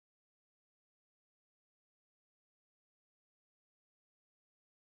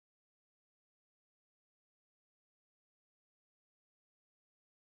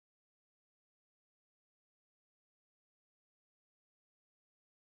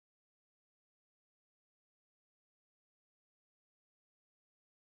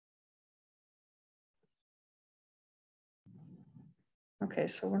Okay,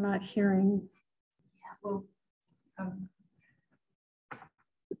 so we're not hearing. Yeah, well, so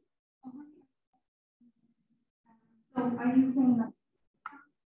are you saying that?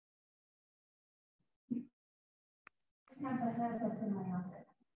 I have the headsets in my office.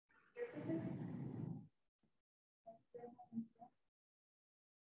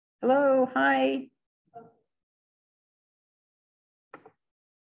 Hello, hi.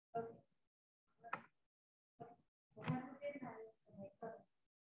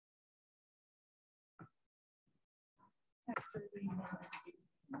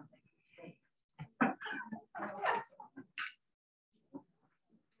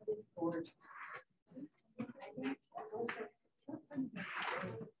 It's gorgeous.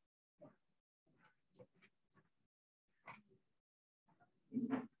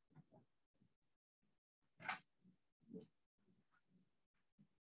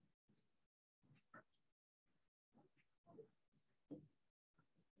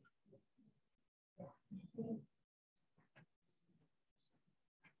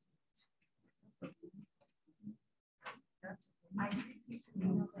 I did see some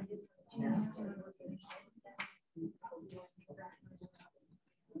emails I did for the chance to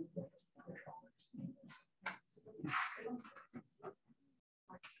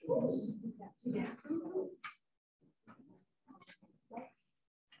yeah.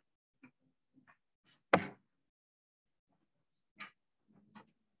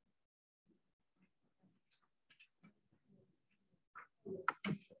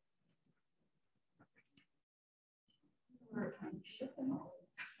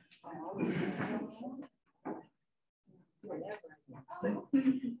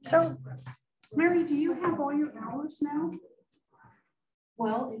 So, Mary, do you have all your hours now?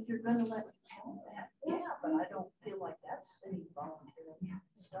 Well, if you're going to let me count that, yeah, but I don't feel like that's any voluntary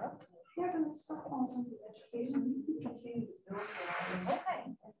stuff. Yeah, but it still falls under education. You can continue to build it. Okay.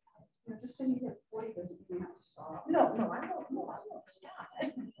 You know, just when you hit 40 doesn't mean you have to stop. No, I won't stop.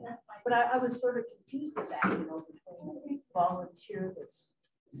 But I was sort of confused with that, you know, between volunteer that's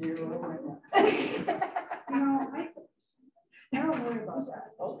 0 and you know, I don't worry about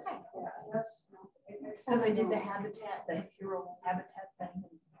that. okay. Yeah, that's because I did the habitat, the hero habitat thing.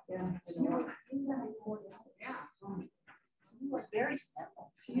 Yeah. Yeah. It was very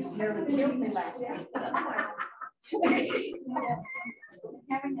simple. She used to nearly killed me last week.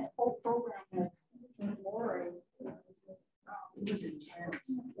 Having that whole program with Lori, it was intense.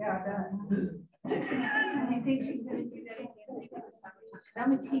 Yeah, I think she's going to do that again in the summertime. Because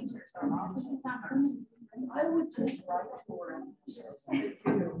I'm a teacher, so all of the summer. I would just write for him.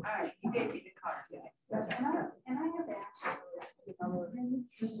 All right, you gave me the card. and I have actually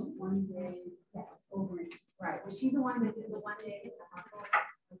just a 1 day over. Right. Was she the one that did the 1 day in the hospital?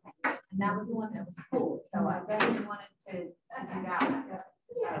 Okay. And that was the one that was cool. So I really wanted to do that one.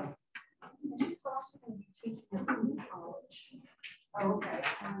 So. She's also going to be teaching at college. Oh, okay.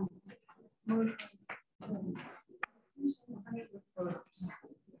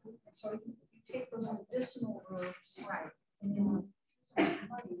 So you take those medicinal herbs, Right. And then I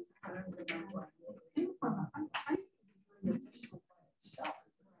medicinal by itself.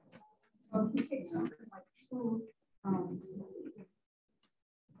 So if you take something like true, it's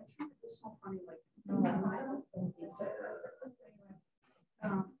not medicinal honey, like I don't think it's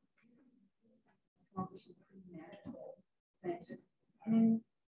some pretty natural things, and then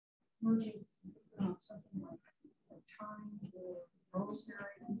merging something like thyme or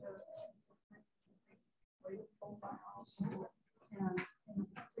rosemary into flavor profiles and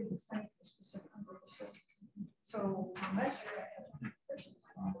think the specific purposes. So last year I had two questions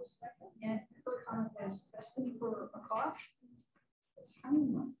on this, and her comment is best thing for a cough is honey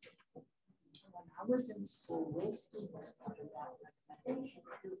lemon. When I was in school, whiskey was part of that recommendation.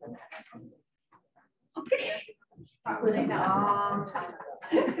 It was a long time ago.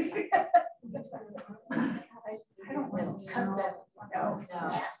 I don't want to cut that. No, it's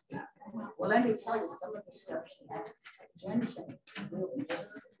nasty. Well, let me tell you, some of the stuff she has, ginseng, really good.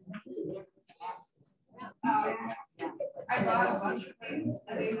 It's fantastic. I bought a bunch of things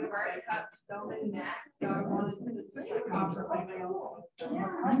and they have already cut so many necks, so I wanted to just offer my nails.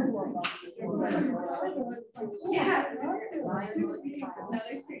 Yeah.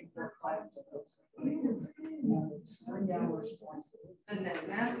 And then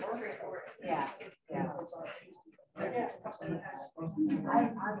that's straightforward. Yeah. I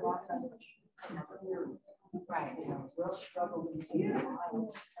lost that much. Right. We'll struggle with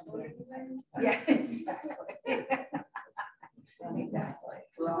yeah, exactly. Exactly.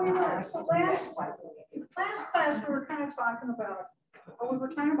 So last class we were kind of talking about, we were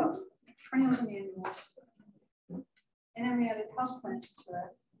talking about trails and animals. And then we added houseplants to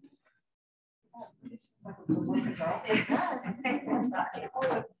it. But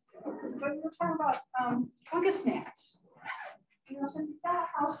we're talking about fungus gnats. You know, so if you've got a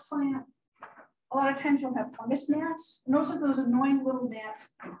house plant, a lot of times you'll have fungus gnats, and those are those annoying little gnats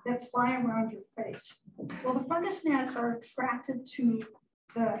that fly around your face. Well, the fungus gnats are attracted to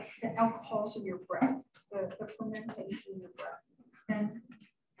the alcohols in your breath, the fermentation in your breath. And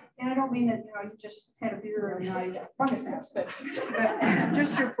I don't mean that, you know, you just had a beer and now you got fungus gnats, but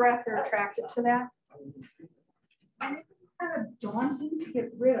just your breath are attracted to that. And it's kind of daunting to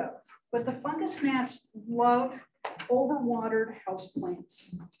get rid of, but the fungus gnats love overwatered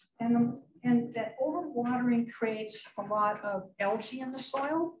houseplants. And that overwatering creates a lot of algae in the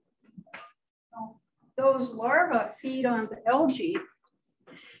soil. Those larvae feed on the algae.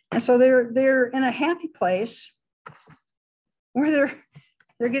 And so they're in a happy place where they're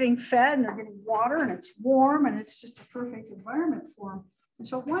getting fed and they're getting water and it's warm and it's just a perfect environment for them. And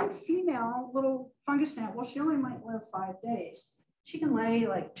so one female little fungus gnat, well, she only might live 5 days. She can lay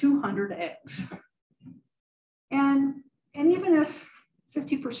like 200 eggs. And even if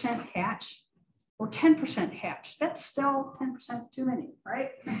 50% hatch or 10% hatch, that's still 10% too many,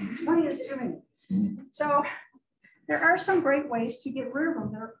 right? 20 is too many. So there are some great ways to get rid of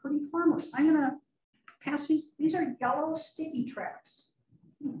them that are pretty harmless. I'm gonna pass these. These are yellow sticky traps.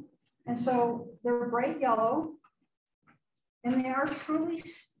 And so they're bright yellow and they are truly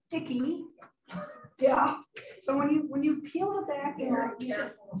sticky. Yeah. So when you peel the back, you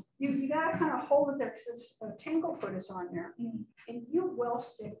gotta kind of hold it there because it's a tanglefoot is on there, and you will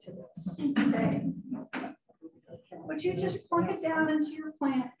stick to this. Okay. But you just plunk it down into your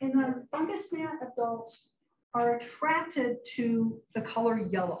plant, and the fungus gnat adults are attracted to the color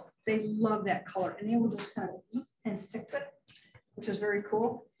yellow. They love that color, and they will just kind of and stick to it, which is very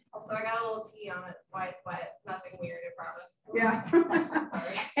cool. Also, I got a little tea on it. That's why it's wet. Nothing weird, I promise. Yeah.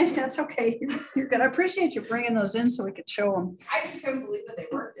 And that's okay. You're good. I appreciate you bringing those in so we could show them. I just couldn't believe that they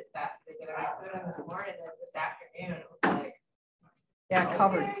worked this fast. They did it. I put it on this morning and this afternoon. It was like, yeah,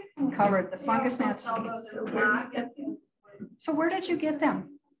 covered. The fungus gnats. So where did you get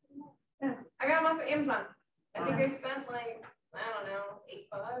them? I got them off of Amazon. I think I spent like, I don't know, $8.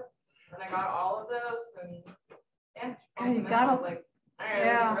 And I got all of those. And yeah, you gotta like,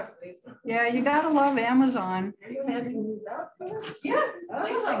 yeah, you gotta love Amazon. Are you having moved up? Yeah. Oh,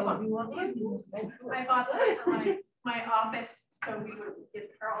 you want one? I bought this for my office, so we would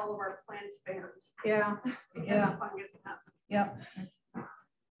get all of our plants banned. Yeah. Yeah. Fungus gnats. Yep.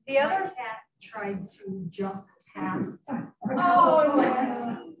 The other cat tried to jump past. Oh,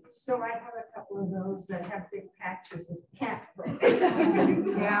 yeah. So I have a couple of those that have big patches of cat.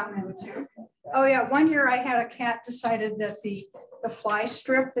 Yeah. Oh yeah. One year I had a cat decided that the fly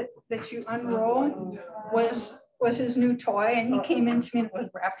strip that you unroll was his new toy, and he came into me and it was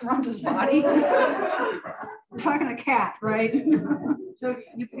wrapped around his body. We're talking a cat, right? So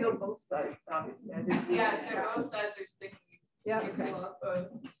you peel both sides, obviously. Yeah, so both sides are sticky. Yeah.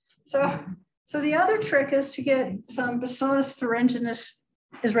 So the other trick is to get some Bacillus thuringiensis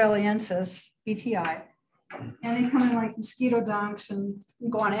israeliensis, BTI. And they come in like mosquito dunks, and you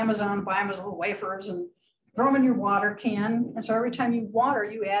go on Amazon and buy them as little wafers and throw them in your water can. And so every time you water,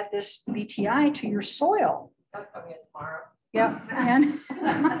 you add this BTI to your soil. that's coming in tomorrow. Yeah. And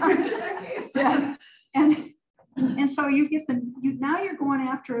yeah. And so you get now you're going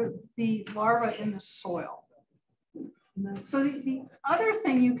after the larva in the soil. So the other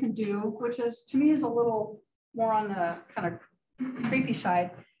thing you can do, which is to me is a little more on the kind of creepy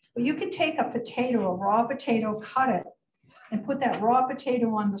side, but you can take a potato, a raw potato, cut it, and put that raw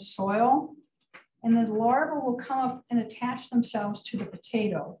potato on the soil, and then the larvae will come up and attach themselves to the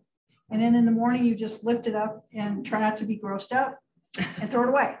potato. And then in the morning, you just lift it up and try not to be grossed up and throw it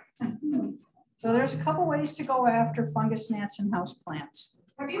away. So there's a couple ways to go after fungus gnats and houseplants.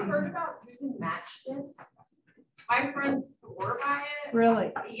 Have you heard about using matchsticks? My friend swore by it.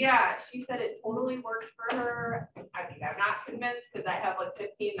 Really? Yeah, she said it totally worked for her. I mean, I'm not convinced because I have like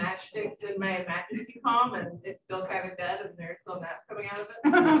 15 matchsticks in my Majesty Calm and it's still kind of dead and there's still gnats coming out of it.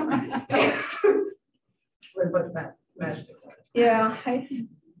 With a bunch of matchsticks. Yeah, I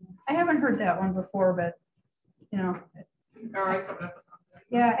haven't heard that one before, but you know. Or I was coming up with something.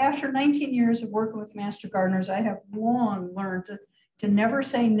 Yeah, after 19 years of working with master gardeners, I have long learned to never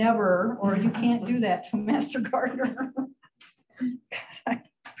say never, or you can't do that to a master gardener. I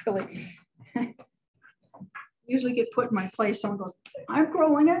really usually get put in my place. Someone goes, I'm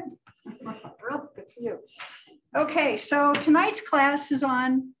growing it. Real good for you. Okay, so tonight's class is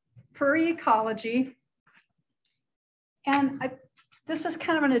on prairie ecology. And this is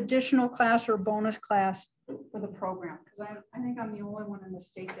kind of an additional class or bonus class for the program, because I think I'm the only one in the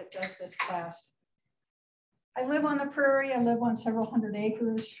state that does this class. I live on the prairie. I live on several hundred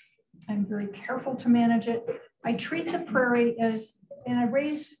acres. I'm very careful to manage it. I treat the prairie as, and I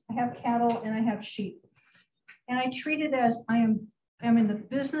have cattle and I have sheep. And I treat it as I'm in the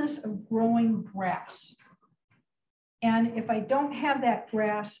business of growing grass. And if I don't have that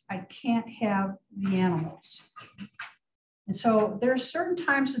grass, I can't have the animals. And so there are certain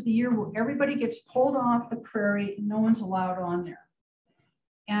times of the year where everybody gets pulled off the prairie and no one's allowed on there.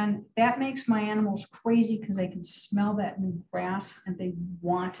 And that makes my animals crazy because they can smell that new grass and they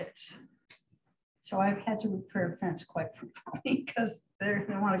want it. So I've had to repair a fence quite frequently because they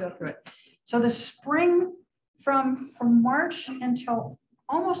want to go through it. So the spring from March until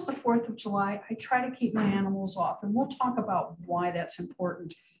almost the 4th of July, I try to keep my animals off, and we'll talk about why that's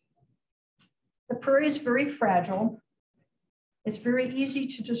important. The prairie is very fragile. It's very easy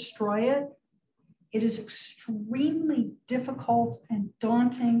to destroy it. It is extremely difficult and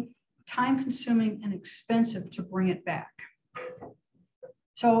daunting, time-consuming, and expensive to bring it back.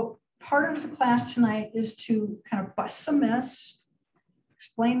 So part of the class tonight is to kind of bust some myths,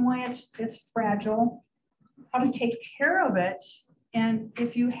 explain why it's fragile, how to take care of it, and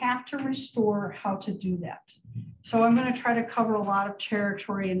if you have to restore, how to do that. So I'm going to try to cover a lot of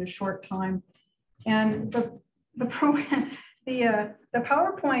territory in a short time. And the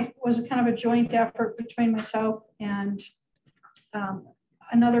PowerPoint was a kind of a joint effort between myself and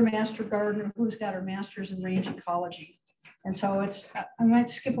another master gardener who's got her master's in range ecology. And so I might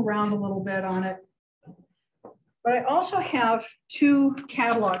skip around a little bit on it. But I also have 2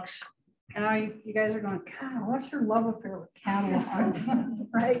 catalogs. And you guys are going, God, what's her love affair with catalogs,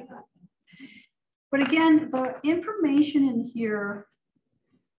 right? But again, the information in here,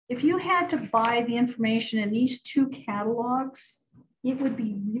 if you had to buy the information in these 2 catalogs, it would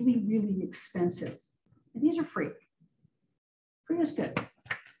be really, really expensive. And these are free. Free is good.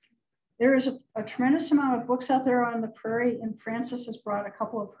 There is a tremendous amount of books out there on the prairie, and Frances has brought a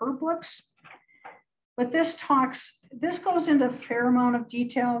couple of her books. But this goes into a fair amount of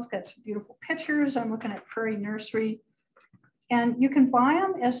detail. It's got some beautiful pictures. I'm looking at Prairie Nursery. And you can buy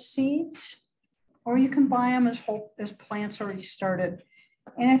them as seeds, or you can buy them as plants already started.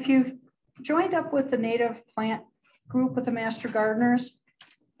 And if you've joined up with the native plant group with the master gardeners,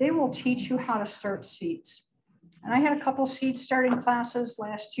 they will teach you how to start seeds. And I had a couple seed starting classes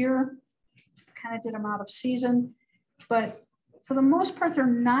last year, kind of did them out of season, but for the most part, they're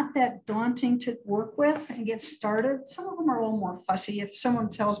not that daunting to work with and get started. Some of them are a little more fussy. If someone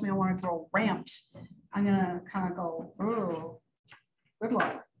tells me I want to grow ramps, I'm going to kind of go, oh, good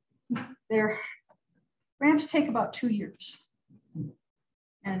luck. Their ramps take about 2 years.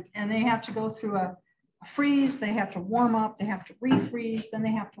 And they have to go through a freeze, they have to warm up, they have to refreeze, then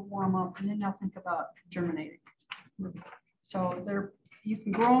they have to warm up, and then they'll think about germinating. So you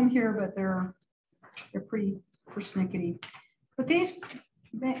can grow them here, but they're pretty persnickety. But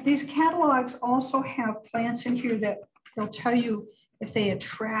these catalogs also have plants in here that they'll tell you if they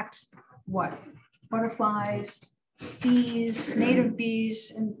attract what? Butterflies, bees, native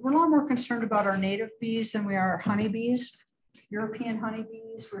bees, and we're a lot more concerned about our native bees than we are honeybees, European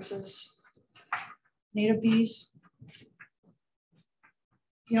honeybees versus native bees.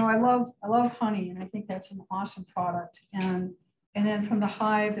 You know, I love honey, and I think that's an awesome product. And then from the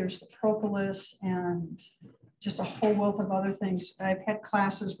hive, there's the propolis and just a whole wealth of other things. I've had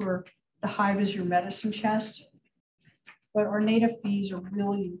classes where the hive is your medicine chest, but our native bees are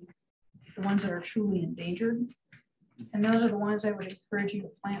really the ones that are truly endangered. And those are the ones I would encourage you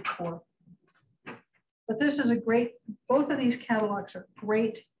to plant for. But this is both of these catalogs are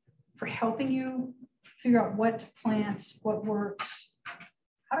great for helping you figure out what to plant, what works,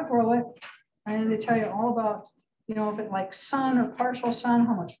 how to grow it. And they tell you all about, you know, if it likes sun or partial sun,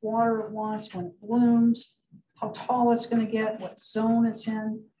 how much water it wants, when it blooms, how tall it's going to get, what zone it's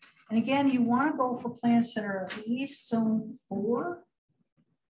in. And again, you want to go for plants that are at least zone 4,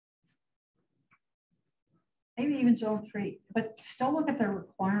 maybe even zone 3, but still look at their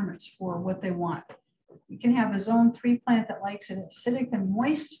requirements for what they want. You can have a zone 3 plant that likes it acidic and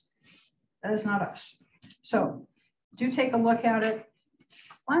moist. That is not us. So do take a look at it.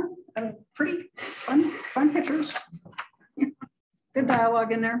 Fun, pretty fun pictures. Good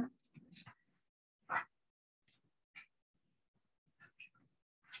dialogue in there.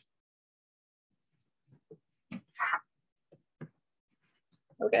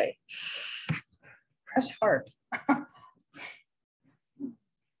 Okay, press hard.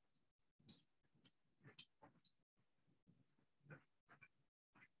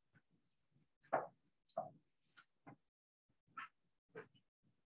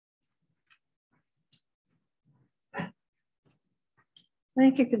 I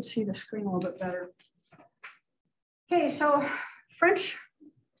think you can see the screen a little bit better. Okay, so French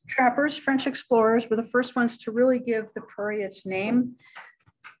trappers, French explorers were the first ones to really give the prairie its name,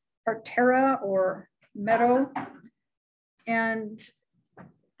 parterre or meadow. And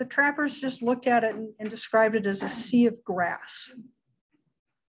the trappers just looked at it and described it as a sea of grass.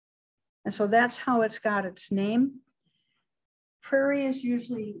 And so that's how it's got its name. Prairie is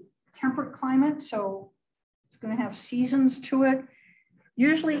usually temperate climate, so it's going to have seasons to it.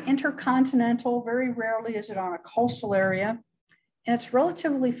 Usually intercontinental, very rarely is it on a coastal area, and it's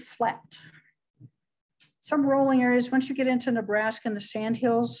relatively flat. Some rolling areas, once you get into Nebraska and the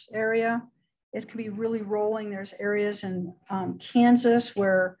Sandhills area, it can be really rolling. There's areas in Kansas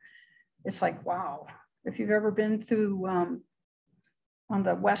where it's like, wow. If you've ever been through on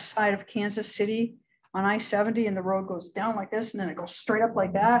the west side of Kansas City on I-70 and the road goes down like this and then it goes straight up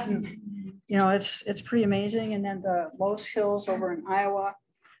like that. And, you know, it's pretty amazing. And then the Loess Hills over in Iowa.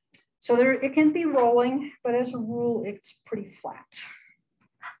 So there, it can be rolling, but as a rule, it's pretty flat.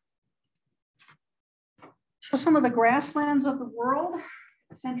 So some of the grasslands of the world,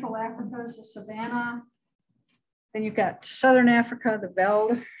 Central Africa is the savanna. Then you've got Southern Africa, the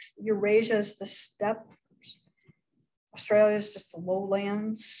veld. Eurasia is the steppe. Australia is just the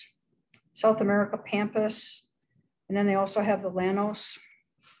lowlands. South America, pampas. And then they also have the llanos.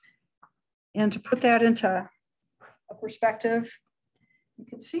 And to put that into a perspective, you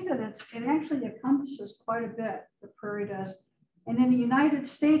can see that it actually encompasses quite a bit, the prairie does. And in the United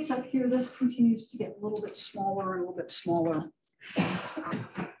States up here, this continues to get a little bit smaller and a little bit smaller.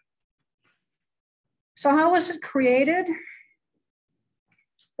 So how was it created?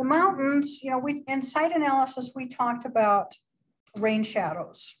 The mountains, you know, in site analysis, we talked about rain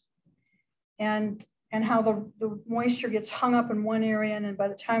shadows and how the moisture gets hung up in one area, and then by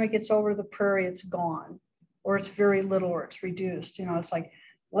the time it gets over the prairie, it's gone, or it's very little, or it's reduced. You know, it's like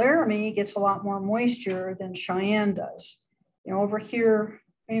Laramie gets a lot more moisture than Cheyenne does. You know, over here,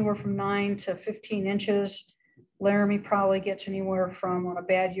 anywhere from 9 to 15 inches. Laramie probably gets anywhere from, on a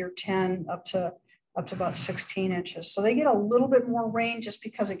bad year, 10 up to about 16 inches. So they get a little bit more rain just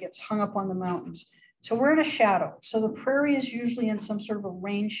because it gets hung up on the mountains. So we're in a shadow. So the prairie is usually in some sort of a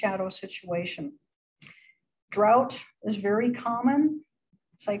rain shadow situation. Drought is very common.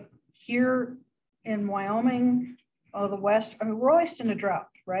 It's like here in Wyoming, the West, I mean, we're always in a drought,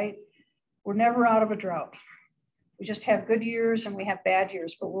 right? We're never out of a drought. We just have good years and we have bad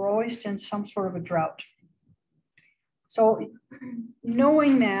years, but we're always in some sort of a drought. So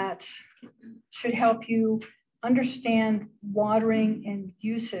knowing that should help you understand watering and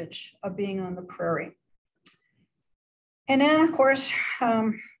usage of being on the prairie. And then of course,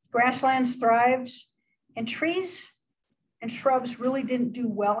 grasslands thrives, and trees and shrubs really didn't do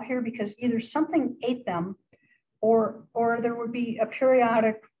well here because either something ate them or there would be a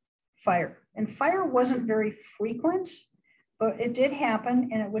periodic fire. And fire wasn't very frequent, but it did happen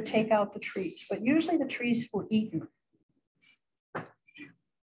and it would take out the trees. But usually the trees were eaten.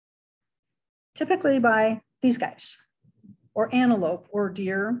 Typically by these guys, or antelope or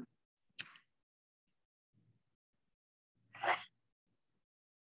deer.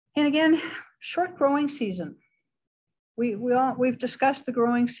 And again, short growing season. We've discussed the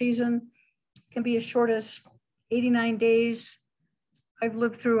growing season can be as short as 89 days. I've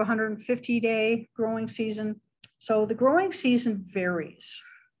lived through a 150-day growing season. So the growing season varies,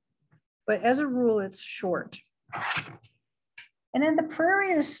 but as a rule, it's short. And then the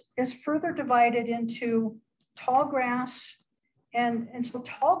prairie is further divided into tall grass. And so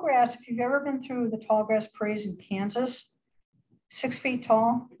tall grass, if you've ever been through the tall grass prairies in Kansas, 6 feet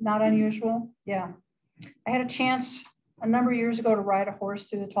tall, not unusual. Yeah. I had a chance a number of years ago to ride a horse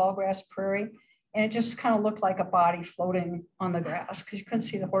through the tall grass prairie, and it just kind of looked like a body floating on the grass because you couldn't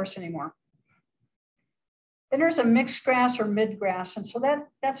see the horse anymore. Then there's a mixed grass or mid grass. And so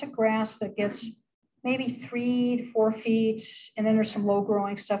that's a grass that gets maybe 3 to 4 feet. And then there's some low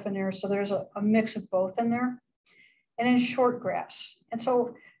growing stuff in there. So there's a mix of both in there. And then short grass. And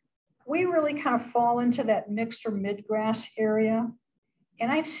so we really kind of fall into that mixed or mid grass area.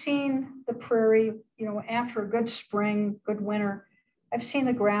 And I've seen the prairie, you know, after a good spring, good winter, I've seen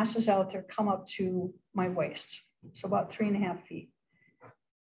the grasses out there come up to my waist. So about 3.5 feet.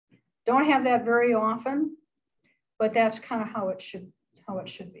 Don't have that very often, but that's kind of how it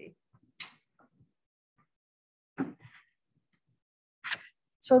should be.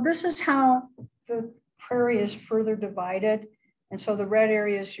 So this is how the prairie is further divided. And so the red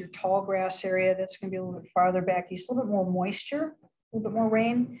area is your tall grass area. That's going to be a little bit farther back east, a little bit more moisture, a little bit more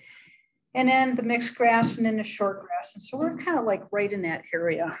rain. And then the mixed grass and then the short grass. And so we're kind of like right in that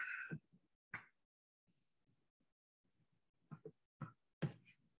area.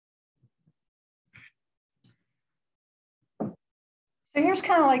 So here's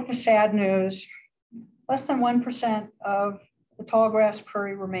kind of like the sad news. Less than 1% of the tall grass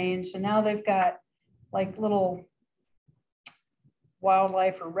prairie remains, and now they've got like little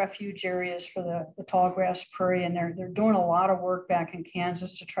wildlife or refuge areas for the tall grass prairie, and they're doing a lot of work back in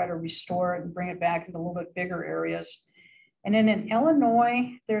Kansas to try to restore it and bring it back into a little bit bigger areas. And then in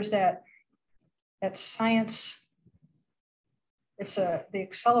Illinois, there's that science, it's the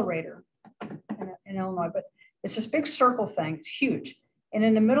accelerator in Illinois, but it's this big circle thing, it's huge. And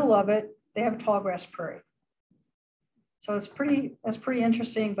in the middle of it, they have a tall grass prairie. So that's pretty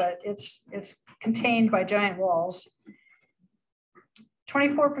interesting, but it's contained by giant walls.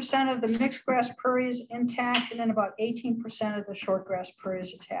 24% of the mixed grass prairie is intact, and then about 18% of the short grass prairie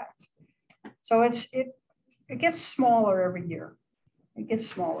is attacked. So it gets smaller every year. It gets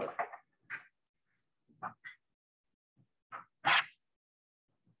smaller.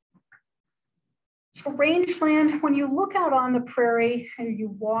 So rangeland, when you look out on the prairie and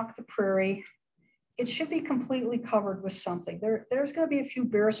you walk the prairie, it should be completely covered with something. There's going to be a few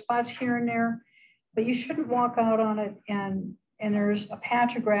bare spots here and there, but you shouldn't walk out on it and there's a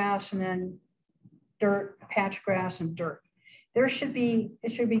patch of grass and then dirt, a patch of grass and dirt. It should be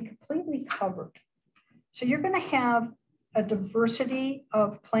completely covered. So you're going to have a diversity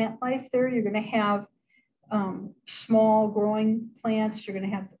of plant life there. You're going to have small growing plants. You're going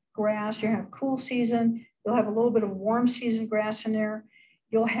to have grass. You're going to have cool season. You'll have a little bit of warm season grass in there.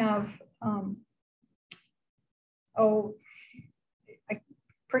 You'll have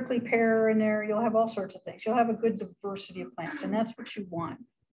prickly pear in there. You'll have all sorts of things. You'll have a good diversity of plants, and that's what you want.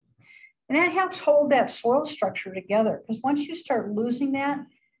 And that helps hold that soil structure together, because once you start losing that,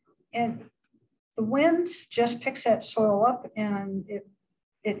 and the wind just picks that soil up and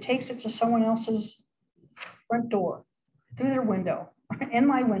it takes it to someone else's front door, through their window, in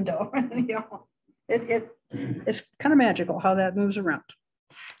my window. You know, it's kind of magical how that moves around.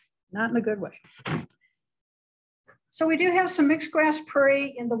 Not in a good way. So we do have some mixed grass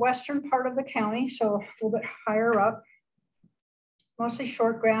prairie in the western part of the county, so a little bit higher up. Mostly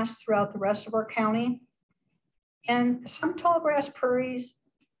short grass throughout the rest of our county. And some tall grass prairies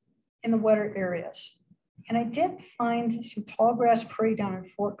in the wetter areas. And I did find some tall grass prairie down in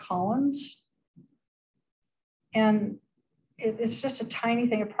Fort Collins. And it's just a tiny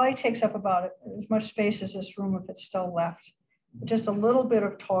thing. It probably takes up about as much space as this room if it's still left. But just a little bit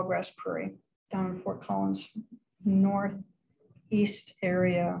of tall grass prairie down in Fort Collins, northeast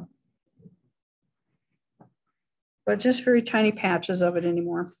area. But just very tiny patches of it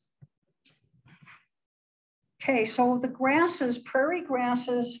anymore. Okay, so the grasses, prairie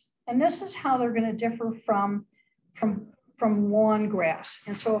grasses, and this is how they're going to differ from lawn grass.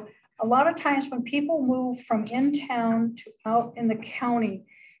 And so a lot of times when people move from in town to out in the county,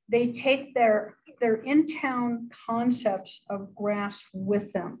 they take their in-town concepts of grass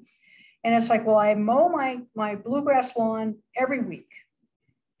with them. And it's like, well, I mow my bluegrass lawn every week,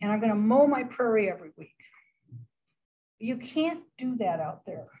 and I'm going to mow my prairie every week. You can't do that out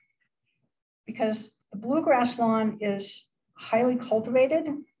there because the bluegrass lawn is highly cultivated,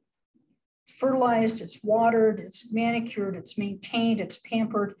 it's fertilized, it's watered, it's manicured, it's maintained, it's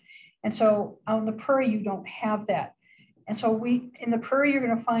pampered. And so out in the prairie, you don't have that. And so in the prairie, you're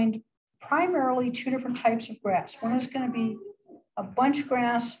going to find primarily two different types of grass. One is going to be a bunch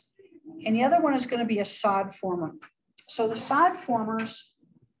grass, and the other one is going to be a sod former. So the sod formers,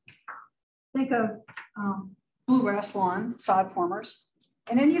 think of bluegrass lawn, sod formers,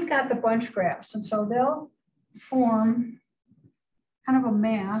 and then you've got the bunch grass. And so they'll form kind of a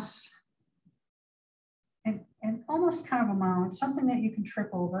mass and almost kind of a mound, something that you can trip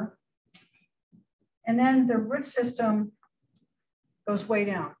over. And then the root system goes way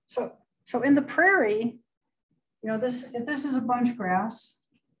down. So in the prairie, you know, if this is a bunch grass,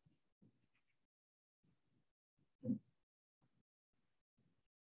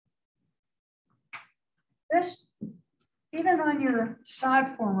 this, even on your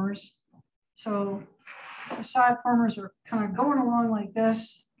sod formers, so the sod formers are kind of going along like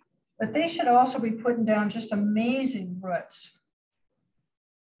this, but they should also be putting down just amazing roots.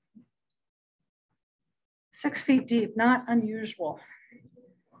 6 feet deep, not unusual.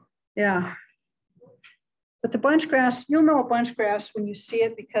 Yeah. But the bunch grass, you'll know a bunch grass when you see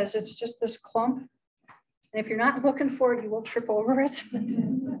it because it's just this clump. And if you're not looking for it, you will trip over it.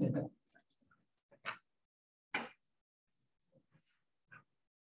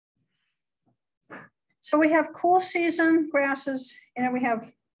 So we have cool season grasses, and then we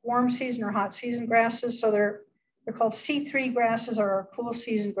have warm season or hot season grasses. So they're called C3 grasses or our cool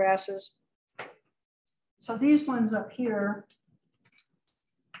season grasses. So these ones up here,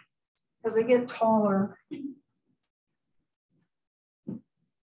 as they get taller,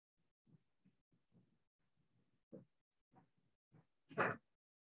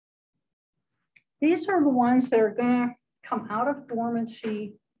 These are the ones that are gonna come out of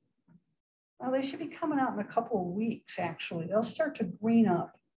dormancy. Well, they should be coming out in a couple of weeks, actually. They'll start to green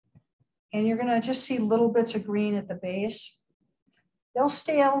up. And you're gonna just see little bits of green at the base. They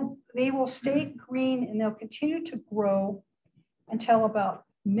will stay green and they'll continue to grow until about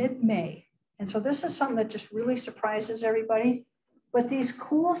mid-May. And so this is something that just really surprises everybody. But these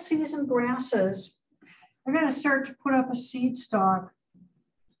cool season grasses are gonna start to put up a seed stalk.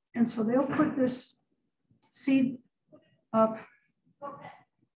 And so they'll put this seed up,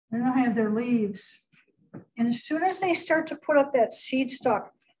 and they'll have their leaves. And as soon as they start to put up that seed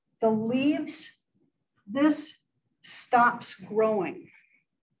stalk, the leaves, this stops growing.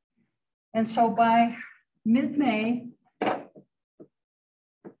 And so by mid-May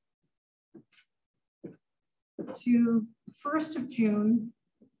to 1st of June,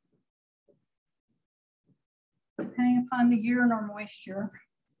 depending upon the year and our moisture,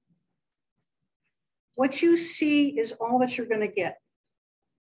 what you see is all that you're going to get.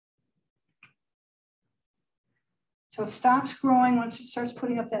 So it stops growing once it starts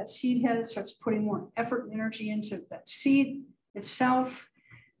putting up that seed head. It starts putting more effort and energy into that seed itself.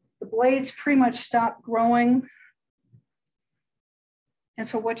 The blades pretty much stop growing. And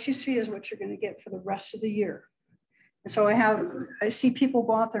so what you see is what you're going to get for the rest of the year. And so I see people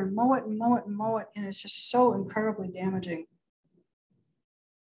go out there and mow it and mow it and mow it, and it's just so incredibly damaging.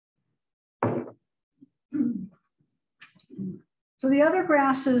 So the other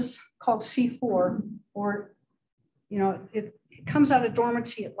grass is called C4, or it comes out of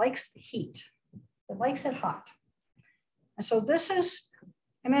dormancy. It likes the heat. It likes it hot. And so this is,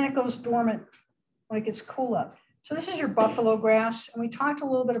 and then it goes dormant when it gets cool up. So this is your buffalo grass. And we talked a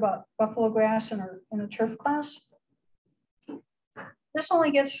little bit about buffalo grass in the turf class. This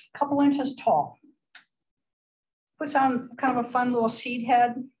only gets a couple inches tall. Puts on kind of a fun little seed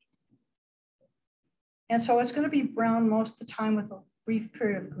head. And so it's going to be brown most of the time with a brief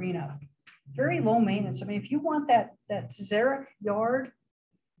period of green up. Very low maintenance. I mean, if you want that xeric yard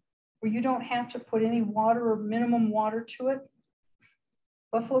where you don't have to put any water or minimum water to it,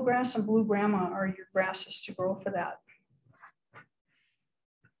 buffalo grass and blue grandma are your grasses to grow for that.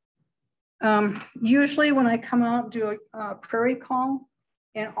 Usually when I come out and do a prairie call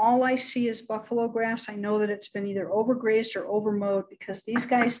and all I see is buffalo grass, I know that it's been either overgrazed or overmowed, because these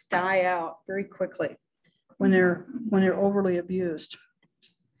guys die out very quickly when they're overly abused.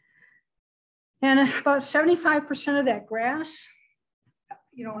 And about 75% of that grass,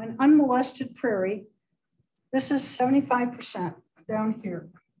 an unmolested prairie, this is 75% down here.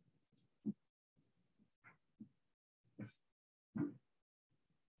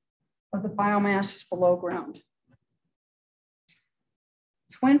 Of the biomass is below ground.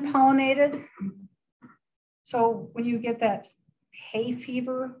 It's wind pollinated. So when you get that hay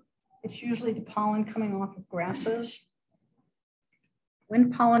fever, it's usually the pollen coming off of grasses.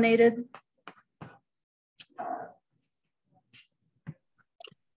 Wind pollinated.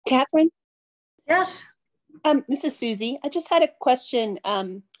 Catherine? Yes. This is Susie. I just had a question.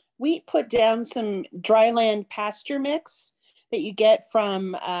 We put down some dryland pasture mix that you get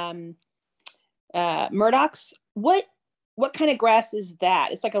from Murdoch's. What kind of grass is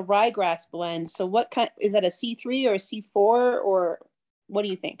that? It's like a ryegrass blend. So what kind, is that a C3 or a C4, or what do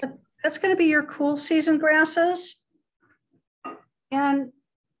you think? That's going to be your cool season grasses. And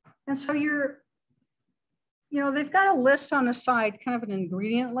so they've got a list on the side, kind of an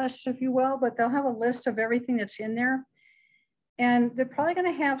ingredient list, if you will, but they'll have a list of everything that's in there. And they're probably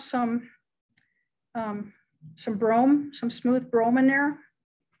going to have some brome, some smooth brome in there,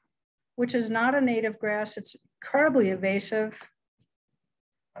 which is not a native grass. It's incredibly invasive.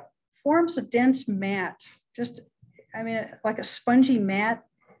 Forms a dense mat, like a spongy mat.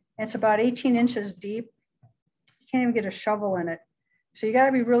 It's about 18 inches deep. You can't even get a shovel in it. So you got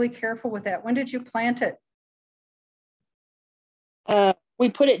to be really careful with that. When did you plant it? We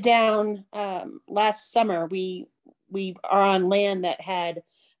put it down last summer. We are on land that had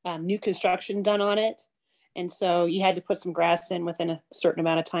new construction done on it. And so you had to put some grass in within a certain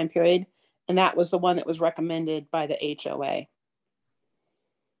amount of time period. And that was the one that was recommended by the HOA.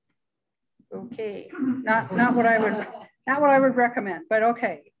 Okay, not what I would recommend, but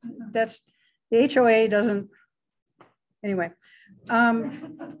okay. That's, the HOA doesn't, anyway.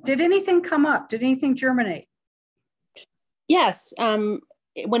 Did anything come up? Did anything germinate? Yes.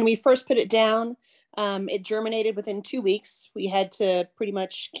 When we first put it down, it germinated within 2 weeks. We had to pretty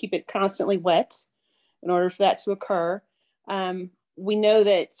much keep it constantly wet in order for that to occur. We know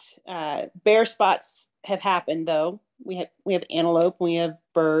that bare spots have happened, though. We have antelope, we have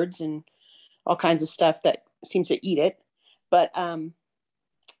birds and all kinds of stuff that seems to eat it. But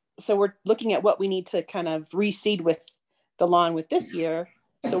so we're looking at what we need to kind of reseed with the lawn with this year.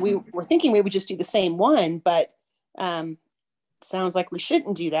 So we were thinking we would just do the same one, but sounds like we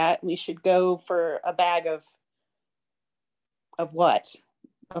shouldn't do that. We should go for a bag of what?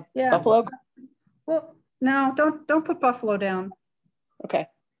 Of buffalo? Well, no, don't put buffalo down. Okay.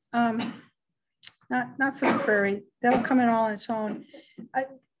 Not for the prairie. That'll come in all on its own.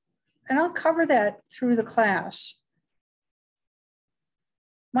 And I'll cover that through the class.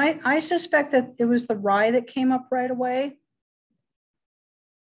 I suspect that it was the rye that came up right away.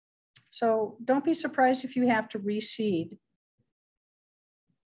 So don't be surprised if you have to reseed.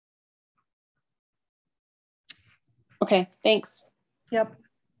 Okay, thanks. Yep.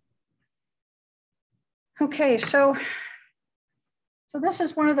 Okay, so this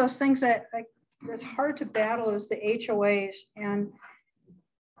is one of those things that that's hard to battle is the HOAs. And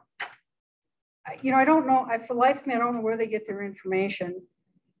I don't know, for the life of me, I don't know where they get their information.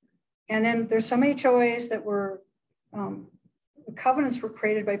 And then there's some HOAs that were, the covenants were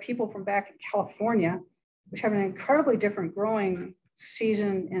created by people from back in California, which have an incredibly different growing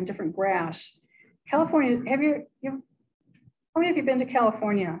season and different grass. California, how many of you been to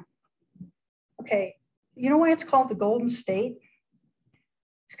California? Okay, you know why it's called the Golden State?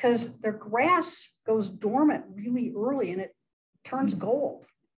 It's because their grass goes dormant really early and it turns gold.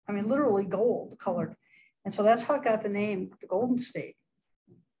 I mean, literally gold colored. And so that's how it got the name, the Golden State.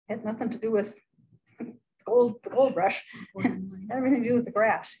 It had nothing to do with the gold rush, everything to do with the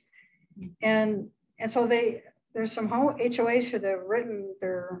grass. And so there's some HOAs here that have written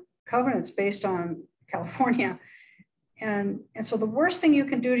their covenants based on California. And so the worst thing you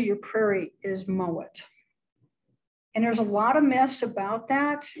can do to your prairie is mow it. And there's a lot of myths about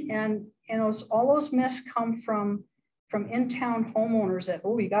that. And all those myths come from in-town homeowners that,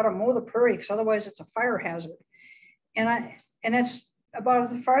 oh, you got to mow the prairie because otherwise it's a fire hazard. And it's about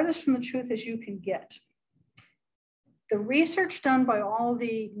the farthest from the truth as you can get. The research done by all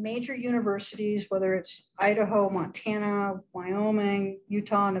the major universities, whether it's Idaho, Montana, Wyoming,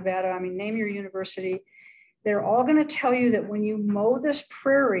 Utah, Nevada, I mean, name your university, they're all going to tell you that when you mow this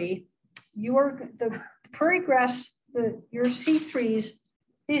prairie, the prairie grass, your C3s,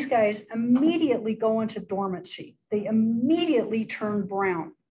 these guys immediately go into dormancy. They immediately turn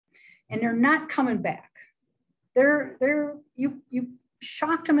brown and they're not coming back. You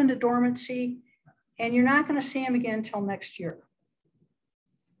shocked them into dormancy and you're not going to see them again until next year.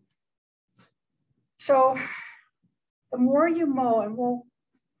 So the more you mow, and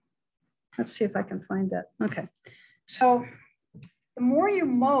let's see if I can find that. Okay. So the more you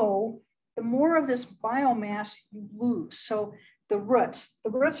mow, the more of this biomass you lose. So the roots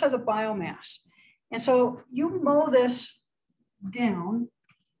are the biomass. And so you mow this down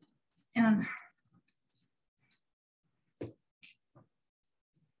and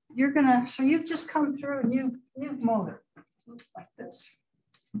so you've just come through and you've mowed it like this.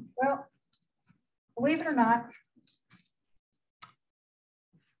 Well, believe it or not,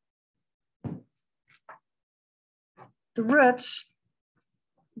 the roots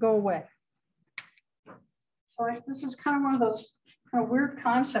go away. So this is kind of one of those kind of weird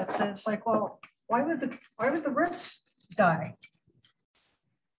concepts that it's like, well, why would the roots die?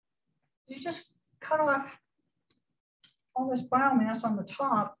 You just cut off all this biomass on the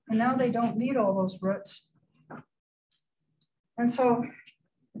top, and now they don't need all those roots. And so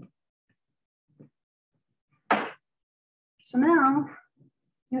now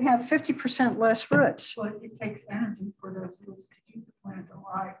you have 50% less roots. So it takes energy for those roots to keep the plant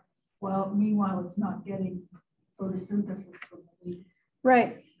alive. Well, meanwhile, it's not getting photosynthesis from the leaves.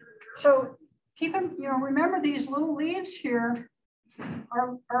 Right. So remember these little leaves here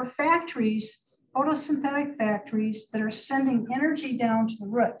are factories, photosynthetic factories that are sending energy down to the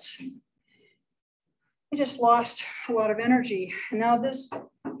roots. They just lost a lot of energy. And now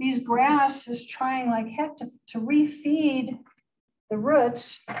these grass is trying like heck to refeed the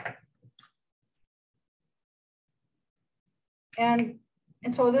roots. And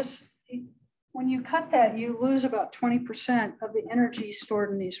so when you cut that, you lose about 20% of the energy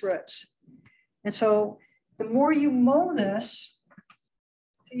stored in these roots. And so the more you mow this,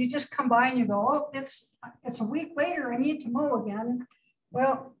 you just come by and you go, oh, it's a week later, I need to mow again.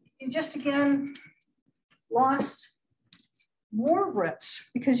 Well, you just again lost more roots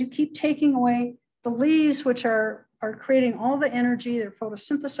because you keep taking away the leaves, which are creating all the energy. They're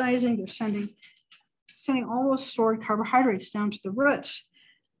photosynthesizing, they're sending all those stored carbohydrates down to the roots.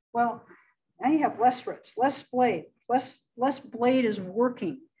 Well, now you have less roots, less blade, less blade is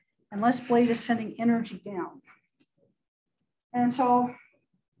working, and less blade is sending energy down. And so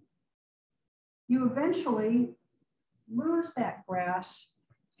you eventually lose that grass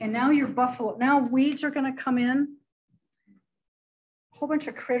And now your buffalo, now weeds are going to come in, a whole bunch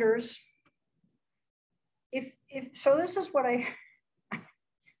of critters. So this is what I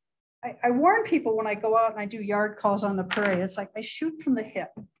warn people when I go out and I do yard calls on the prairie. It's like I shoot from the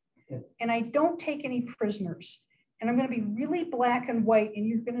hip and I don't take any prisoners. And I'm going to be really black and white and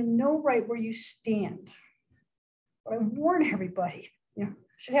you're going to know right where you stand. But I warn everybody, you know,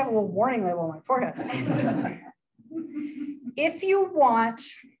 I should have a little warning label on my forehead. If you want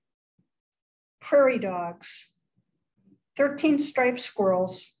prairie dogs, 13 striped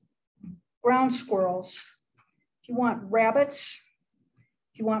squirrels, ground squirrels, if you want rabbits,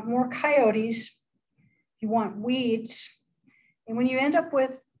 if you want more coyotes, if you want weeds, and when you end up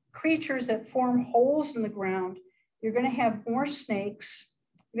with creatures that form holes in the ground, you're going to have more snakes.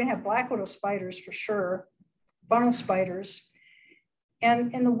 You're going to have black widow spiders for sure, funnel spiders,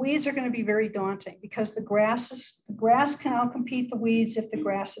 and the weeds are going to be very daunting because the grass can outcompete the weeds if the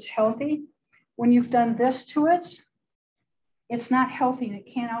grass is healthy. When you've done this to it, it's not healthy and it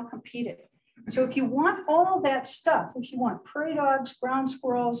can't outcompete it. So if you want all of that stuff, if you want prairie dogs, ground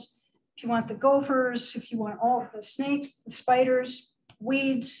squirrels, if you want the gophers, if you want all the snakes, the spiders,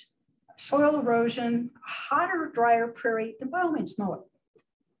 weeds, soil erosion, hotter, drier prairie, then by all means mow it.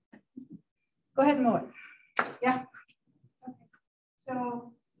 Go ahead and mow it. Yeah. Okay.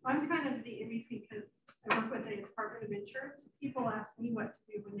 So I'm kind of the in-between because I work with the Department of Insurance. People ask me what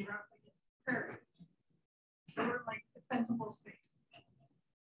to do when they're out against the prairie. So we're like defensible space.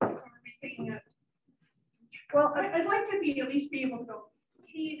 So are we saying that? Well, I'd like to be at least be able to go,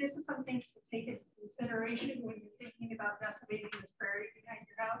 hey, this is some things to take into consideration when you're thinking about decimating this prairie behind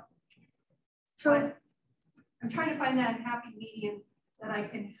your house. So I'm trying to find that happy medium that I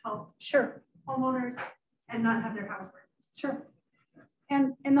can help homeowners and not have their house burned. Sure.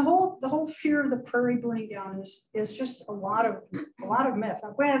 And the whole fear of the prairie burning down is just a lot of myth.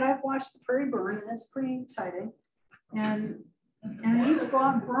 Now, granted, I've watched the prairie burn and it's pretty exciting. And I need to go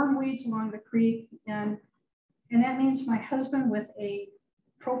out and burn weeds along the creek. And that means my husband with a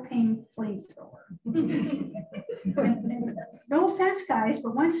propane flamethrower. And no offense, guys,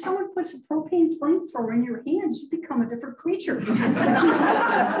 but once someone puts a propane flamethrower in your hands, you become a different creature.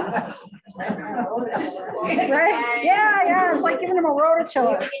 Right? Yeah, it's like giving him a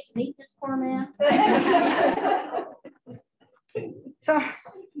rototiller. You get to meet this poor man. So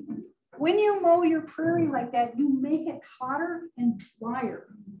when you mow your prairie like that, you make it hotter and drier.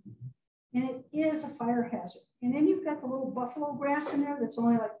 And it is a fire hazard. And then you've got the little buffalo grass in there that's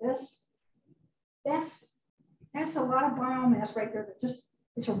only like this. That's a lot of biomass right there.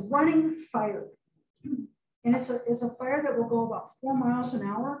 It's a running fire. And it's a fire that will go about 4 miles an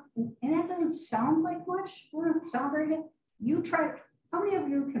hour. And that doesn't sound like much. It doesn't sound very good. You try. How many of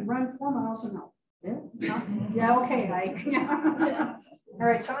you can run 4 miles an hour? Yeah, okay. Yeah. All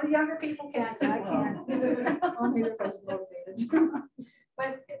right, some of the younger people can, I can't. Only if I was motivated.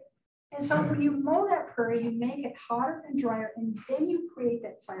 And so when you mow that prairie, you make it hotter and drier, and then you create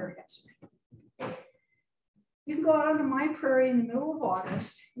that fire hazard. You can go out onto my prairie in the middle of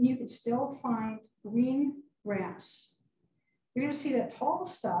August, and you can still find green grass. You're going to see that tall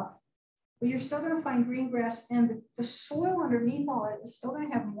stuff, but you're still going to find green grass, and the soil underneath all it is still going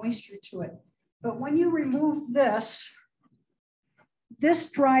to have moisture to it. But when you remove this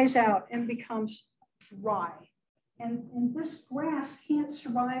dries out and becomes dry. And this grass can't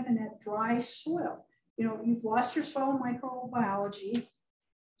survive in that dry soil. You know, you've lost your soil microbiology.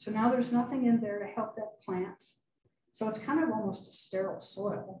 So now there's nothing in there to help that plant. So it's kind of almost a sterile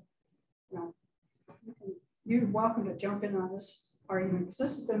soil. You know, you're welcome to jump in on this argument because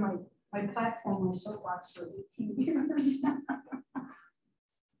this has been my platform, my soapbox for 18 years.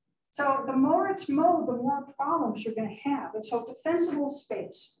 So the more it's mowed, the more problems you're going to have. And so defensible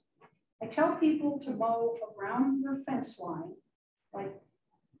space. I tell people to mow around your fence line, like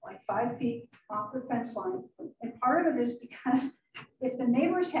 5 feet off the fence line. And part of it is because if the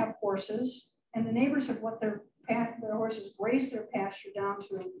neighbors have horses and the neighbors have let their horses graze their pasture down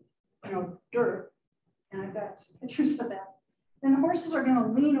to, you know, dirt, and I've got some pictures of that, then the horses are going to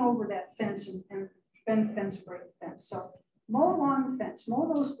lean over that fence and bend the fence, break the fence. So mow along the fence,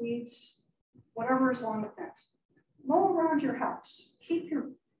 mow those weeds, whatever is along the fence. Mow around your house.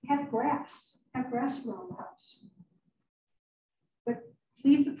 Have grass around the house. But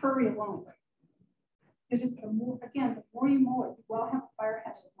leave the prairie alone. Because the more you mow it, you will have a fire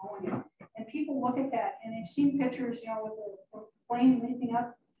hazard mowing it. And people look at that and they've seen pictures, you know, with the flame leaping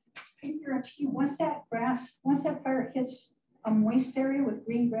up. Once that fire hits a moist area with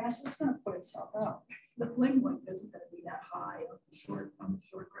green grass, it's going to put itself out. So the flame length isn't going to be that high on the short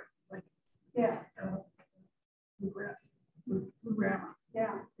grass. It's like yeah, bluegrass, blue grama.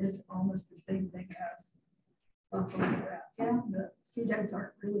 Yeah.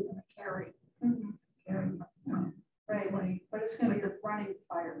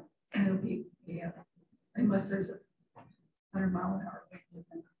 fire. And it'll be, yeah, unless there's a 100-mile-an-hour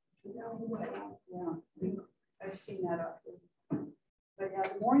wind. Yeah, I've seen that up here. But yeah,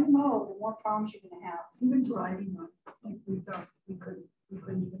 the more you mow, the more problems you're gonna have. Even driving on, like we thought we couldn't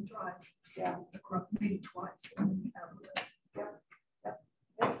even drive. Yeah, Across maybe twice. And we have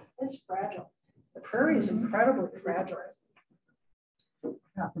it's fragile. The prairie is incredibly fragile.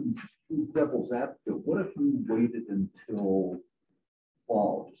 Happen, devil's advocate, what if you waited until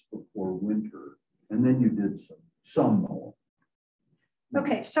fall, just before winter, and then you did some mowing?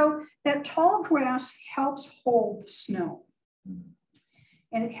 Okay, so that tall grass helps hold the snow.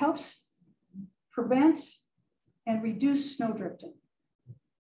 And it helps prevent and reduce snow drifting.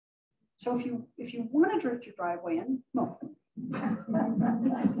 So if you want to drift your driveway in, mow.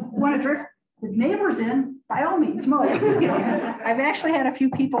 Want to drift the neighbors in, by all means, mow. I've actually had a few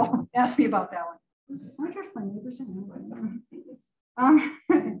people ask me about that one. I want to drift my neighbors in.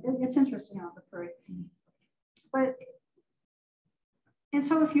 It's interesting out the prairie. But and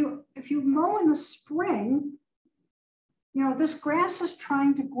so if you mow in the spring, you know, this grass is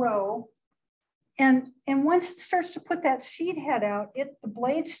trying to grow. And once it starts to put that seed head out, the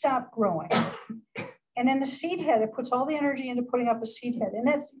blades stop growing. And then the seed head, it puts all the energy into putting up a seed head. And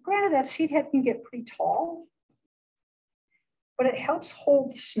that's granted, that seed head can get pretty tall, but it helps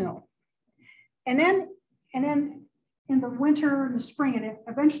hold the snow. And then in the winter and the spring, and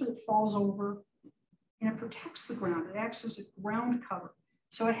eventually it falls over and it protects the ground. It acts as a ground cover.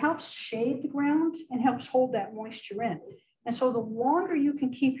 So it helps shade the ground and helps hold that moisture in. And so the longer you can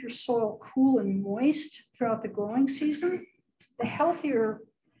keep your soil cool and moist throughout the growing season, the healthier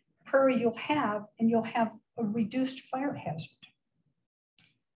prairie you'll have, and you'll have a reduced fire hazard.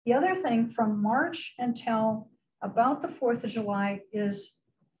 The other thing, from March until about the 4th of July is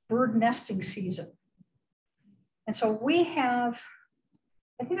bird nesting season. And so we have,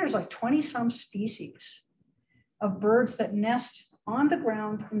 I think there's like 20 some species of birds that nest on the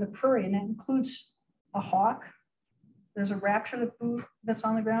ground in the prairie, and that includes a hawk. There's a raptor that's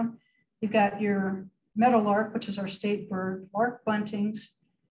on the ground. You've got your meadowlark, which is our state bird, lark buntings,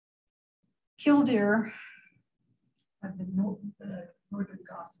 killdeer. the northern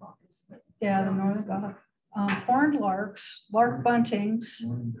goshawk. Yeah, the northern goshawk. Horned larks, lark buntings,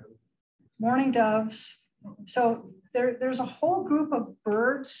 mourning doves. So there's a whole group of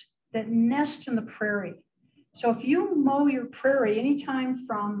birds that nest in the prairie. So if you mow your prairie anytime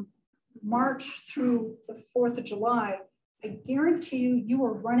from March through the 4th of July, I guarantee you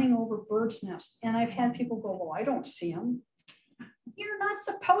are running over birds' nests. And I've had people go, well, I don't see them. You're not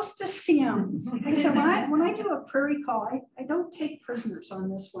supposed to see them. I said, when I do a prairie call, I don't take prisoners on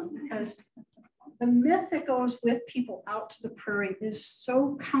this one, because the myth that goes with people out to the prairie is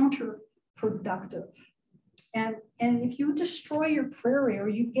so counterproductive. And if you destroy your prairie, or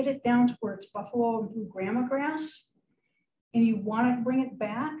you get it down to where it's buffalo and blue grama grass, and you want to bring it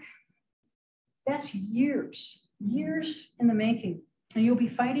back, that's years in the making. And you'll be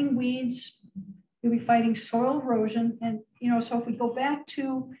fighting weeds, you'll be fighting soil erosion. And, so if we go back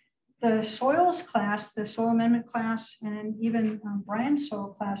to the soils class, the soil amendment class, and even Brian's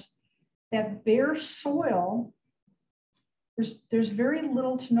soil class, that bare soil, there's very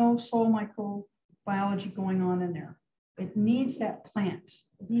little to no soil microbiology going on in there. It needs that plant.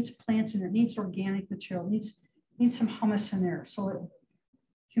 It needs plants in there. It needs organic material. It needs some humus in there. So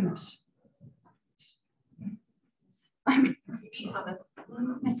humus. Hummus.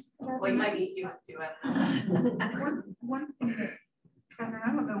 Well, you might need hummus to it. One thing that, and I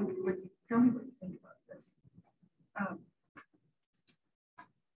don't know, tell me what you think about this.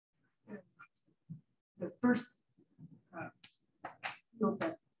 The first field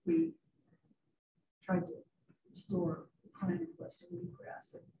that we tried to store planted western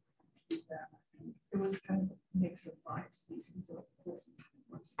wheatgrass, and it was kind of a mix of 5 species of horses and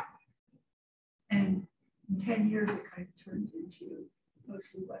horses. And in 10 years, it kind of turned into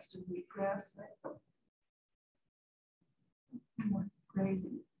mostly western wheatgrass. More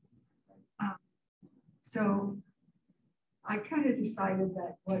grazing. So I kind of decided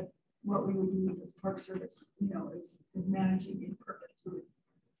that what we would do as Park Service, is managing in perpetuity.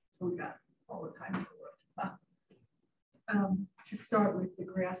 So we got all the time in the world. To start with the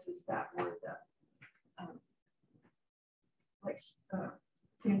grasses that were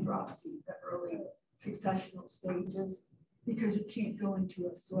sandropsy, the early successional stages, because you can't go into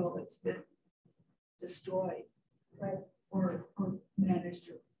a soil that's been destroyed, right, or managed,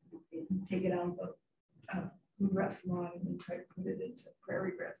 or take it out of a bluegrass lawn and then try to put it into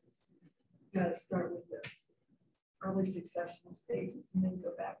prairie grasses. You got to start with the early successional stages and then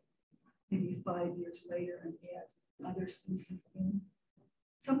go back maybe 5 years later and add other species in.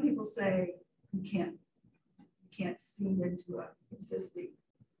 some people say you can't seed into an existing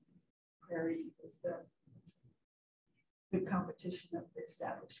prairie because the competition of the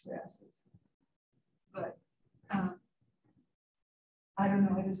established grasses. But I don't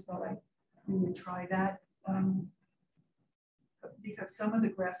know, I just thought we would try that. Because some of the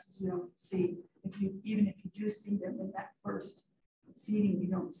grasses you don't see, even if you do see them in that first seeding, you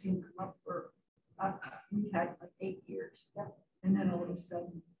don't see them come up for, we've had like 8 years. And then all of a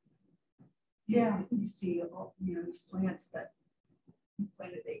sudden, you see all, these plants that you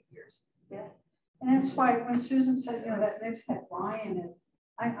planted 8 years. Yeah. And that's why when Susan says, that mix had rye in it,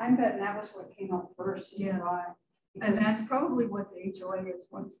 I'm betting that was what came up first, is the rye. And that's probably what the HOA is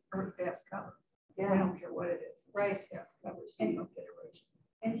once earth gas cover. I don't care what it is. It's right. Just gas covers, you don't get erosion.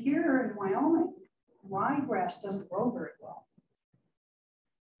 And here in Wyoming, ryegrass doesn't grow very well.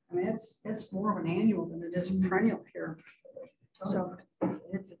 I mean, it's more of an annual than it is a perennial here. So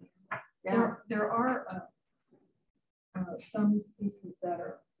there are some species that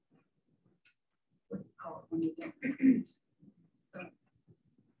are, what do you call it when you don't produce?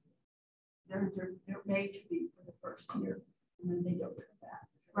 They're made to be for the first year, and then they don't come back.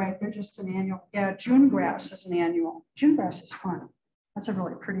 Right, they're just an annual. Yeah, June grass is an annual. June grass is fun. That's a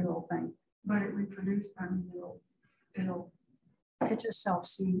really pretty little thing. But it reproduces, I mean, it just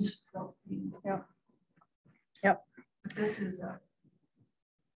self-seeds. Yep. Yep. But this is a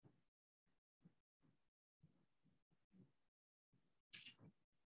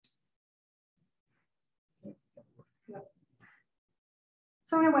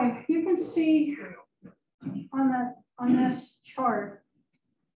So anyway, you can see on this chart,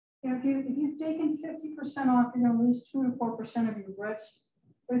 if you've taken 50% off, you're going to lose 2 to 4% of your roots.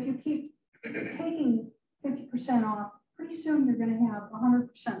 But if you keep taking 50% off, pretty soon you're going to have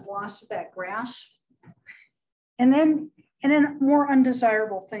 100% loss of that grass. And then more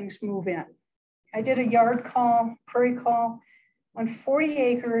undesirable things move in. I did a yard call, prairie call on 40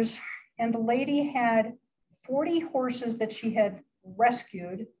 acres, and the lady had 40 horses that she had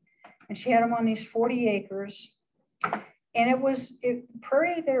rescued, and she had them on these 40 acres. And the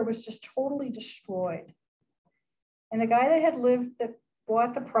prairie there was just totally destroyed. And the guy that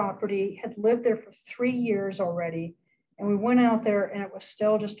bought the property had lived there for 3 years already. And we went out there and it was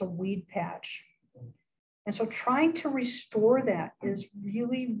still just a weed patch. And so trying to restore that is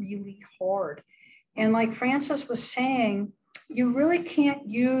really, really hard. And like Francis was saying, you really can't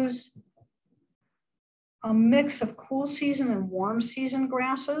use a mix of cool season and warm season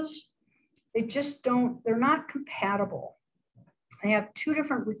grasses. They just don't, they're not compatible. They have 2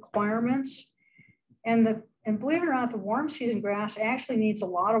 different requirements. And believe it or not, the warm season grass actually needs a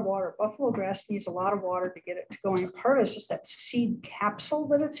lot of water. Buffalo grass needs a lot of water to get it to going. Part of it's just that seed capsule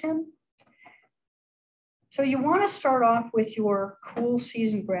that it's in. So you want to start off with your cool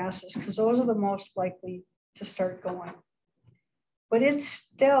season grasses because those are the most likely to start going. But it's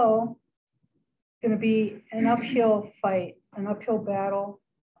still going to be an uphill fight, an uphill battle.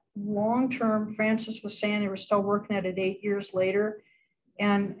 Long-term, Francis was saying they were still working at it 8 years later.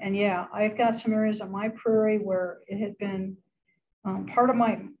 And yeah, I've got some areas on my prairie where it had been part of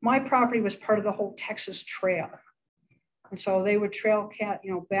my property was part of the whole Texas Trail. And so they would trail cat,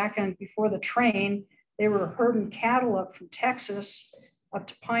 back on before the train, they were herding cattle up from Texas up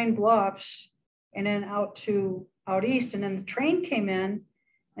to Pine Bluffs and then out east. And then the train came in.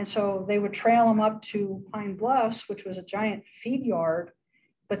 And so they would trail them up to Pine Bluffs, which was a giant feed yard,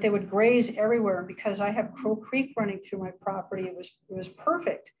 but they would graze everywhere. And because I have Crow Creek running through my property, it was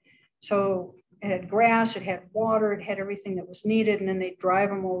perfect. So it had grass, it had water, it had everything that was needed. And then they'd drive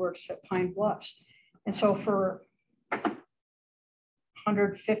them over to Pine Bluffs. And so for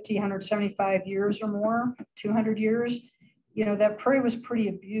 150, 175 years or more, 200 years, that prairie was pretty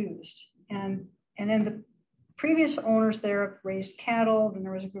abused. And then the previous owners there raised cattle, and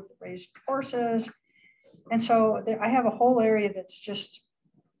there was a group that raised horses. And so I have a whole area that's just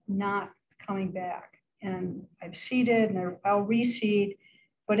not coming back. And I've seeded and I'll reseed,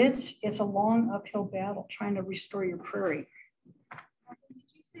 but it's a long uphill battle trying to restore your prairie. Did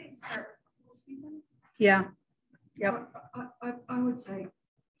you say start cool season? Yeah. Yep. I would say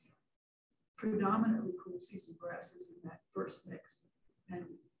predominantly cool season grasses in that first mix, and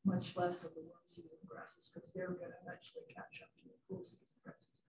much less of the warm season grasses because they're going to eventually catch up to the cool season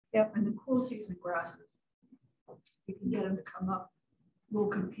grasses. Yep. And the cool season grasses, you can get them to come up, will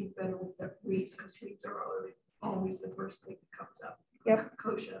compete better with the weeds because weeds are always the first thing that comes up. Yep.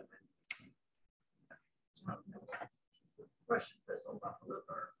 Kochia, Russian thistle, buffalo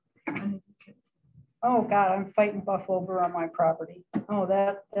burr, and you can. Oh God, I'm fighting buffalo burr on my property. Oh,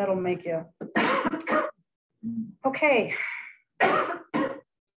 that'll make you. Okay.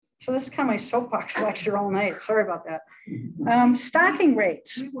 So this is kind of my soapbox lecture all night. Sorry about that. Stocking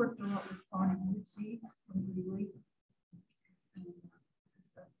rates. We worked a lot with Bonnie seeds from Greeley.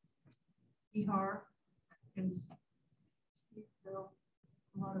 EHAR is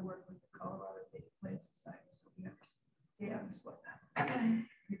a lot of work with the Colorado Native Plant Society, so we understand what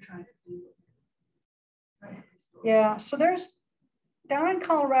you're trying to do. Yeah, so there's down in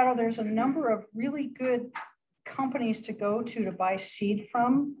Colorado, there's a number of really good companies to go to buy seed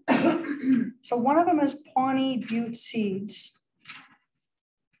from. So one of them is Pawnee Butte Seeds.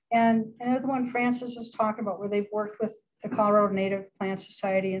 And another one Francis is talking about where they've worked with the Colorado Native Plant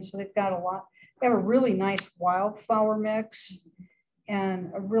Society. And so they've got a lot, they have a really nice wildflower mix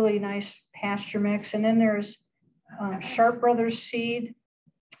and a really nice pasture mix. And then there's Sharp Brothers Seed.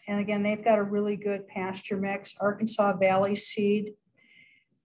 And again, they've got a really good pasture mix. Arkansas Valley Seed.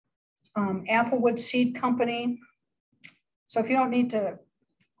 Applewood Seed Company. So if you don't need to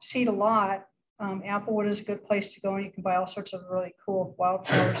seed a lot, Applewood is a good place to go, and you can buy all sorts of really cool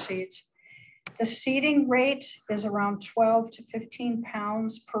wildflower seeds. The seeding rate is around 12 to 15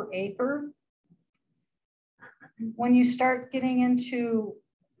 pounds per acre. When you start getting into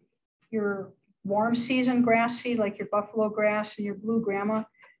your warm season grass seed, like your buffalo grass and your blue grandma,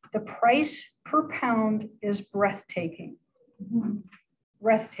 the price per pound is breathtaking.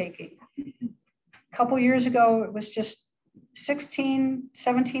 Breathtaking. A couple years ago, it was just $16,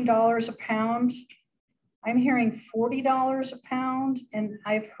 $17 a pound. I'm hearing $40 a pound, and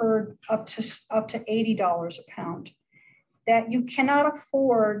I've heard up to $80 a pound. That you cannot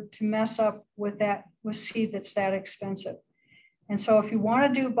afford to mess up with that with seed that's that expensive. And so if you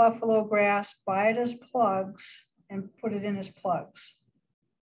want to do buffalo grass, buy it as plugs and put it in as plugs.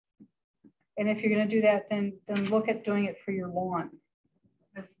 And if you're going to do that, then look at doing it for your lawn.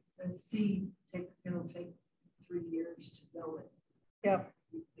 As seed, it'll take 3 years to build it. Yep,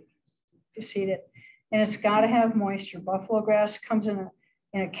 to seed it. And it's got to have moisture. Buffalo grass comes in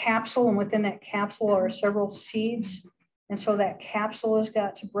a capsule, and within that capsule are several seeds. And so that capsule has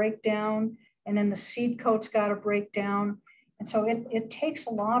got to break down, and then the seed coat's got to break down. And so it takes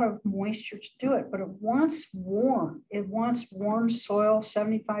a lot of moisture to do it, but it wants warm. It wants warm soil,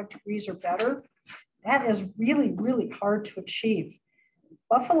 75 degrees or better. That is really, really hard to achieve.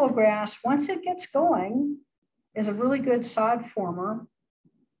 Buffalo grass, once it gets going, is a really good sod former,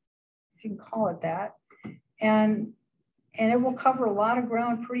 if you can call it that. And it will cover a lot of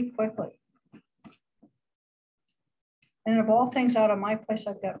ground pretty quickly. And of all things, out of my place,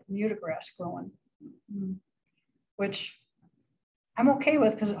 I've got Bermuda grass growing, which I'm okay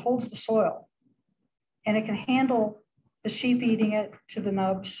with because it holds the soil and it can handle the sheep eating it to the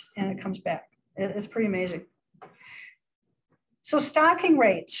nubs, and it comes back. It's pretty amazing. So stocking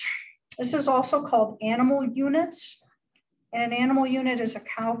rates. This is also called animal units. And an animal unit is a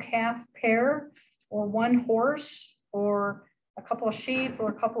cow-calf pair, or one horse, or a couple of sheep, or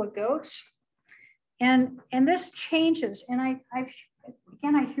a couple of goats. And this changes. And I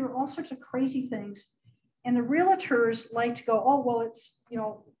hear all sorts of crazy things. And the realtors like to go, oh, well, it's,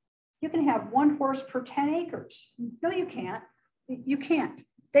 you can have one horse per 10 acres. No, you can't. You can't.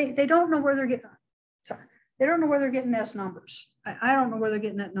 They don't know where they're getting. Sorry. They don't know where they're getting those numbers. I don't know where they're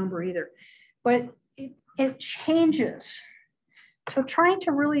getting that number either, but it changes. So trying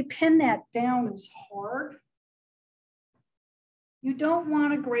to really pin that down is hard. You don't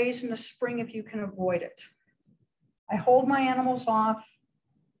want to graze in the spring if you can avoid it. I hold my animals off.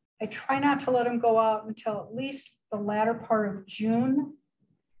 I try not to let them go out until at least the latter part of June.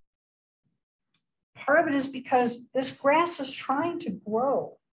 Part of it is because this grass is trying to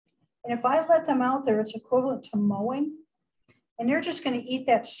grow. And if I let them out there, it's equivalent to mowing, and they're just going to eat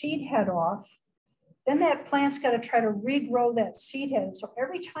that seed head off. Then that plant's got to try to regrow that seed head. So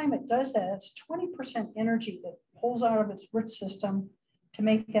every time it does that, it's 20% energy that pulls out of its root system to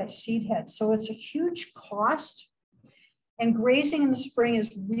make that seed head. So it's a huge cost. And grazing in the spring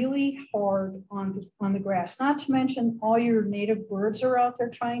is really hard on the grass, not to mention all your native birds are out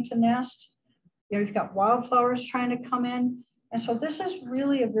there trying to nest. You've got wildflowers trying to come in. And so this is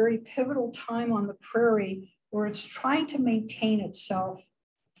really a very pivotal time on the prairie where it's trying to maintain itself.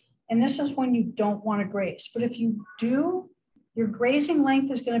 And this is when you don't want to graze. But if you do, your grazing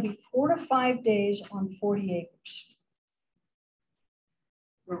length is going to be 4 to 5 days on 40 acres.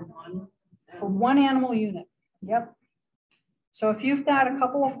 For one animal unit. Yep. So if you've got a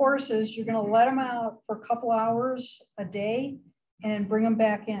couple of horses, you're going to let them out for a couple hours a day and then bring them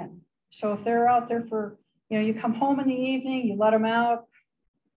back in. So if they're out there for, you come home in the evening, you let them out,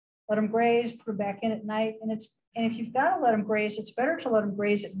 let them graze, put them back in at night. And if you've got to let them graze, it's better to let them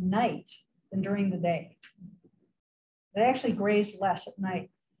graze at night than during the day. They actually graze less at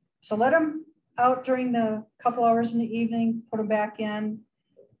night. So let them out during the couple hours in the evening, put them back in,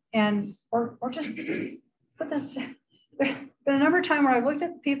 and or just put this. There's been a number of times where I've looked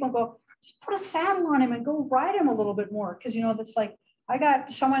at the people and go, just put a saddle on him and go ride him a little bit more. Because, you know, that's like, I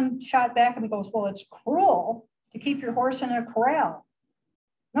got someone shot back and he goes, well, it's cruel to keep your horse in a corral.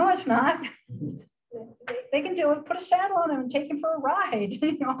 No, it's not. They can do it. Put a saddle on him and take him for a ride.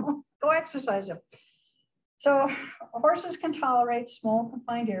 You know, go exercise him. So horses can tolerate small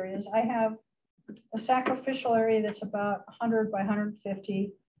confined areas. I have a sacrificial area that's about 100 by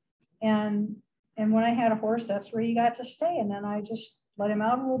 150. And when I had a horse, that's where he got to stay. And then I just let him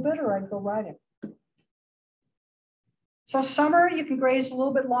out a little bit or I'd go ride him. So summer, you can graze a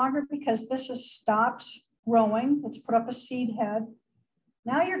little bit longer because this has stopped growing. It's put up a seed head.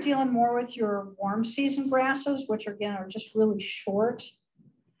 Now you're dealing more with your warm season grasses, which again are just really short.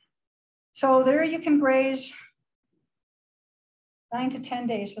 So there you can graze 9 to 10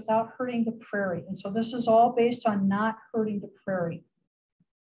 days without hurting the prairie. And so this is all based on not hurting the prairie.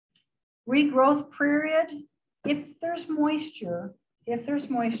 Regrowth period, if there's moisture,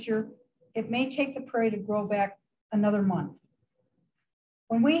 it may take the prairie to grow back another month.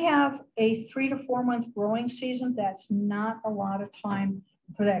 When we have a 3 to 4 month growing season, that's not a lot of time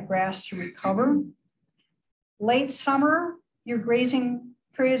for that grass to recover. Late summer, your grazing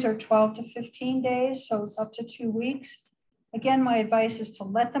periods are 12 to 15 days, so up to 2 weeks. Again, my advice is to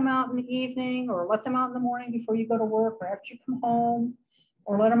let them out in the evening or let them out in the morning before you go to work or after you come home,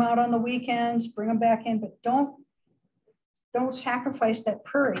 or let them out on the weekends, bring them back in, but don't sacrifice that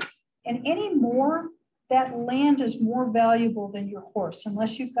prairie. And anymore, that land is more valuable than your horse,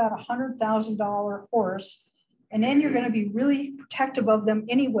 unless you've got a $100,000 horse, and then you're going to be really protective of them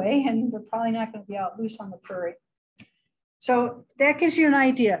anyway, and they're probably not going to be out loose on the prairie. So that gives you an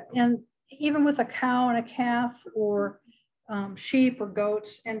idea. And even with a cow and a calf or sheep or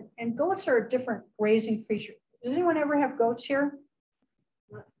goats, and goats are a different grazing creature. Does anyone ever have goats here?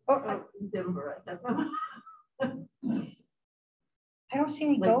 Oh, Denver. I don't see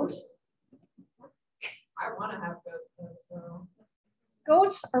any goats. I want to have goats though, so.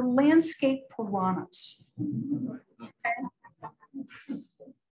 Goats are landscape piranhas. Okay?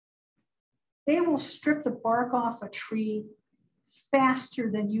 They will strip the bark off a tree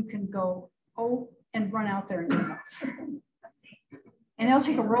faster than you can go and run out there and get them. And they'll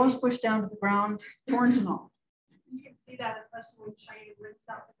take a rose bush down to the ground, thorns and all. You can see that, especially when Cheyenne rips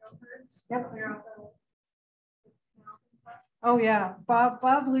out the goat herds. Yep. Clear out the. Oh yeah,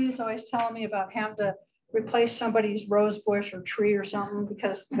 Bob Lee's always telling me about having to replace somebody's rose bush or tree or something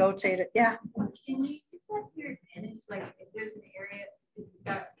because the goats ate it. Yeah. Can you use that to your advantage? Like if there's an area, if you've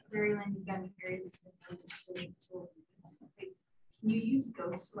got prairie land, you've got an area that's been destroyed, can you use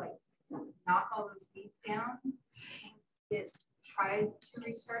goats to like knock all those weeds down? Try to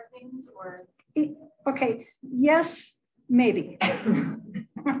restart things, or okay, yes, maybe.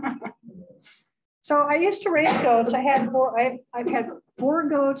 So I used to raise goats. I've had boar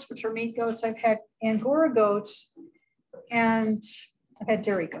goats, which are meat goats. I've had Angora goats, and I've had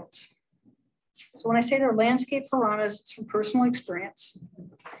dairy goats. So when I say they're landscape piranhas, it's from personal experience.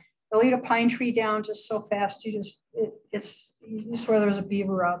 They'll eat a pine tree down just so fast. You swear there was a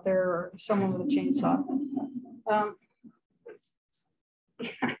beaver out there or someone with a chainsaw.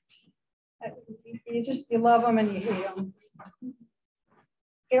 You love them and you hate them.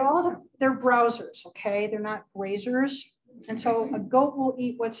 They're browsers, okay? They're not grazers. And so a goat will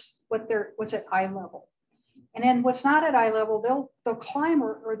eat what's at eye level. And then what's not at eye level, they'll climb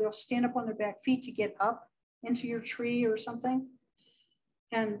or they'll stand up on their back feet to get up into your tree or something.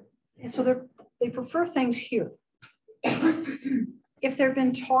 And so they prefer things here. If they've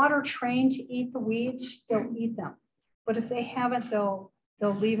been taught or trained to eat the weeds, they'll eat them. But if they haven't, they'll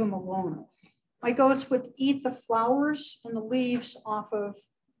leave them alone. My goats would eat the flowers and the leaves off of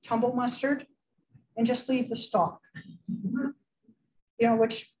tumble mustard and just leave the stalk. You know,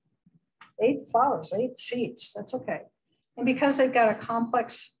 which they ate the flowers, they ate the seeds, that's okay. And because they've got a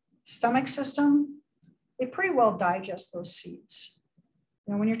complex stomach system, they pretty well digest those seeds.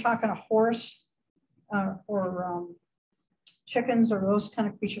 You know, when you're talking a horse or chickens or those kind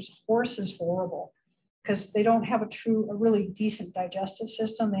of creatures, horse is horrible because they don't have a really decent digestive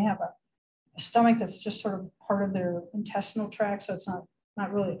system. They have a stomach that's just sort of part of their intestinal tract, so it's not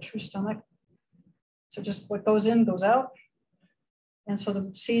really a true stomach. So just what goes in goes out. And so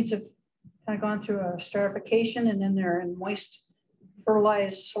the seeds have kind of gone through a stratification and then they're in moist,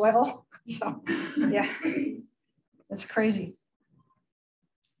 fertilized soil. So yeah, it's crazy.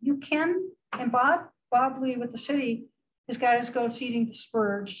 You can, and Bob Lee with the city has got his goats eating the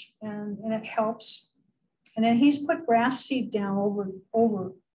spurge and it helps. And then he's put grass seed down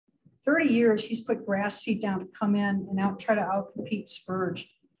over 30 years, he's put grass seed down to come in and try to outcompete spurge.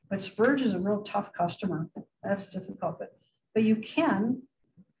 But spurge is a real tough customer. That's difficult, but you can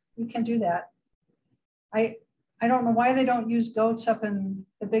do that. I don't know why they don't use goats up in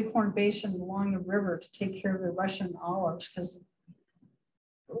the Bighorn Basin along the river to take care of the Russian olives, because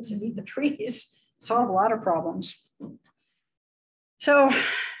goats eat the trees, solve a lot of problems. So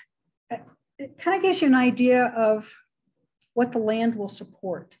it kind of gives you an idea of what the land will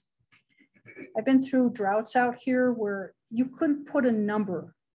support. I've been through droughts out here where you couldn't put a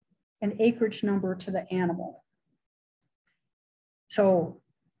number, an acreage number to the animal. So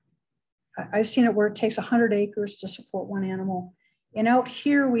I've seen it where it takes 100 acres to support one animal. And out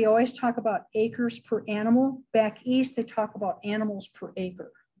here, we always talk about acres per animal. Back east, they talk about animals per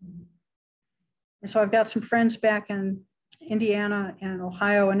acre. And so I've got some friends back in Indiana and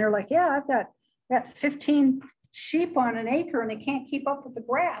Ohio, and they're like, yeah, I've got 15 sheep on an acre and they can't keep up with the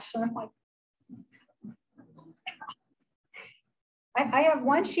grass. And I'm like, I have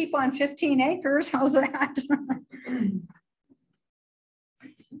one sheep on 15 acres. How's that?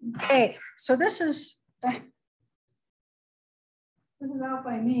 Okay, so this is out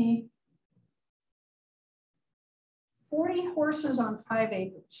by me. 40 horses on 5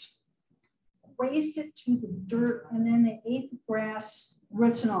 acres. Raised it to the dirt, and then they ate the grass,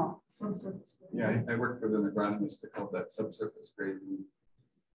 roots and all. Subsurface grazing. Yeah, I worked with an agronomist to call that subsurface grazing.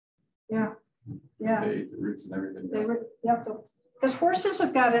 Yeah, yeah. They ate the roots and everything. Yep. Because horses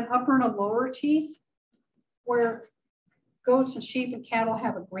have got an upper and a lower teeth, where goats and sheep and cattle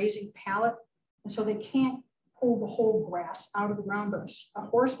have a grazing palate, and so they can't pull the whole grass out of the ground. But a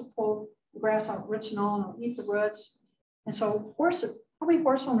horse will pull the grass out, roots and all, and it'll eat the roots. And so horses, how many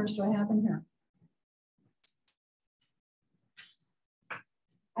horse owners do I have in here?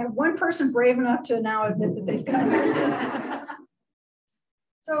 I have one person brave enough to now admit that they've got horses.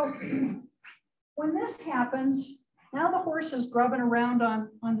 So when this happens, now the horse is grubbing around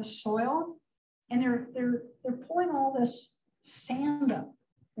on the soil, and they're pulling all this sand up.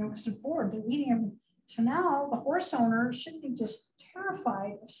 Because they're bored, they're eating everything. So now the horse owner should be just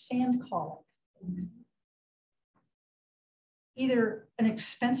terrified of sand colic. Either an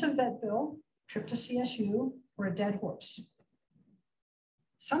expensive vet bill, trip to CSU, or a dead horse.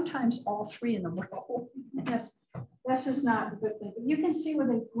 Sometimes all three in a row. That's just not a good thing. But you can see where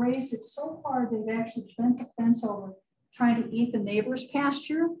they've grazed it so hard, they've actually bent the fence over, trying to eat the neighbor's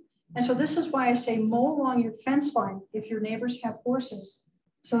pasture. And so this is why I say mow along your fence line if your neighbors have horses,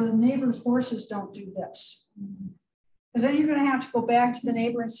 so the neighbor's horses don't do this. Because then you're going to have to go back to the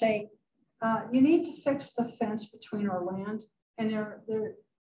neighbor and say, you need to fix the fence between our land. And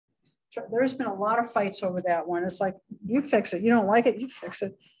there's been a lot of fights over that one. It's like, you fix it. You don't like it, you fix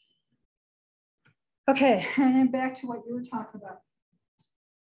it. Okay, and then back to what you were talking about.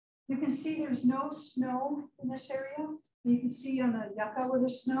 You can see there's no snow in this area. You can see on the yucca where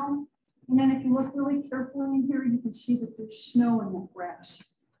there's snow. And then if you look really carefully in here, you can see that there's snow in the grass.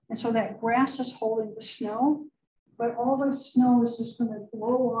 And so that grass is holding the snow, but all the snow is just going to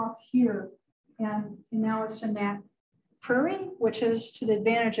blow off here. And now it's in that prairie, which is to the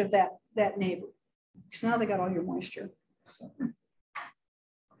advantage of that neighbor, because now they got all your moisture.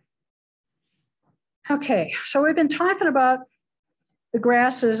 Okay, so we've been talking about the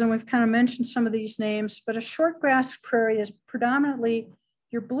grasses, and we've kind of mentioned some of these names, but a short grass prairie is predominantly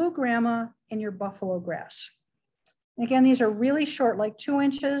your blue grama and your buffalo grass. And again, these are really short, like 2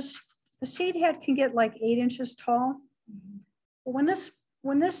 inches. The seed head can get like 8 inches tall. But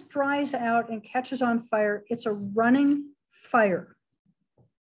when this dries out and catches on fire, it's a running fire,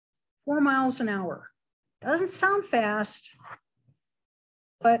 4 miles an hour. Doesn't sound fast,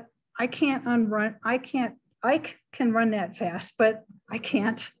 but I can run that fast, but I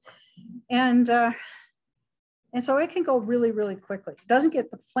can't. And so it can go really, really quickly. It doesn't get,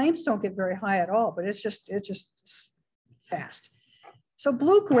 the flames don't get very high at all, but it's just fast. So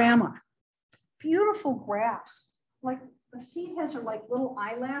blue grama, beautiful grass. Like the seed heads are like little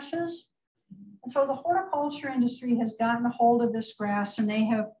eyelashes. And so the horticulture industry has gotten a hold of this grass, and they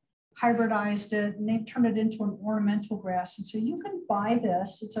have hybridized it, and they've turned it into an ornamental grass. And so you can buy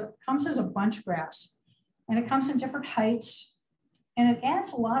this. It comes as a bunch grass, and it comes in different heights, and it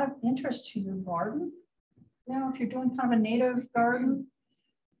adds a lot of interest to your garden. You know, if you're doing kind of a native garden,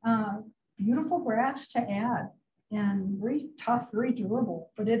 beautiful grass to add, and very tough, very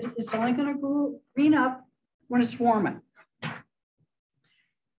durable, but it's only going to green up when it's warming.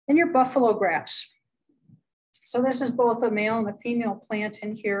 And your buffalo grass. So this is both a male and a female plant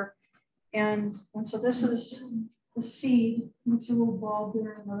in here. And so this is the seed. It's a little bulb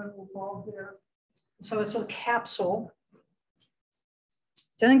there, another little bulb there. So it's a capsule.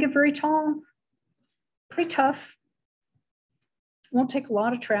 Doesn't get very tall, pretty tough. Won't take a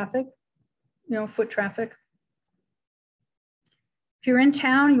lot of traffic, you know, foot traffic. If you're in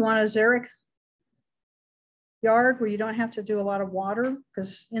town, you want a xeric yard where you don't have to do a lot of water,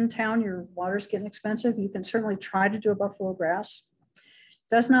 because in town your water's getting expensive. You can certainly try to do a buffalo grass.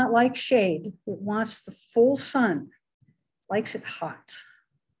 Does not like shade. It wants the full sun. Likes it hot.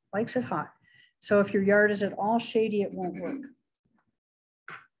 Likes it hot. So if your yard is at all shady, it won't work.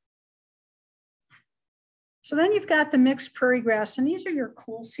 So then you've got the mixed prairie grass, and these are your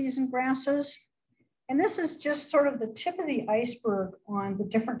cool season grasses. And this is just sort of the tip of the iceberg on the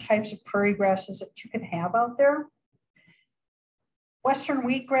different types of prairie grasses that you can have out there. Western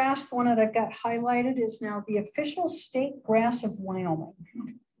wheatgrass, the one that I've got highlighted, is now the official state grass of Wyoming.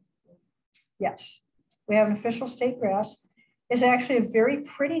 Yes, we have an official state grass. It's actually a very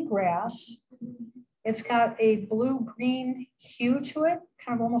pretty grass. It's got a blue-green hue to it,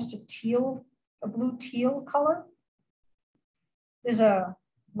 kind of almost a blue teal color. There's a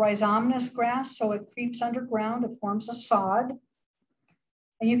rhizomatous grass, so it creeps underground, it forms a sod.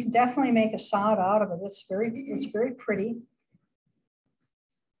 And you can definitely make a sod out of it. It's very pretty.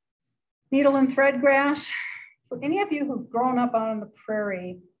 Needle and thread grass. For any of you who've grown up out on the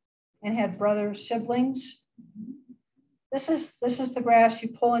prairie and had siblings, this is the grass you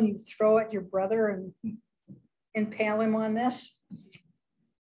pull and you throw at your brother and impale him on this.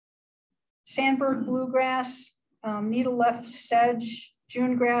 Sandberg bluegrass, needle left sedge,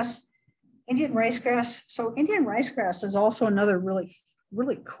 June grass, Indian rice grass. So Indian rice grass is also another really,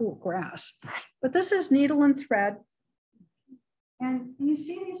 really cool grass. But this is needle and thread. And you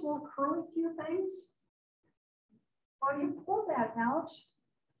see these little curly cute things? Well, you pull that out,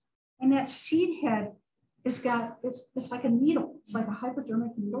 and that seed head it's like a needle. It's like a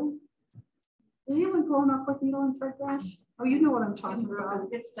hypodermic needle. Has anyone grown up with needle and thread grass? Oh, you know what I'm talking about.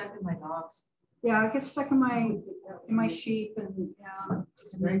 It gets stuck in my dogs. Yeah, it gets stuck in my sheep, and yeah,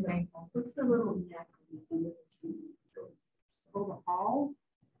 It's very painful. What's the little neck under the seed? oh, the hull.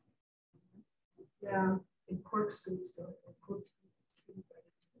 Yeah, It corkscrews, so it corkscrews right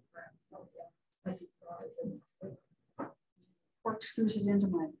into the ground. Oh yeah, as it dries and it's like corkscrews it into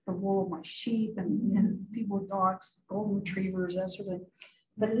the wool of my sheep and people with dogs, golden retrievers, that sort of thing.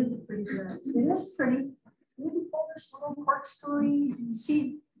 But it is a pretty grass. It is pretty. You can pull this little corkscrew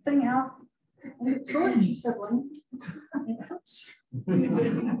seed thing out and throw it at your sibling. It helps.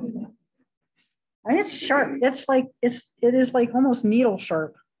 And it's sharp. It is like almost needle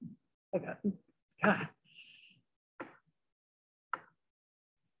sharp. Like God.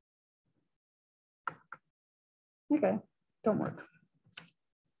 Okay, don't work.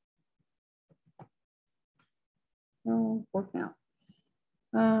 No, work now.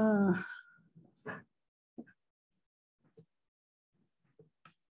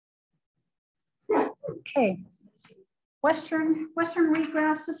 Okay, Western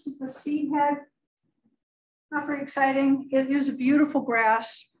wheatgrass. This is the seed head. Not very exciting. It is a beautiful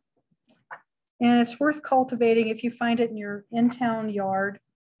grass, and it's worth cultivating if you find it in your in-town yard.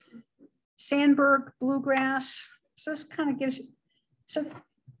 Sandberg bluegrass. So this kind of gives you. So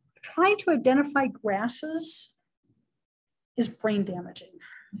trying to identify grasses is brain damaging.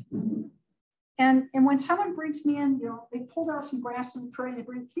 And when someone brings me in, they pulled out some grass in the prairie, they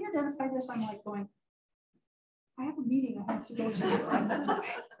bring, can you identify this? I'm like going, I have a meeting I have to go to.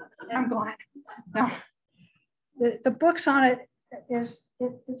 And I'm going, no. The books on it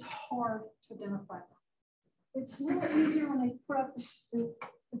it's hard to identify. It's a little easier when they put up the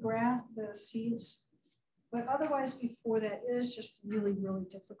seeds, but otherwise before that, it is just really, really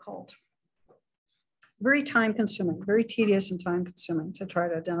difficult. Very time consuming, very tedious and time consuming to try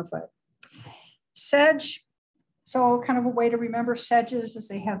to identify it. Sedge, so kind of a way to remember sedges is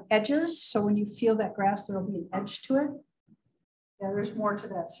they have edges. So when you feel that grass, there'll be an edge to it. Yeah, there's more to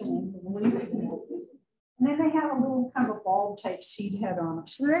that saying. And then they have a little kind of a bulb type seed head on them.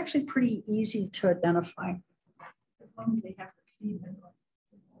 So they're actually pretty easy to identify. as long as they have the seed.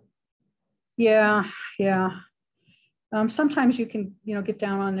 Yeah, yeah. Sometimes you can, get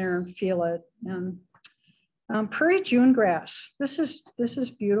down on there and feel it. And prairie June grass. This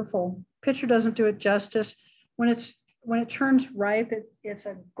is beautiful. Picture doesn't do it justice. When it turns ripe, it's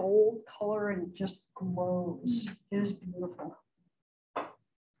a gold color and it just glows. It is beautiful.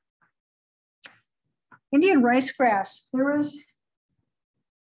 Indian rice grass. There was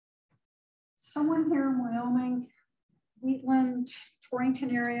someone here in Wyoming, Wheatland,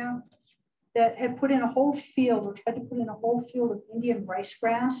 Torrington area, that had put in a whole field, or tried to put in a whole field of Indian rice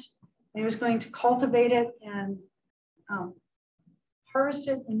grass. And he was going to cultivate it and harvest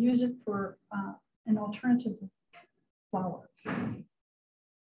it and use it for an alternative flour.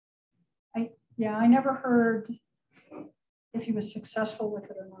 Yeah, I never heard if he was successful with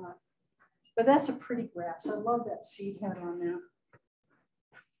it or not. But that's a pretty grass. I love that seed head on there.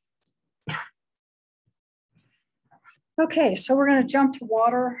 Okay, so we're going to jump to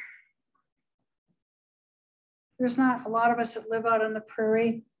water. There's not a lot of us that live out on the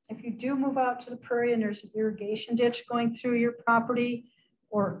prairie. If you do move out to the prairie and there's an irrigation ditch going through your property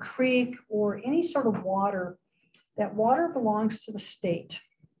or a creek or any sort of water, that water belongs to the state.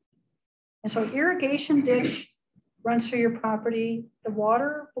 And so irrigation ditch runs through your property, the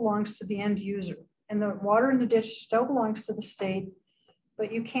water belongs to the end user. And the water in the ditch still belongs to the state,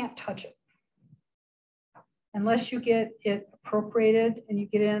 but you can't touch it. Unless you get it appropriated and you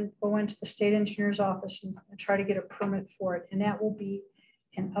go into the state engineer's office and try to get a permit for it. And that will be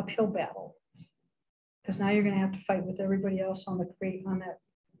an uphill battle. Because now you're going to have to fight with everybody else on that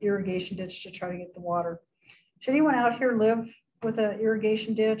irrigation ditch to try to get the water. Does anyone out here live with an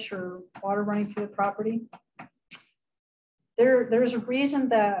irrigation ditch or water running through the property? There's a reason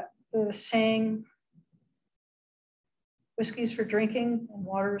that the saying, whiskey's for drinking and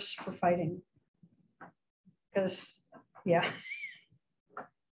water's for fighting. Because, yeah.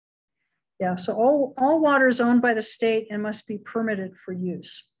 Yeah, so all water is owned by the state and must be permitted for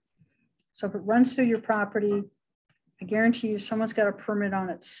use. So if it runs through your property, I guarantee you someone's got a permit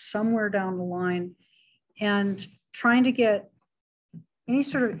on it somewhere down the line. And trying to get any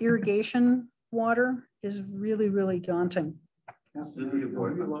sort of irrigation water is really, really daunting. Are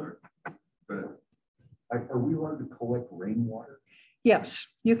we allowed to collect rainwater? Yes,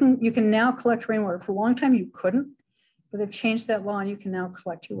 you can now collect rainwater. For a long time you couldn't, but they've changed that law and you can now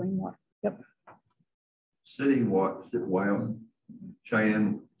collect your rainwater. Yep. City water, Wyoming,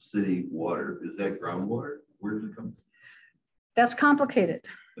 Cheyenne city water, is that groundwater? Where does it come from? That's complicated.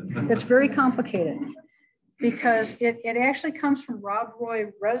 It's very complicated because it actually comes from Rob Roy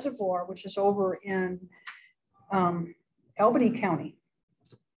Reservoir, which is over in Albany County.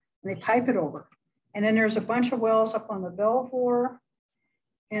 And they pipe it over. And then there's a bunch of wells up on the Belvoir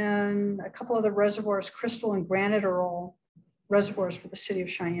and a couple of the reservoirs, Crystal and Granite, are all reservoirs for the city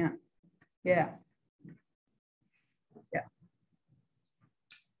of Cheyenne. Yeah. Yeah.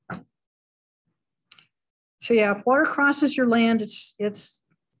 So yeah, if water crosses your land, it's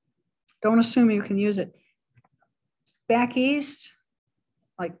don't assume you can use it. Back east,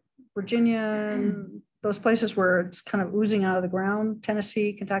 like Virginia and those places where it's kind of oozing out of the ground,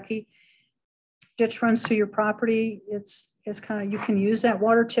 Tennessee, Kentucky, ditch runs through your property. It's kind of, you can use that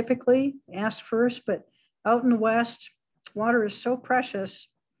water typically, ask first, but out in the West, water is so precious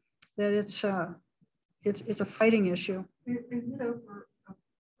that it's a fighting issue. Is it over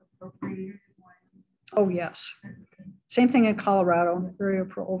appropriated? Oh yes. Same thing in Colorado, very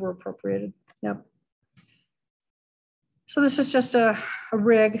over appropriated. Yep. So this is just a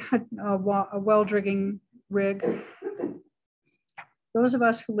rig, a well drilling rig. Those of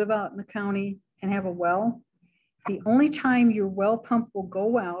us who live out in the county and have a well, the only time your well pump will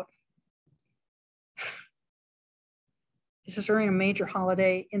go out is during a major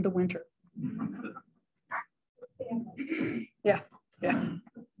holiday in the winter. Yeah, yeah,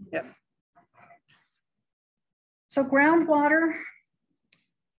 yeah. So groundwater,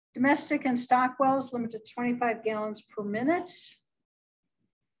 domestic and stock wells limited to 25 gallons per minute.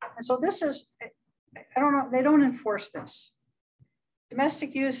 And so this is, I don't know, they don't enforce this.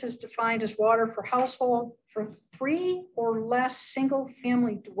 Domestic use is defined as water for household for 3 or less single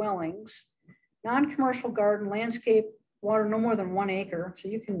family dwellings, non-commercial garden, landscape, water no more than 1 acre. So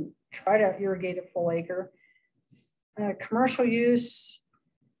you can try to irrigate a full acre. Commercial use,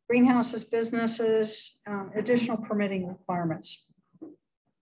 greenhouses, businesses, additional permitting requirements.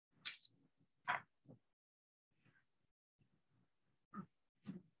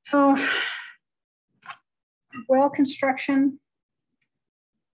 So well construction,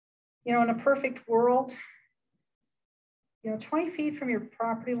 you know, in a perfect world, you know, 20 feet from your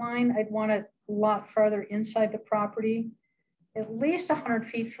property line, I'd want it a lot farther inside the property, at least 100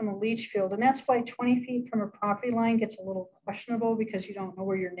 feet from a leach field. And that's why 20 feet from a property line gets a little questionable, because you don't know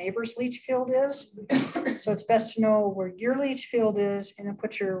where your neighbor's leach field is. So it's best to know where your leach field is and then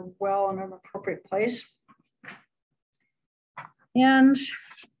put your well in an appropriate place. And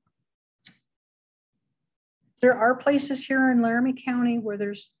there are places here in Laramie County where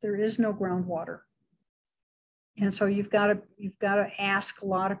there is no groundwater. And so you've got to ask a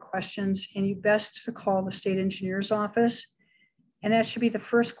lot of questions, and you best to call the state engineer's office. And that should be the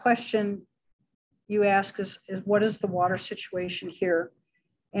first question you ask is what is the water situation here?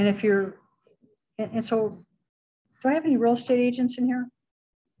 And if you're, and so do I have any real estate agents in here?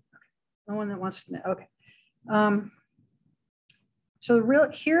 No one that wants to know, okay. So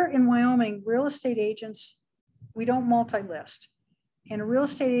here in Wyoming, real estate agents, we don't multi-list. And a real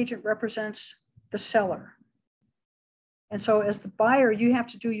estate agent represents the seller. And so as the buyer, you have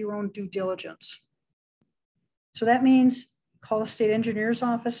to do your own due diligence. So that means call the state engineer's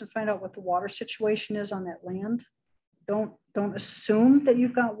office and find out what the water situation is on that land. Don't assume that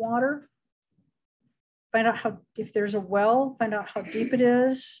you've got water. Find out if there's a well, find out how deep it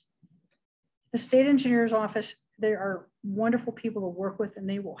is. The state engineer's office, they are wonderful people to work with, and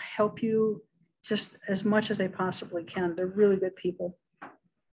they will help you just as much as they possibly can. They're really good people.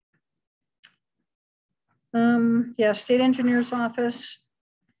 Yeah, state engineer's office.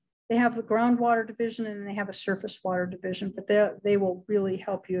 They have a groundwater division and they have a surface water division, but they will really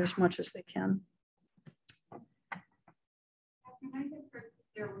help you as much as they can.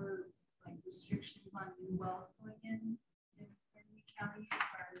 There were like restrictions on new wells going in the county, as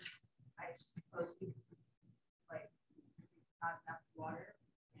far as I suppose because of like not enough water.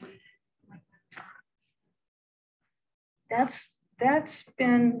 That's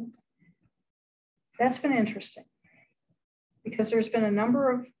been interesting because there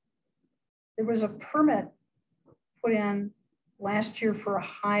was a permit put in last year for a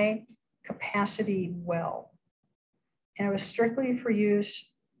high capacity well, and it was strictly for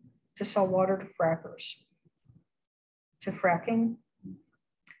use to sell water to frackers, to fracking.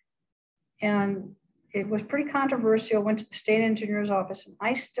 And it was pretty controversial. Went to the state engineer's office, and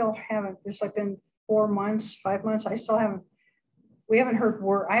I still haven't, it's like been 4 months, 5 months. I haven't heard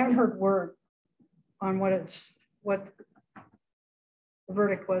word on what the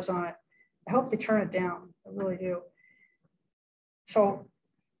verdict was on it. I hope they turn it down. I really do. So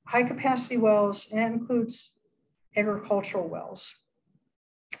high capacity wells, and that includes agricultural wells.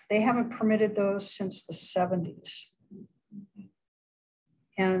 They haven't permitted those since the 70s.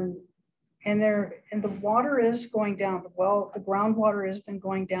 And the water is going down. The groundwater has been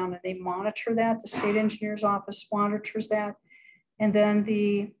going down, and they monitor that. The state engineer's office monitors that. And then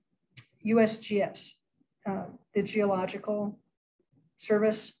the USGS, the Geological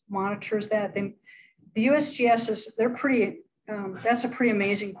Service monitors that. The USGS they're pretty, that's a pretty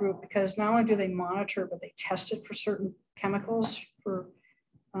amazing group, because not only do they monitor, but they test it for certain chemicals, for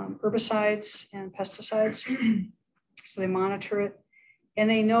herbicides and pesticides. So they monitor it, and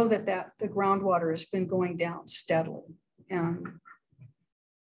they know that the groundwater has been going down steadily and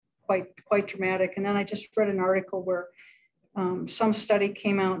quite dramatic. And then I just read an article where some study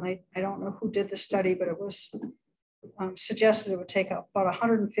came out, and I don't know who did the study, but it was suggested it would take about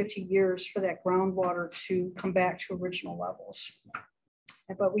 150 years for that groundwater to come back to original levels.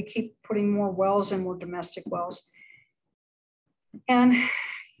 But we keep putting more wells in, more domestic wells. And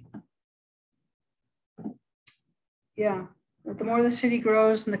yeah, the more the city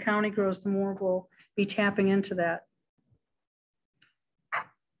grows and the county grows, the more we'll be tapping into that.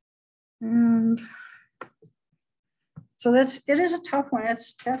 And so it is a tough one.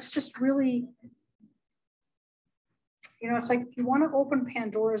 That's just really, it's like if you want to open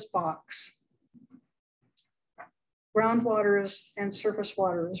Pandora's box, groundwater and surface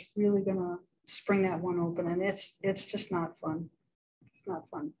water is really gonna spring that one open, and it's just not fun. Not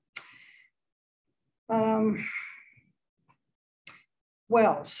fun.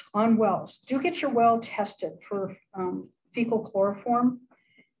 Wells, do get your well tested for fecal chloroform.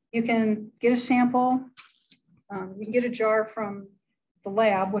 You can get a sample. You can get a jar from the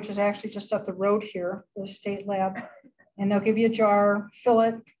lab, which is actually just up the road here, the state lab, and they'll give you a jar, fill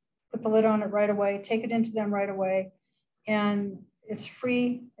it, put the lid on it right away, take it into them right away, and it's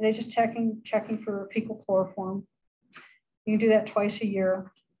free. They just checking for fecal chloroform. You can do that twice a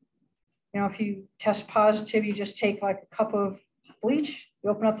year. If you test positive, you just take like a cup of bleach, you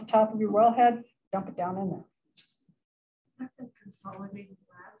open up the top of your wellhead, dump it down in there. Is that the consolidated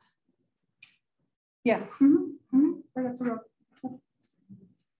labs? Yeah. Right up the road.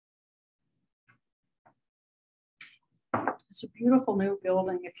 It's a beautiful new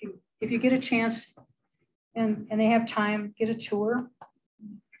building. If you get a chance and they have time, get a tour.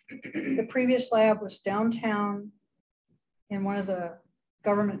 The previous lab was downtown in one of the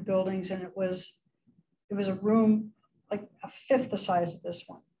government buildings, and it was a room like a fifth the size of this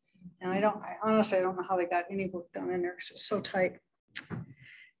one. And I honestly don't know how they got any work done in there because it was so tight.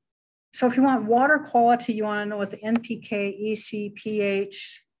 So if you want water quality, you want to know what the NPK, EC,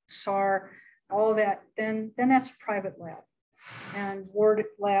 pH, SAR, all of that, then that's a private lab. And Ward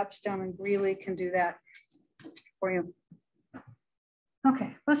Labs down in Greeley can do that for you.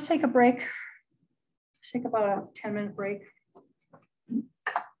 Okay, let's take a break. Let's take about a 10-minute break.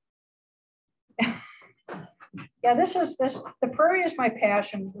 Yeah, the prairie is my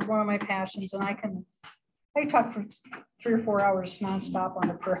passion, one of my passions, and I can I talked for 3 or 4 hours nonstop on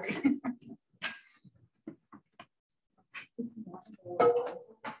the prairie.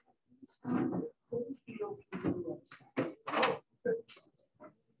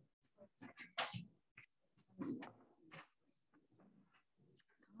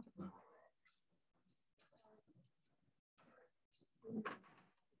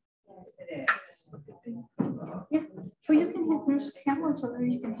 Yeah, well, you can have, there's cameras over there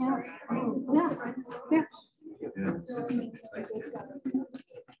you can have. Yeah,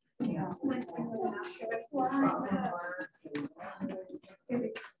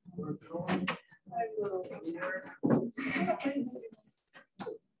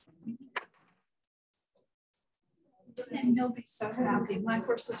 And you'll be so happy. My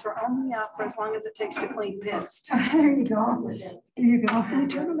horses are only out for as long as it takes to clean pits. there you go. There you go. You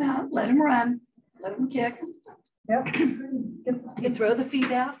turn them out, let them run, let them kick. Yep. You throw the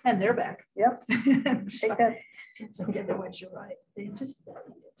feet out and they're back. Yep. So, Take that. otherwise you're right. They just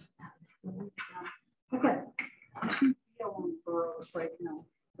Okay. 2 burrows right now.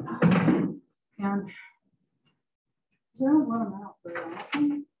 And so I don't let them out very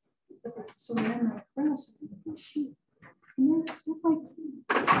often. So then I cross my sheep. And they look like,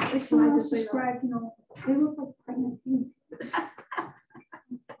 as someone else described, you know, they look like pregnant bees.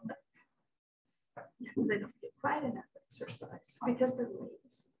 because they don't get quite enough exercise because they're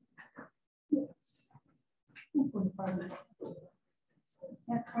lazy. Yes. And when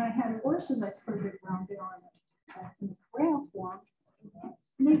I had horses, I put a big round bale in the corral form,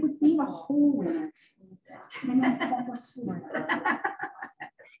 and they would beat a hole in it. And I'd fall asleep.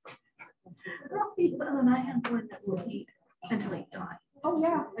 Well, and I had one that would eat until he died. Oh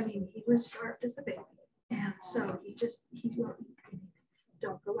yeah. I mean, he was starved as a baby, and so he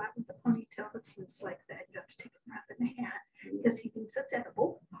don't go out with a ponytail that's loose like that. You have to take him wrap in a hat because he thinks it's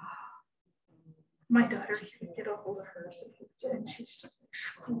edible. My daughter can't get a hold of hers, and she's just like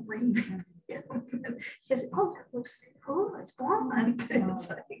screaming. He says, "Oh, that looks cool. It's blonde." It's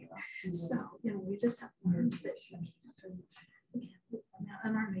like, so you know, we just have to learn that we can't.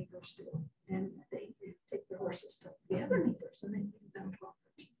 And our neighbors do, and they take the horses to the other neighbors, and they give them 12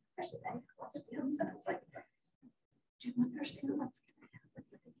 for years, and they cross fields, and it's like, do you understand what's going to happen?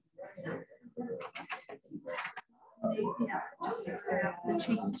 So, they have to figure out the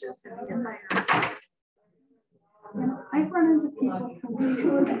changes in the environment. And I run into people who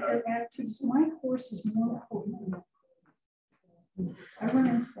really their attitude is, my horse is more important than me. I run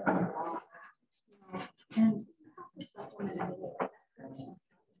into that. And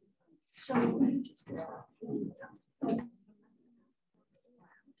so you just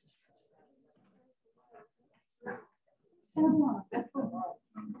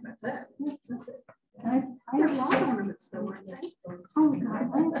that's it. That's it. There are a lot of ornaments that were there. Oh God,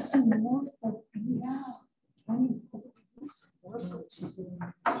 I have seen more obese. Horses,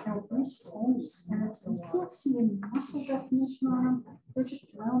 obese ponies, and you can't see any muscle definition on them. They're just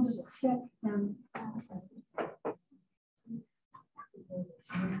round as a tick, and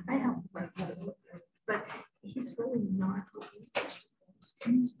I have one, but he's really not obese.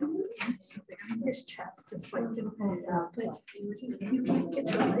 It's so big. I mean, his chest is like, you know, but you can't get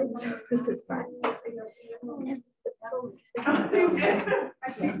your legs to the side. And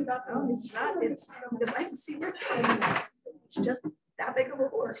it's not, it's because I can see where it's just that big of a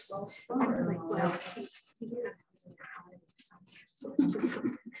horse. And it's like, well, he's so it's just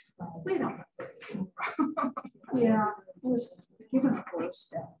we don't know. yeah, it was given a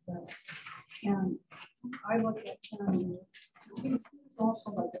horse and I look at him. He's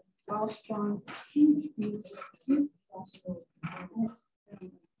also like a well-strong, huge, also.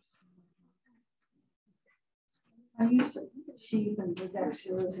 I used to sheep and big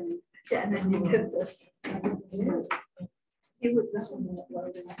extras and then you could this. He would this one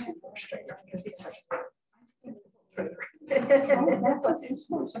load and I go straight up because he's like. That's his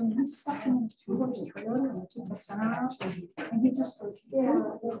horse. I mean, he's stuck in a 2-horse trailer and took the center out, and he just goes,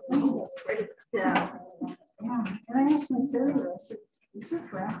 yeah. And I asked my carrier, I said, is he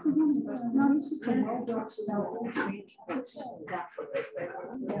drafted him? He goes, no, he's just a well-built, stout range horse. That's what they say.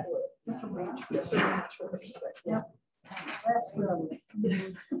 Yeah, just a range. Just a ranch horse. Yeah. That's really.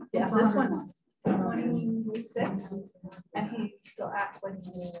 Yeah, this one's 26, and he still acts like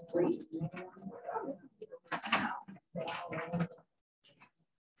he's 3. I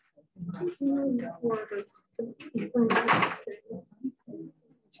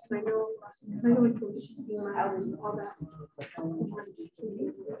know we can all that.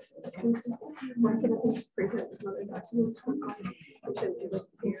 Market at least present some other documents for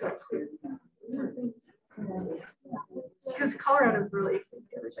because Colorado really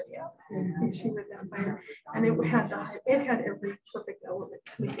freaked everybody out. She went down fire. it had every perfect element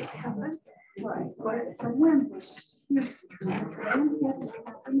to make it happen. Right. But The wind was just huge.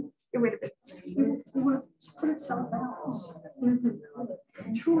 it would have been. It would have put itself out.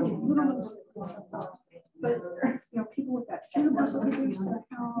 Truly, literally put itself out. But, you know, people with that universal abuse in the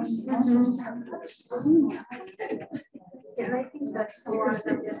house. And I think that's a lot of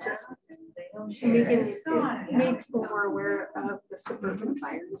it is just making it make people more aware of the suburban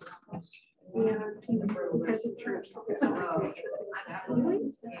fires. And because insurance is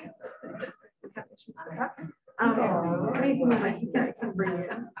anything that I think that I can bring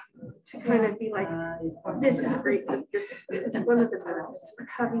in to kind of be like, this is great. This is one of the benefits for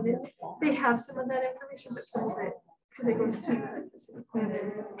having it. They have some of that information, but some of it, because it goes through the plan.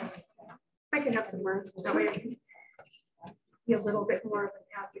 I can have some words that way I can be a little bit more of an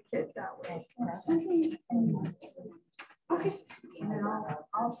advocate that way. Okay. And then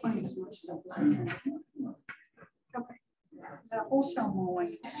I'll find as much stuff as I can. Okay. That wholesale mowing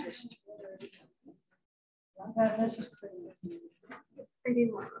is just. That's just pretty. I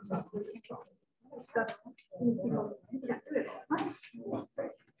need more stuff. Yeah, it is.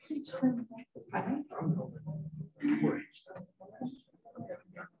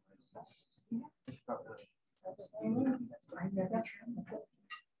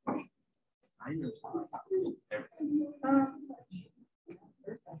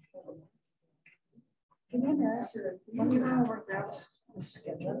 Can you imagine? Let me know where that's the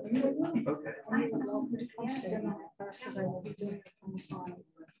schedule. Okay. I'm staying on it first because I will be doing it on this one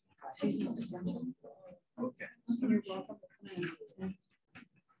season extension. Okay. You're welcome to come in.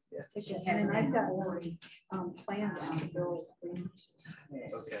 Take it. And then I've got plans to build greenhouses.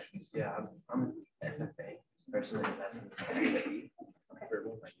 Okay. Yeah, I'm an FFA, personally investment city. For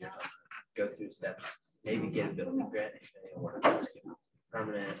one, like go through steps, maybe get a building grant, or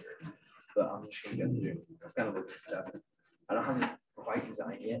permanent. But I'm just gonna go through kind of looking stuff. I don't have it quite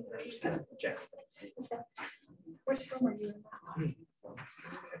designed yet. I'm just gonna check. Which room are you in?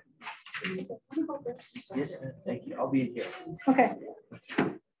 Yes, ma'am. Thank you. I'll be in here. Okay.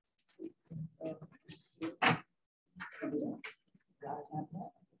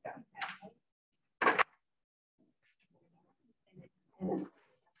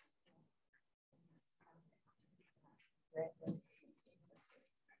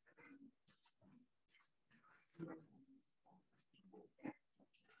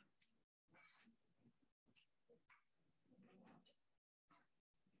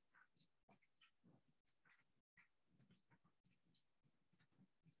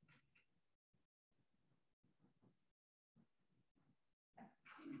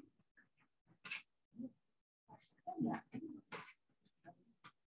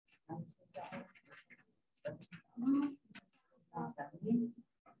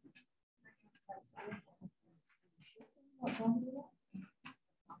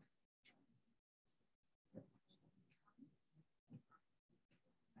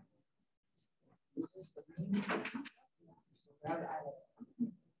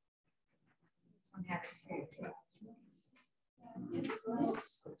 This one had to take.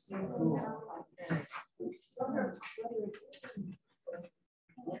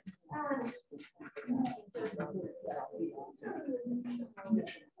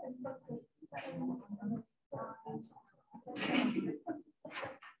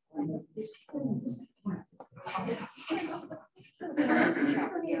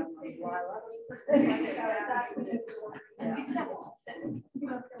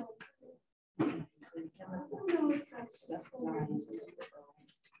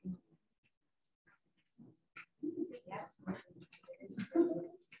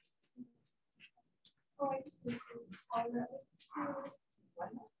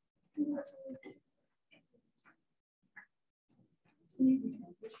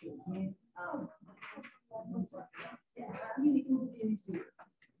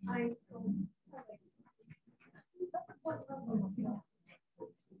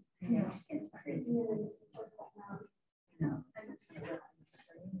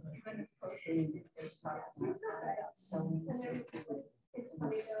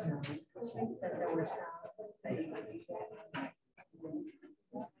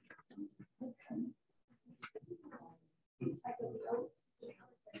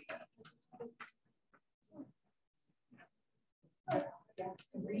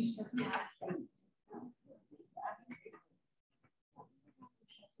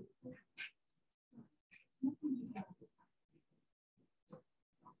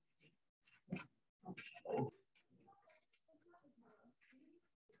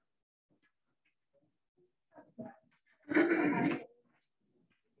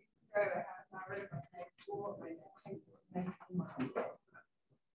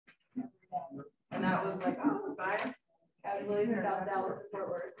 And that was like, oh, it's fine. Casually, South Dallas to Fort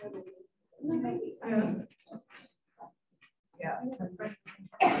Worth. Yeah.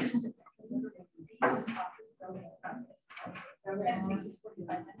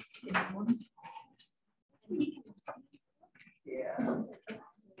 Yeah.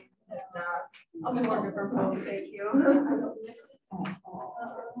 I'll be working from home, thank you.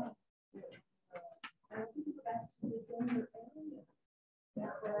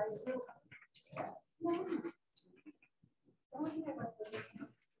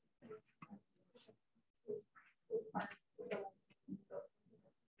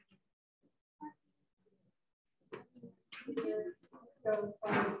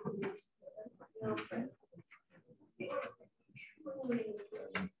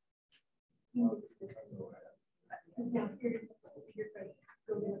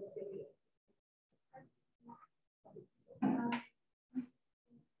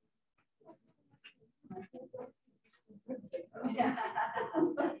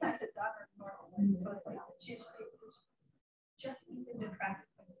 So it's like she's just even attracted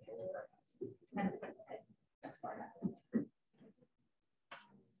and it's like okay, that's where it happened.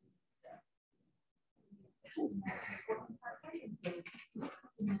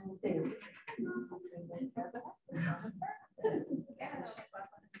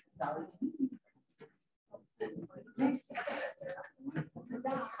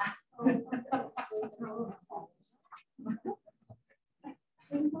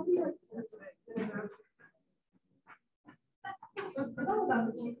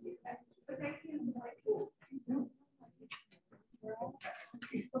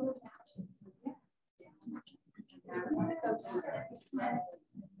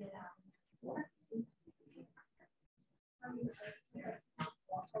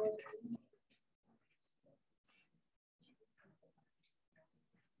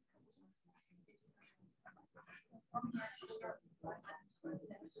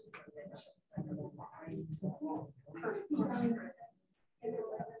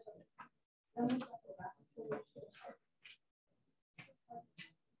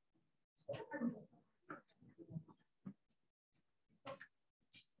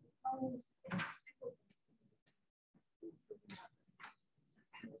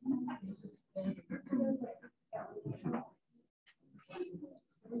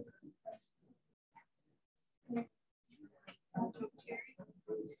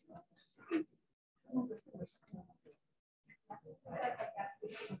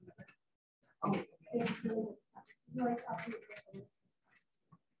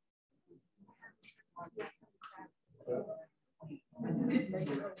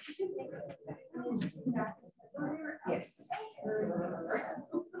 Yes.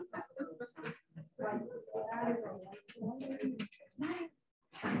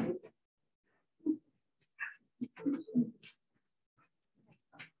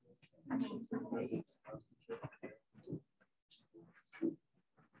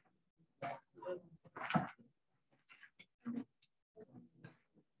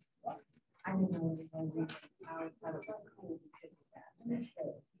 I didn't know it was easy. I always thought it was cool because of that.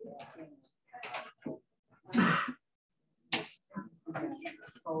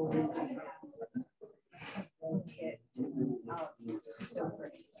 It's so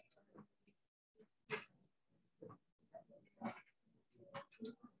great.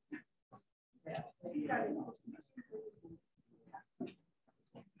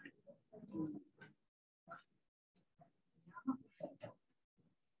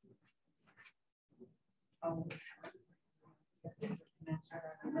 Oh.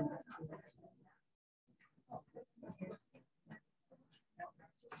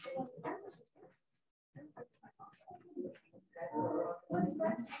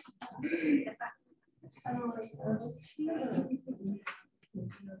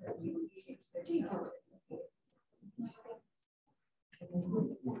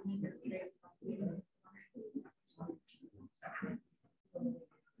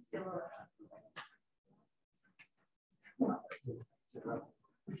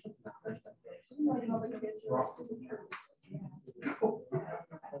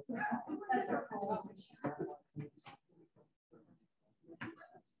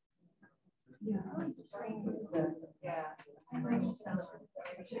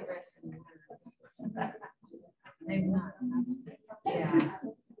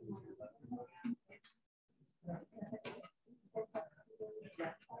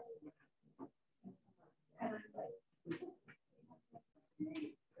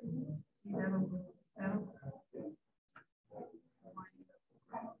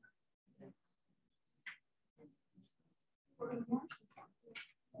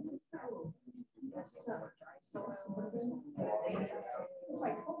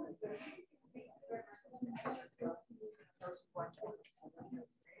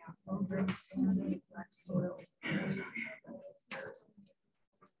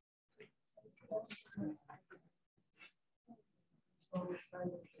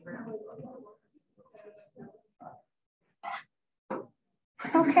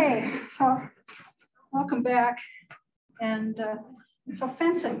 Okay, so welcome back. And so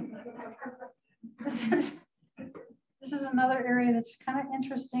fencing. This is another area that's kind of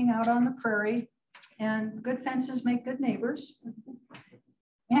interesting out on the prairie, and good fences make good neighbors.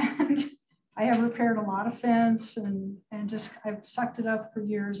 And I have repaired a lot of fence and just I've sucked it up for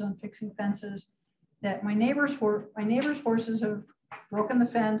years on fixing fences that my neighbors' horses have broken the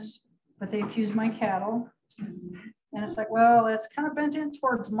fence, but they accuse my cattle. And it's like, well, it's kind of bent in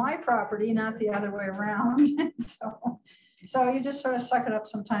towards my property, not the other way around. So you just sort of suck it up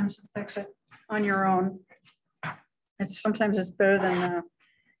sometimes and fix it on your own. Sometimes it's better than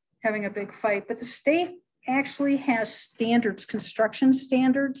having a big fight. But the state actually has standards, construction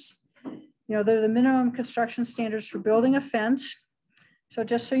standards. You know, they're the minimum construction standards for building a fence. So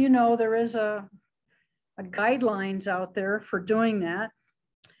just so you know, there is a guidelines out there for doing that.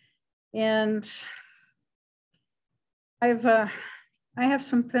 And I have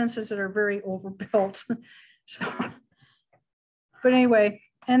some fences that are very overbuilt. So, but anyway,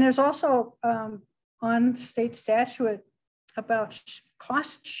 and there's also on state statute about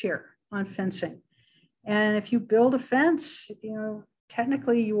cost share on fencing. And if you build a fence, you know,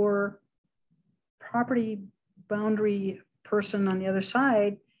 technically your property boundary person on the other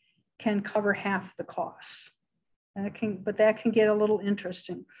side can cover half the costs. And but that can get a little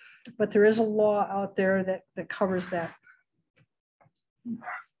interesting. But there is a law out there that covers that.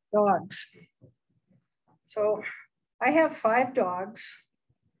 Dogs. So I have 5 dogs,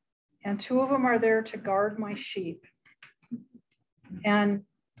 and 2 of them are there to guard my sheep. And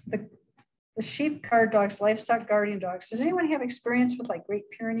the sheep guard dogs, livestock guardian dogs. Does anyone have experience with like Great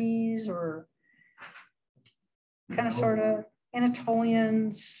Pyrenees or kind of sort of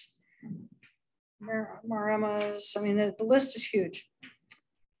Anatolians, Maramas? I mean, the list is huge.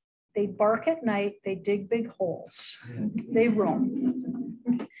 They bark at night. They dig big holes. They roam.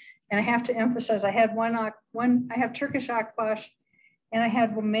 And I have to emphasize, I have Turkish Akbash, and I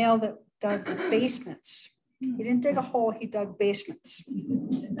had a male that dug basements. He didn't dig a hole, he dug basements.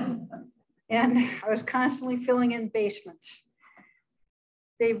 And I was constantly filling in basements.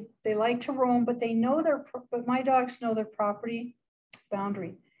 They like to roam, but but my dogs know their property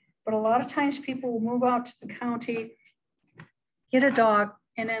boundary. But a lot of times people will move out to the county, get a dog,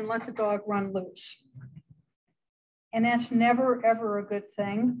 and then let the dog run loose. And that's never, ever a good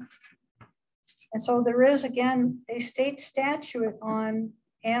thing. And so there is, again, a state statute on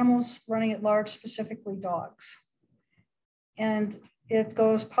animals running at large, specifically dogs. And it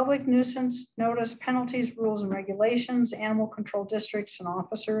goes public nuisance notice, penalties, rules and regulations, animal control districts and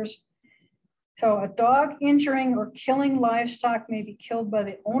officers. So a dog injuring or killing livestock may be killed by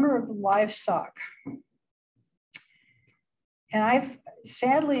the owner of the livestock. And I've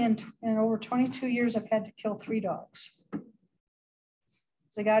sadly, in over 22 years, I've had to kill 3 dogs.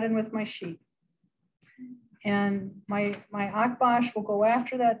 So I got in with my sheep. And my Akbash will go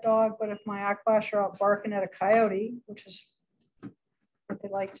after that dog, but if my Akbash are out barking at a coyote, which is what they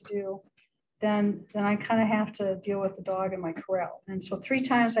like to do, then I kind of have to deal with the dog in my corral. And so 3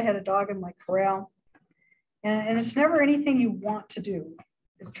 times I had a dog in my corral. And it's never anything you want to do.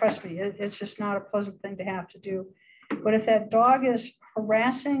 Trust me, it's just not a pleasant thing to have to do. But if that dog is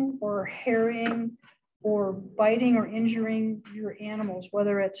harassing or harrying or biting or injuring your animals,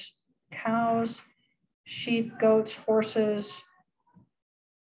 whether it's cows, sheep, goats, horses,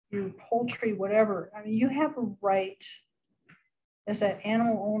 your poultry, whatever, I mean, you have a right as that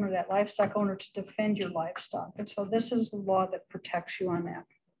animal owner, that livestock owner, to defend your livestock. And so this is the law that protects you on that.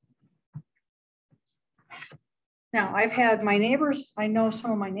 Now, I've had my neighbors, I know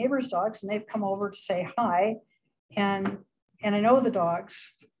some of my neighbors' dogs, and they've come over to say hi. And I know the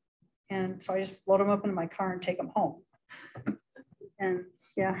dogs, and so I just load them up into my car and take them home. And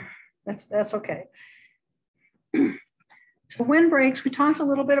yeah, that's okay. So windbreaks, we talked a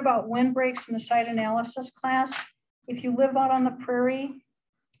little bit about windbreaks in the site analysis class. If you live out on the prairie,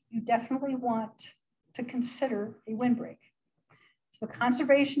 you definitely want to consider a windbreak. So the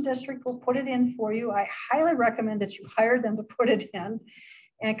conservation district will put it in for you. I highly recommend that you hire them to put it in.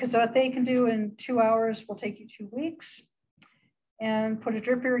 And because what they can do in 2 hours will take you 2 weeks, and put a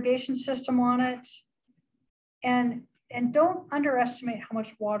drip irrigation system on it. And don't underestimate how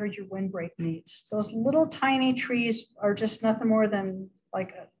much water your windbreak needs. Those little tiny trees are just nothing more than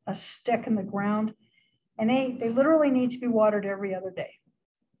like a stick in the ground. And they literally need to be watered every other day,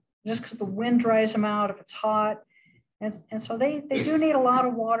 just because the wind dries them out if it's hot. And so they do need a lot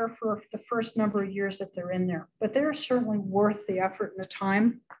of water for the first number of years that they're in there, but they're certainly worth the effort and the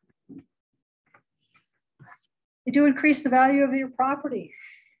time. They do increase the value of your property.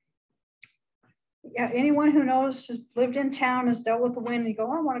 Yeah, anyone who knows, has lived in town, has dealt with the wind, and you go,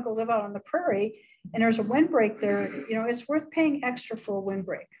 oh, I want to go live out on the prairie, and there's a windbreak there, you know, it's worth paying extra for a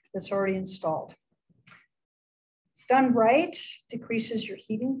windbreak that's already installed. Done right, decreases your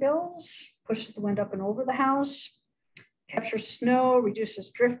heating bills, pushes the wind up and over the house, captures snow, reduces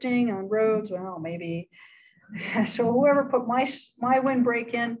drifting on roads. Well, maybe. So whoever put my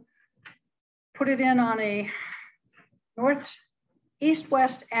windbreak in, put it in on a north,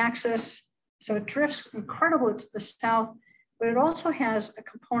 east-west axis. So it drifts incredibly to the south, but it also has a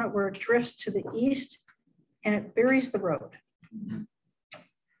component where it drifts to the east and it buries the road.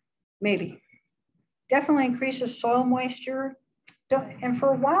 Maybe. Definitely increases soil moisture. And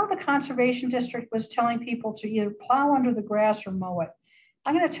for a while, the conservation district was telling people to either plow under the grass or mow it.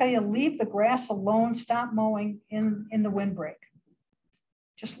 I'm going to tell you, leave the grass alone, stop mowing in the windbreak.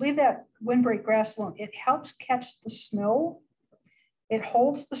 Just leave that windbreak grass alone. It helps catch the snow. It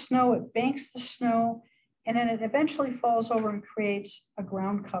holds the snow, it banks the snow, and then it eventually falls over and creates a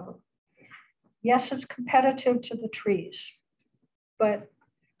ground cover. Yes, it's competitive to the trees, but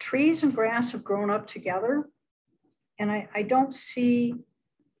trees and grass have grown up together. And I don't see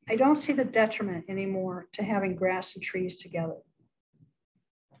the detriment anymore to having grass and trees together.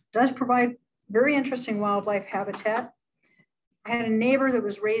 It does provide very interesting wildlife habitat. I had a neighbor that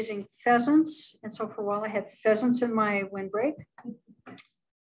was raising pheasants. And so for a while I had pheasants in my windbreak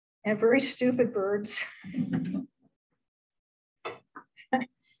and very stupid birds.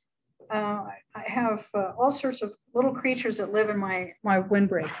 I have all sorts of little creatures that live in my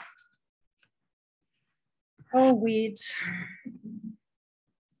windbreak. Oh, weeds,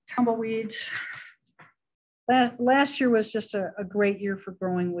 tumbleweeds. Last year was just a great year for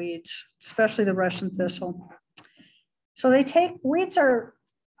growing weeds, especially the Russian thistle. So weeds are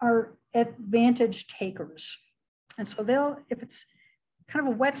advantage takers. And so if it's kind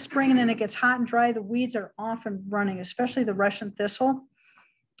of a wet spring and then it gets hot and dry, the weeds are often running, especially the Russian thistle.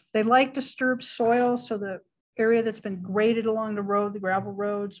 They like disturbed soil. So the area that's been graded along the road, the gravel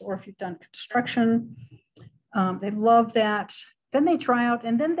roads, or if you've done construction, they love that. Then they dry out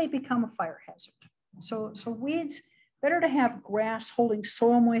and then they become a fire hazard. So weeds, better to have grass holding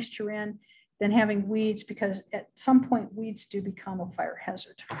soil moisture in than having weeds, because at some point weeds do become a fire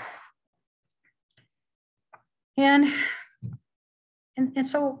hazard. And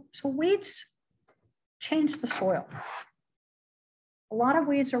so weeds change the soil. A lot of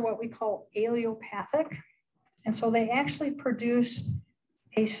weeds are what we call allelopathic. And so they actually produce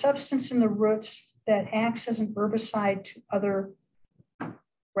a substance in the roots that acts as an herbicide to other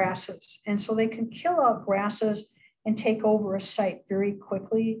grasses. And so they can kill out grasses and take over a site very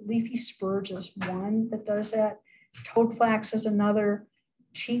quickly. Leafy spurge is one that does that. Toadflax is another.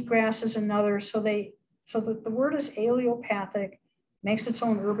 Cheatgrass is another. So the word is allelopathic, makes its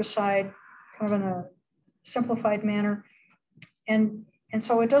own herbicide, kind of in a simplified manner. And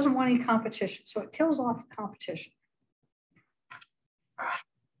so it doesn't want any competition. So it kills off competition.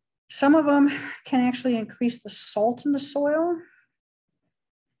 Some of them can actually increase the salt in the soil.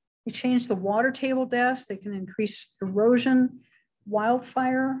 They change the water table depths. They can increase erosion,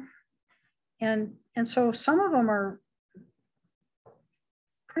 wildfire. And so some of them are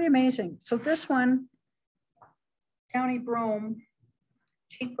pretty amazing. So this one, County brome,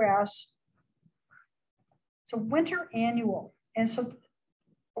 cheatgrass, it's a winter annual. And so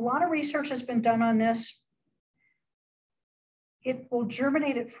a lot of research has been done on this. It will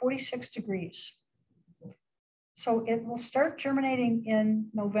germinate at 46 degrees. So it will start germinating in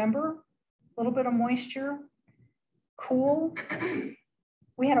November, a little bit of moisture, cool.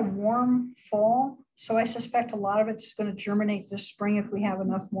 We had a warm fall, so I suspect a lot of it's going to germinate this spring if we have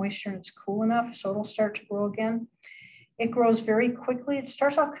enough moisture and it's cool enough, so it'll start to grow again. It grows very quickly. It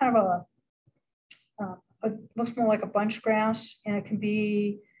starts off kind of it looks more like a bunch grass, and it can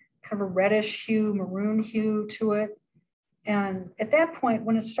be kind of a reddish hue, maroon hue to it. And at that point,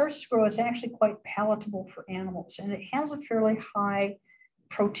 when it starts to grow, it's actually quite palatable for animals, and it has a fairly high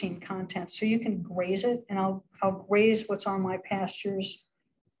protein content. So you can graze it, and I'll graze what's on my pastures,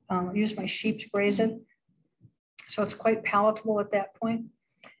 use my sheep to graze it. So it's quite palatable at that point.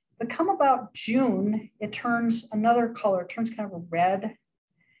 But come about June, it turns another color, it turns kind of a red.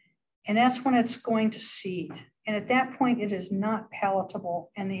 And that's when it's going to seed. And at that point, it is not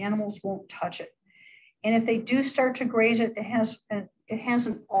palatable and the animals won't touch it. And if they do start to graze it, it has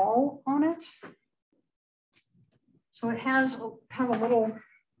an awl on it. So it has kind of a little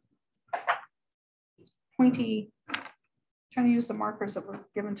pointy, trying to use the markers that were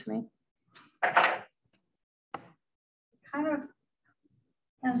given to me. Kind of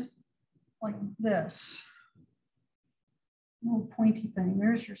has like this little pointy thing.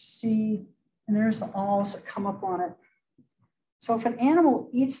 There's your C, and there's the awls that come up on it. So if an animal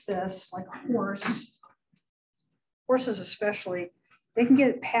eats this, like a horse, horses especially, they can get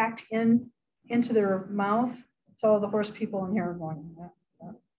it packed into their mouth. So the horse people in here are going,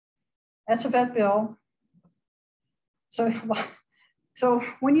 that's a vet bill. So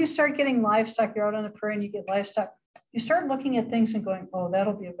when you start getting livestock, you're out on the prairie and you get livestock, you start looking at things and going, oh,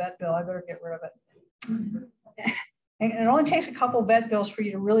 that'll be a vet bill. I better get rid of it. And it only takes a couple of vet bills for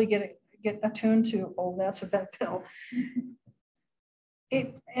you to really get attuned to, oh, that's a vet bill.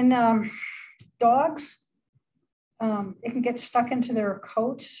 Dogs, it can get stuck into their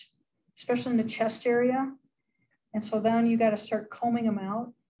coats, especially in the chest area. And so then you got to start combing them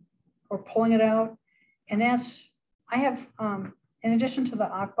out or pulling it out. And I have, in addition to the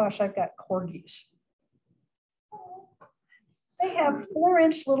Akbash, I've got corgis. They have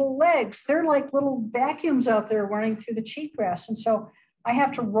 4-inch little legs. They're like little vacuums out there running through the cheatgrass. And so I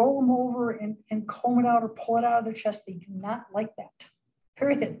have to roll them over and comb it out or pull it out of their chest. They do not like that,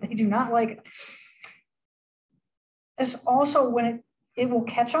 period. They do not like it. It's also when it will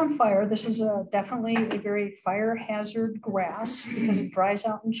catch on fire. This is definitely a very fire hazard grass because it dries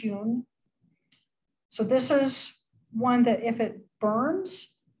out in June. So this is one that if it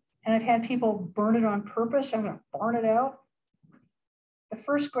burns, and I've had people burn it on purpose, I'm going to burn it out. The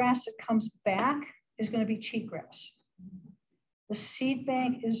first grass that comes back is going to be cheatgrass. The seed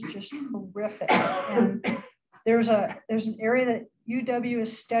bank is just horrific. And there's an area that UW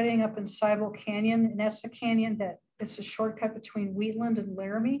is studying up in Seibel Canyon, and that's the canyon that it's a shortcut between Wheatland and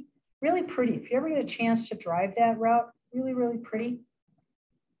Laramie. Really pretty. If you ever get a chance to drive that route, really, really pretty.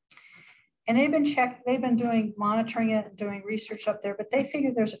 And they've been doing monitoring it and doing research up there, but they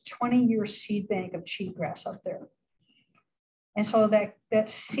figure there's a 20-year seed bank of cheatgrass up there. And so that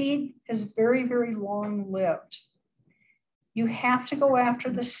seed is very, very long lived. You have to go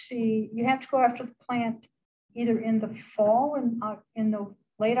after the seed. You have to go after the plant either in the fall and in the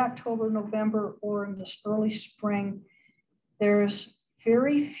late October, November, or in this early spring. There's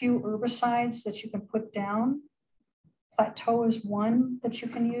very few herbicides that you can put down. Plateau is one that you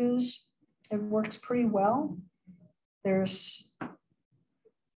can use. It works pretty well. When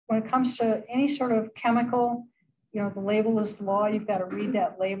it comes to any sort of chemical, the label is the law. You've got to read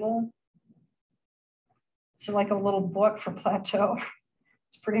that label. It's like a little book for Plateau.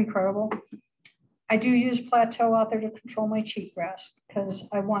 It's pretty incredible. I do use Plateau out there to control my cheatgrass because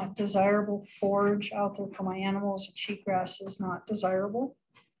I want desirable forage out there for my animals. Cheatgrass is not desirable.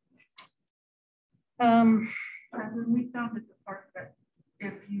 And we found at the park that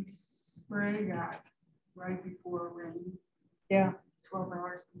if you spray that right before rain, 12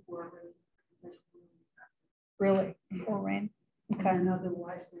 hours before rain, really before rain. Okay. And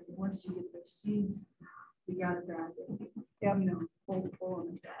otherwise, once you get those seeds, you got to bag it. Yep. Pull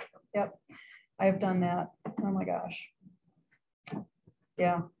and bag them. Yep. I've done that. Oh my gosh.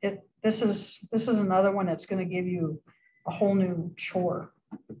 Yeah. This is another one that's going to give you a whole new chore.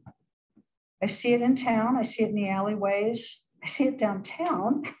 I see it in town. I see it in the alleyways. I see it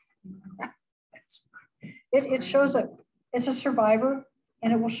downtown. It shows up. It's a survivor,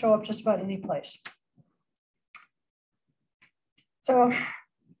 and it will show up just about any place. So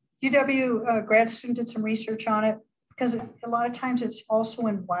UW grad student did some research on it because a lot of times it's also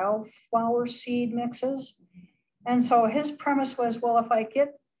in wildflower seed mixes. And so his premise was, well, if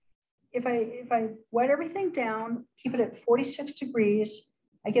I wet everything down, keep it at 46 degrees,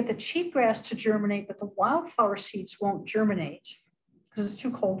 I get the cheatgrass to germinate, but the wildflower seeds won't germinate because it's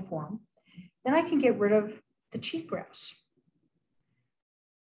too cold for them. Then I can get rid of the cheatgrass.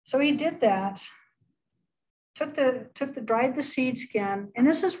 So he did that. Dried the seeds again. And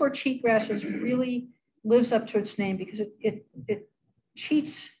this is where cheatgrass really lives up to its name because it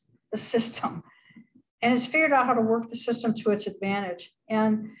cheats the system. And it's figured out how to work the system to its advantage.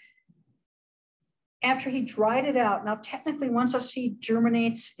 And after he dried it out, now technically once a seed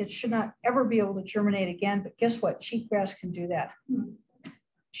germinates, it should not ever be able to germinate again. But guess what? Cheatgrass can do that.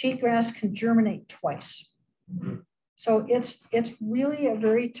 Cheatgrass can germinate twice. So it's really a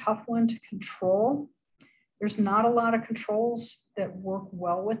very tough one to control. There's not a lot of controls that work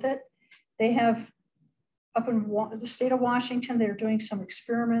well with it. They have, up in the state of Washington, they're doing some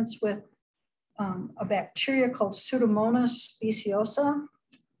experiments with a bacteria called Pseudomonas speciosa.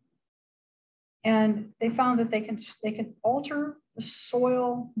 And they found that they can alter the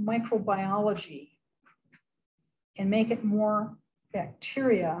soil microbiology and make it more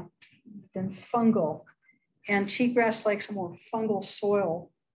bacteria than fungal. And cheatgrass likes a more fungal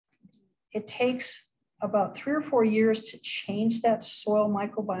soil. It takes about 3 or 4 years to change that soil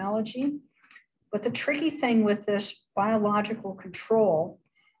microbiology. But the tricky thing with this biological control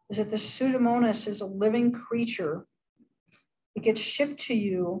is that the Pseudomonas is a living creature. It gets shipped to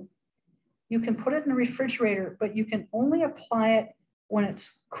you. You can put it in the refrigerator, but you can only apply it when it's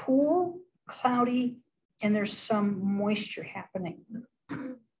cool, cloudy, and there's some moisture happening.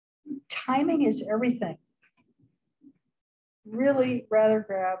 Timing is everything. Really rather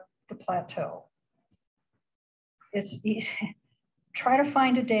grab the plateau. It's easy. Try to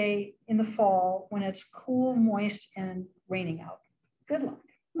find a day in the fall when it's cool, moist, and raining out. Good luck.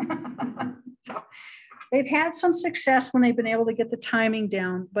 So they've had some success when they've been able to get the timing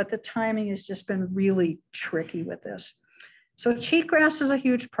down, but the timing has just been really tricky with this. So cheatgrass is a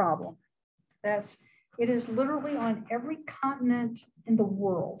huge problem. It is literally on every continent in the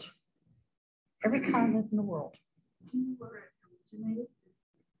world. Every continent in the world.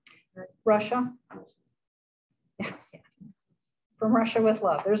 Russia. Yeah. From Russia with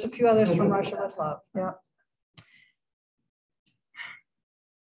love. There's a few others from Russia with love. Yeah.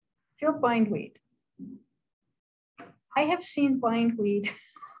 Field bindweed. I have seen bindweed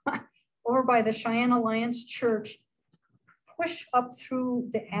over by the Cheyenne Alliance Church push up through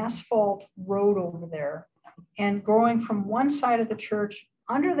the asphalt road over there and growing from one side of the church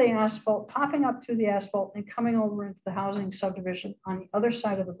under the asphalt, popping up through the asphalt and coming over into the housing subdivision on the other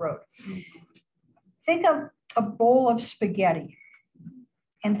side of the road. Think of a bowl of spaghetti.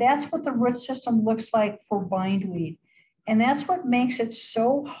 And that's what the root system looks like for bindweed. And that's what makes it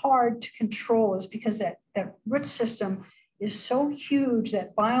so hard to control, is because that root system is so huge,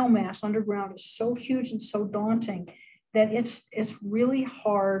 that biomass underground is so huge and so daunting that it's really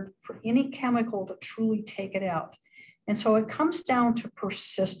hard for any chemical to truly take it out. And so it comes down to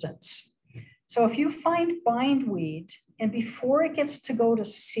persistence. So if you find bindweed and before it gets to go to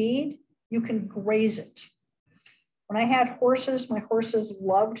seed, you can graze it. When I had horses, my horses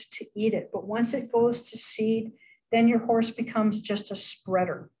loved to eat it, but once it goes to seed, then your horse becomes just a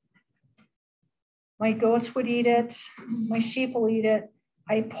spreader. My goats would eat it, my sheep will eat it,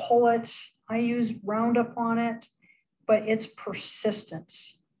 I pull it, I use Roundup on it, but it's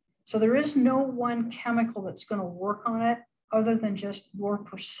persistence. So there is no one chemical that's going to work on it other than just your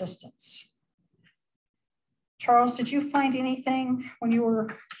persistence. Charles, did you find anything when you were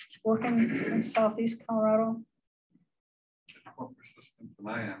working in Southeast Colorado? More persistent than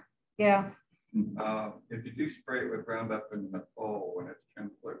I am. Yeah. If you do spray it with Roundup in the fall when it's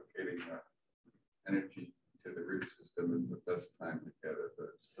translocating energy to the root system, is the best time to get it, but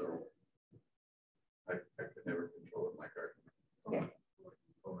still, I could never control it in my garden. Yeah.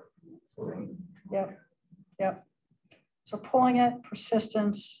 Yep. Yep. So pulling it,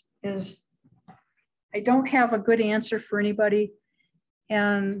 persistence is, I don't have a good answer for anybody,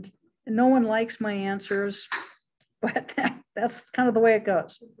 and no one likes my answers, but that's kind of the way it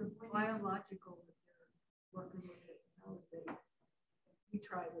goes. It's a biological that they're working with it. I would say we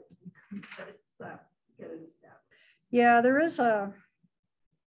tried it, we couldn't get it established. Yeah, there is a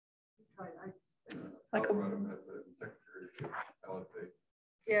Like Colorado has an insectary LSA.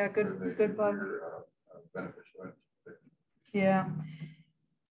 Yeah, good bug. Beneficial. Yeah.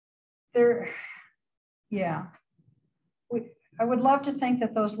 Yeah. I would love to think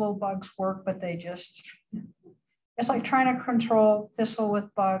that those little bugs work, but they just, it's like trying to control thistle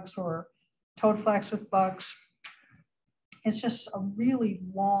with bugs or toadflax with bugs. It's just a really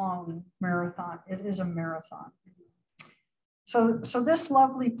long marathon. It is a marathon. So this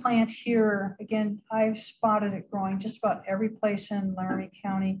lovely plant here, again, I've spotted it growing just about every place in Laramie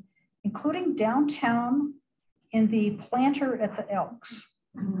County, including downtown in the planter at the Elks.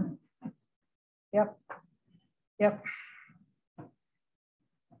 Yep. Yep.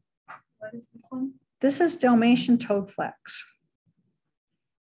 What is this one? This is Dalmatian toadflax.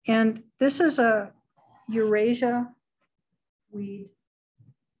 And this is a Eurasia weed.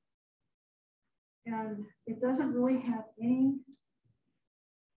 And it doesn't really have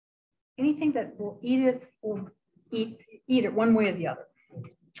anything that will eat it or eat it one way or the other.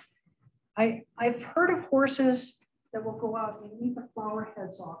 I've heard of horses that will go out and eat the flower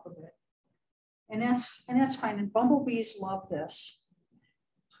heads off of it. And that's fine. And bumblebees love this.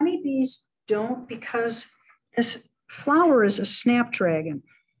 Honeybees don't, because this flower is a snapdragon.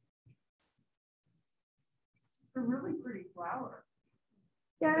 It's a really pretty flower.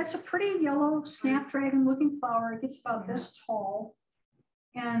 Yeah, it's a pretty yellow snapdragon looking flower. It gets about this tall.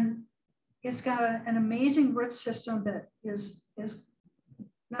 And it's got an amazing root system that is is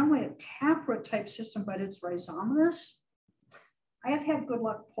not only a taproot type system, but it's rhizomatous. I have had good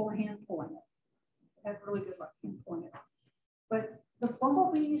luck hand pulling it. I've had really good luck hand pulling it. But the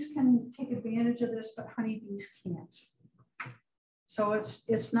bumblebees can take advantage of this, but honeybees can't. So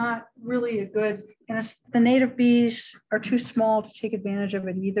it's not really a good, and the native bees are too small to take advantage of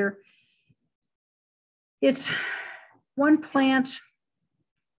it either. It's one plant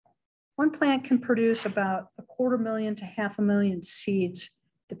can produce about 250,000 to 500,000 seeds,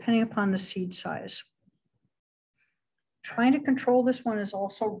 depending upon the seed size. Trying to control this one is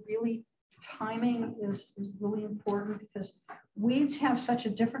also really, timing is really important because weeds have such a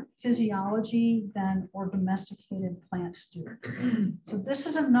different physiology than our domesticated plants do. So this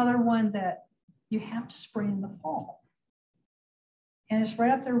is another one that you have to spray in the fall. And it's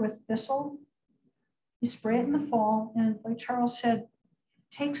right up there with thistle. You spray it in the fall, and like Charles said,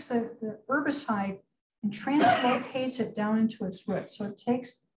 takes the herbicide and translocates it down into its roots. So it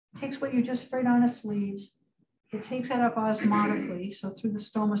takes what you just sprayed on its leaves, it takes that up osmotically, so through the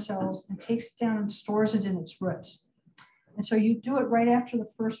stoma cells, and takes it down and stores it in its roots. And so you do it right after the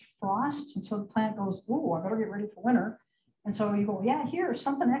first frost. And so the plant goes, "Ooh, I better get ready for winter." And so you go, "Yeah, here's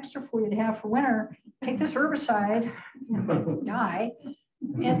something extra for you to have for winter. Take this herbicide and die."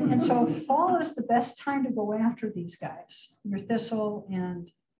 And so fall is the best time to go after these guys, your thistle and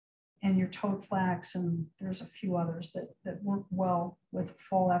your toadflax, and there's a few others that work well with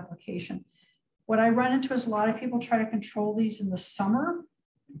fall application. What I run into is a lot of people try to control these in the summer,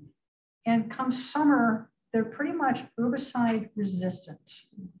 and come summer, they're pretty much herbicide resistant.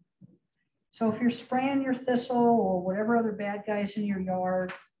 So if you're spraying your thistle or whatever other bad guys in your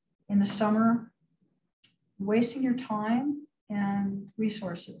yard in the summer, you're wasting your time and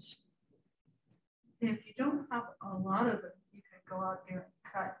resources. And if you don't have a lot of them, you can go out there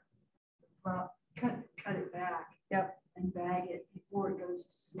and cut it back. Yep. And bag it before it goes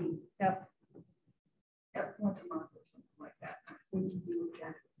to seed. Yep. Once a month or something like that. That's what you do with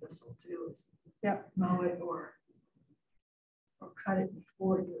jacket thistle too, is mow it or cut it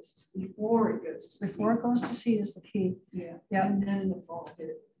before it goes to seed is the key. Yeah. Yep. And then in the fall, get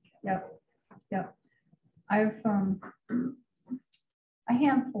it. Yep. Yep. I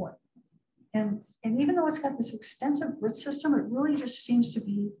hand pull it. And even though it's got this extensive root system, it really just seems to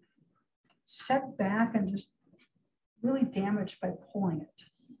be set back and just really damaged by pulling it.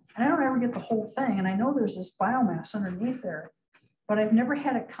 And I don't ever get the whole thing. And I know there's this biomass underneath there, but I've never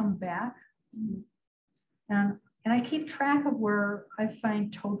had it come back. And I keep track of where I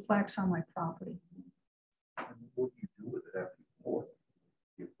find toadflax on my property. What do you do with it after you pull it?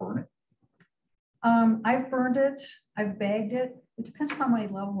 You burn it? I've burned it. I've bagged it. It depends upon my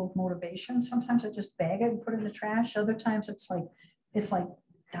level of motivation. Sometimes I just bag it and put it in the trash. Other times it's like,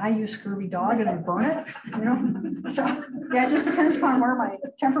 die you scurvy dog, and I burn it, you know? So yeah, it just depends upon where my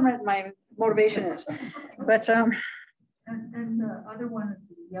temperament and my motivation is. But and the other one is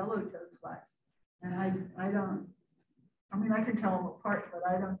the yellow toadflax. And I mean, I can tell them apart, but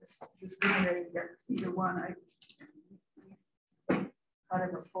I don't discriminate against either one. I cut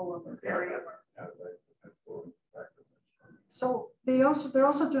them or pull them or bury them. so they're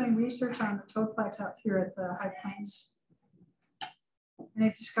also doing research on the toadflax out here at the High Plains. And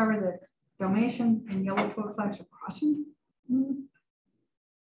they've discovered that Dalmatian and yellow toadflax are crossing. And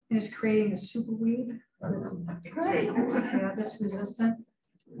it's creating a super weed that's resistant.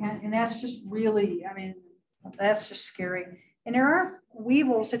 And that's just really, I mean, that's just scary. And there are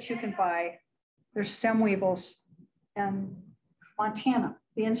weevils that you can buy. There's stem weevils. And Montana,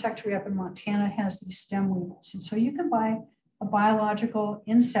 the insectary up in Montana has these stem weevils. And so you can buy a biological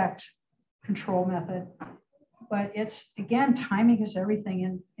insect control method. But it's, again, timing is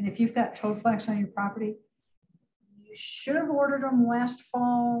everything. And if you've got toadflax on your property, you should have ordered them last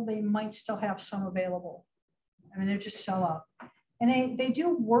fall. They might still have some available. I mean, they just sell out. And they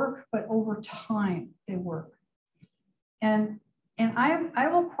do work, but over time they work. And I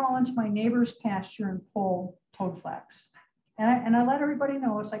will crawl into my neighbor's pasture and pull toadflax. And I let everybody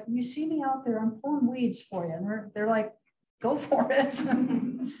know, it's like, you see me out there, I'm pulling weeds for you. And they're like, go for it.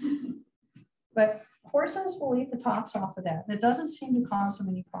 But horses will eat the tops off of that. And it doesn't seem to cause them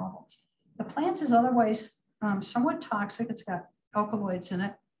any problems. The plant is otherwise somewhat toxic. It's got alkaloids in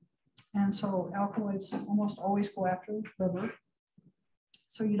it. And so alkaloids almost always go after the liver.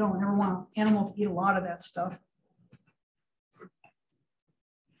 So you don't ever want an animal to eat a lot of that stuff.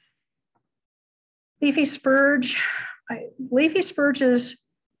 Leafy spurge. Leafy spurge is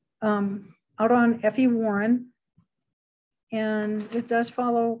out on F.E. Warren. And it does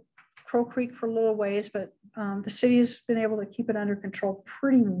follow Crow Creek for a little ways, but the city has been able to keep it under control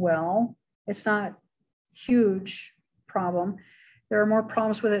pretty well. It's not huge problem. There are more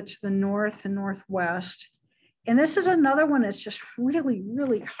problems with it to the north and northwest. And this is another one that's just really,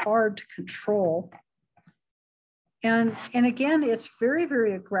 really hard to control. And again, it's very,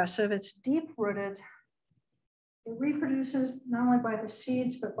 very aggressive. It's deep rooted. It reproduces not only by the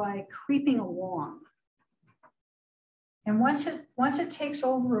seeds, but by creeping along. And once it takes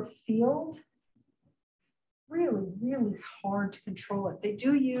over a field, really, really hard to control it. They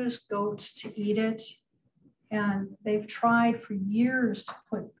do use goats to eat it. And they've tried for years to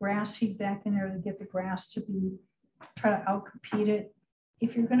put grass seed back in there to get the grass to try to outcompete it.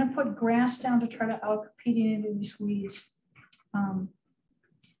 If you're going to put grass down to try to outcompete any of these weeds,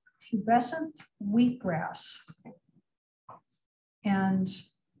 pubescent wheatgrass and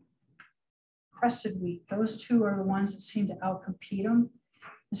crested wheat, those two are the ones that seem to outcompete them.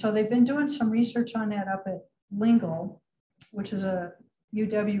 And so they've been doing some research on that up at Lingle, which is a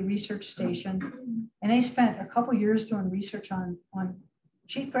UW research station. And they spent a couple years doing research on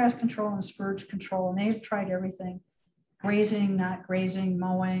cheatgrass control and spurge control. And they've tried everything: grazing, not grazing,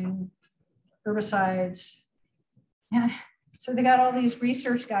 mowing, herbicides. And so they got all these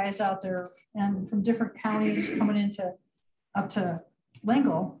research guys out there and from different counties coming up to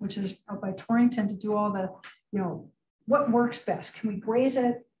Lingle, which is up by Torrington, to do all the, what works best? Can we graze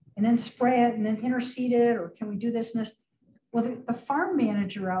it and then spray it and then interseed it? Or can we do this and this? Well, the farm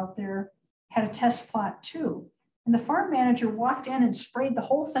manager out there had a test plot too. And the farm manager walked in and sprayed the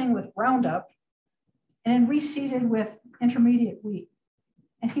whole thing with Roundup and then reseeded with intermediate wheat.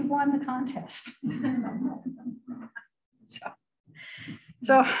 And he won the contest.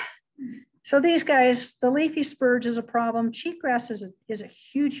 So these guys, the leafy spurge is a problem. Cheatgrass is a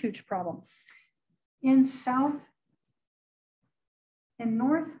huge, huge problem. In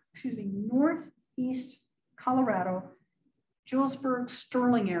northeast Colorado, Julesburg,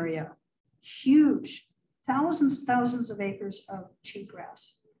 Sterling area, huge, thousands of acres of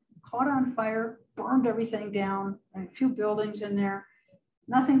cheatgrass. Caught on fire, burned everything down, and a few buildings in there,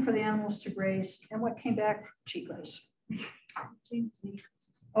 nothing for the animals to graze. And what came back? Cheatgrass.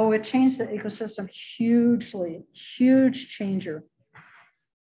 Oh, it changed the ecosystem hugely, huge changer.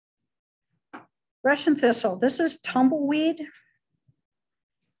 Russian thistle, this is tumbleweed.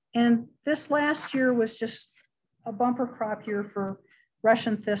 And this last year was just a bumper crop year for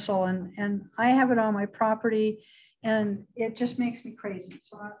Russian thistle. And I have it on my property and it just makes me crazy.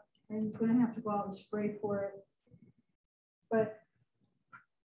 So I'm gonna have to go out and spray for it. But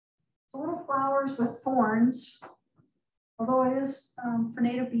little flowers with thorns, although it is for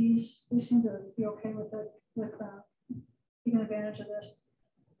native bees, they seem to be okay with it, with taking advantage of this.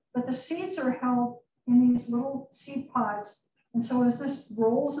 But the seeds are held in these little seed pods. And so as this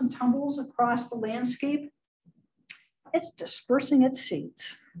rolls and tumbles across the landscape, it's dispersing its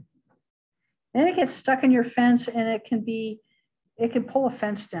seeds. Then it gets stuck in your fence and it can pull a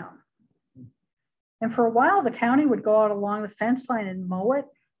fence down. And for a while, the county would go out along the fence line and mow it.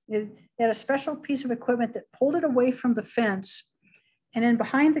 It had a special piece of equipment that pulled it away from the fence. And then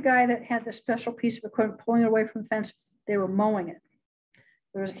behind the guy that had the special piece of equipment pulling it away from the fence, they were mowing it.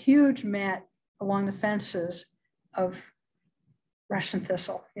 There was a huge mat along the fences of Russian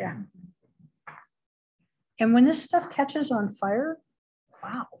thistle, yeah. And when this stuff catches on fire,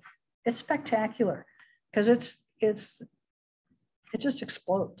 wow, it's spectacular because it just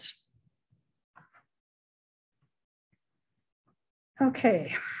explodes.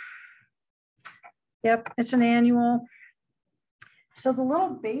 Okay. Yep, it's an annual. So the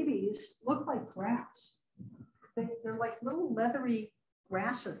little babies look like grass. They're like little leathery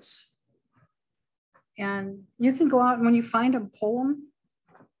grasses. And you can go out and when you find them, pull them.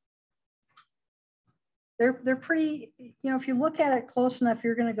 They're pretty, if you look at it close enough,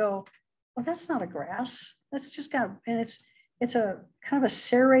 you're gonna go, well, that's not a grass. That's just got, and it's a kind of a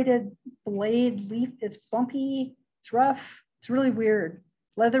serrated blade leaf. It's bumpy, it's rough, it's really weird,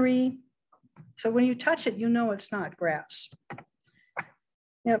 leathery. So when you touch it, you know it's not grass.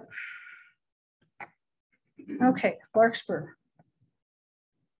 Yep. Okay, larkspur.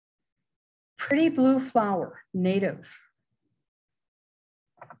 Pretty blue flower, native.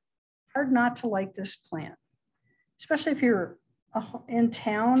 Hard not to like this plant, especially if you're in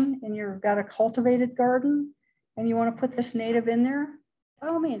town and you've got a cultivated garden and you want to put this native in there, by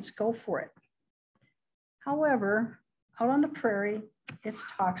all means, go for it. However, out on the prairie, it's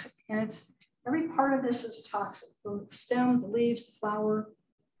toxic, and every part of this is toxic. The stem, the leaves, the flower,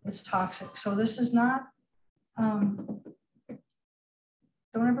 it's toxic. So this is not, don't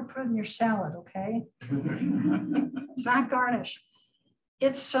ever put it in your salad, okay? It's not garnish.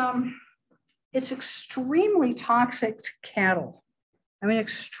 It's extremely toxic to cattle. I mean,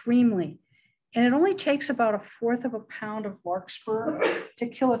 extremely. And it only takes about 1/4 of a pound of larkspur to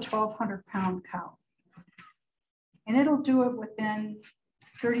kill a 1,200-pound cow. And it'll do it within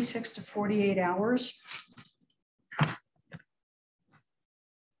 36 to 48 hours.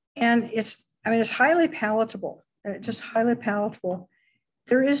 And it's highly palatable, just highly palatable.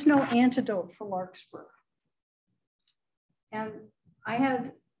 There is no antidote for larkspur. And I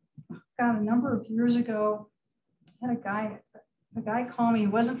had, a number of years ago, I had a guy call me. He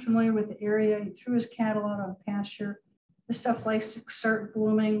wasn't familiar with the area. He threw his cattle out on pasture. This stuff likes to start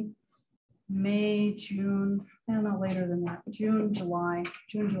blooming May, June, I don't know, later than that, June, July.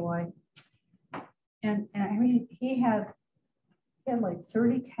 And I mean, he had like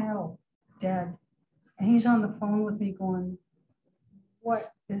 30 cattle dead. And he's on the phone with me going,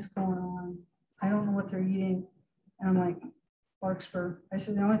 what is going on? I don't know what they're eating. And I'm like, larkspur. I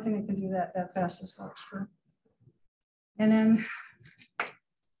said, the only thing that can do that fast is larkspur. And then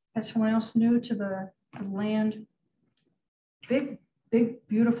had someone else new to the land, big,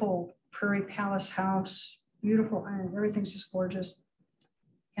 beautiful prairie palace house, beautiful, and everything's just gorgeous.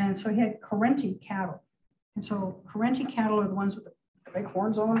 And so he had Correnti cattle. And so Correnti cattle are the ones with the big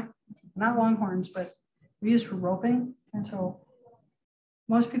horns on them, not long horns, but they're used for roping. And so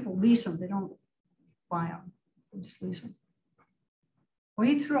most people lease them. They don't buy them. They just lease them. Well,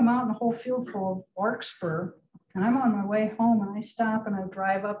 he threw them out in a whole field full of larkspur. And I'm on my way home and I stop and I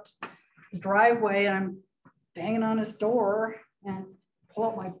drive up his driveway and I'm banging on his door and pull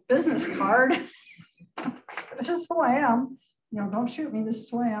out my business card. This is who I am. You know, don't shoot me. This is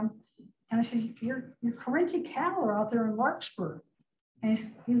who I am. And I said, your Correnti cattle are out there in larkspur. And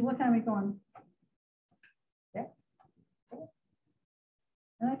he's looking at me going, yeah.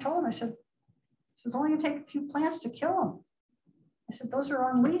 And I told him, I said, it's only gonna take a few plants to kill them. I said, those are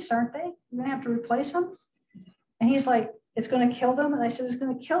on lease, aren't they? You're gonna have to replace them. And he's like, it's gonna kill them. And I said, it's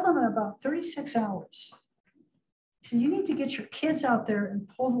gonna kill them in about 36 hours. He said, you need to get your kids out there and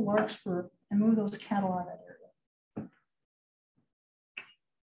pull the larkspur and move those cattle out of that area.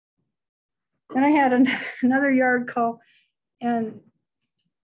 Then I had another yard call. And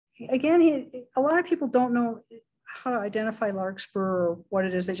again, a lot of people don't know how to identify larkspur or what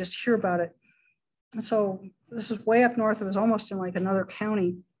it is. They just hear about it. And so this is way up north. It was almost in like another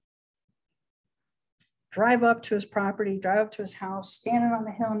county. Drive up to his property, drive up to his house, standing on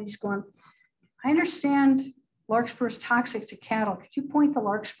the hill, and he's going, I understand larkspur is toxic to cattle. Could you point the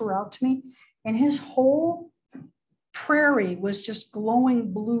larkspur out to me? And his whole prairie was just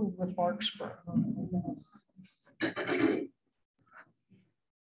glowing blue with larkspur.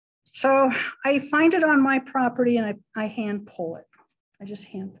 So I find it on my property and I hand pull it. I just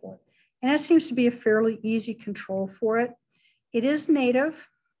hand pull it. And it seems to be a fairly easy control for it. It is native.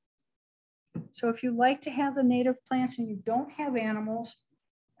 So if you like to have the native plants and you don't have animals,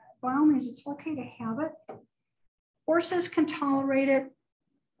 by all means, it's okay to have it. Horses can tolerate it.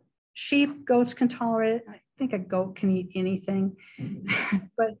 Sheep, goats can tolerate it. I think a goat can eat anything.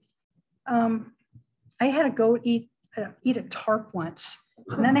 But I had a goat eat a tarp once.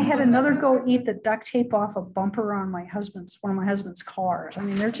 And then I had another goat eat the duct tape off a bumper on one of my husband's cars. I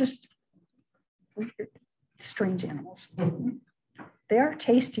mean, they're just weird, strange animals. They are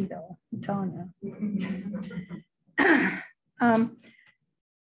tasty though, I'm telling you.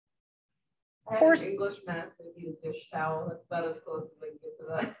 Horse English mastiff eat a dish towel. That's about as close as I can get to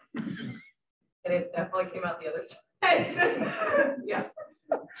that. And it definitely came out the other side. Yeah.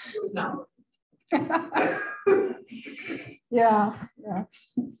 No. Yeah.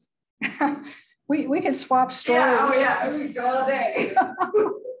 We could swap stories. Yeah, oh yeah, we could go all day.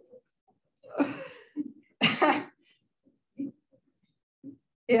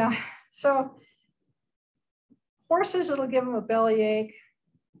 Yeah, so horses, it'll give them a bellyache.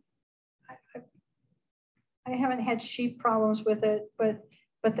 I haven't had sheep problems with it, but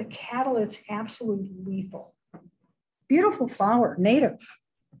the cattle, it's absolutely lethal. Beautiful flower, native.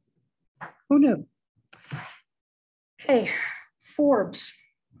 Who knew? Okay, forbs.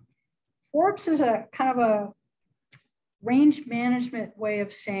 Forbs is a kind of a range management way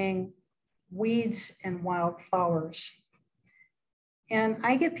of saying weeds and wildflowers. And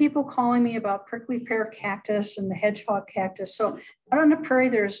I get people calling me about prickly pear cactus and the hedgehog cactus. So out on the prairie,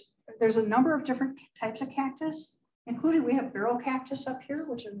 there's a number of different types of cactus, including we have barrel cactus up here,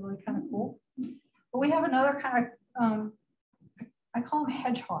 which is really kind of cool. But we have another kind of, I call them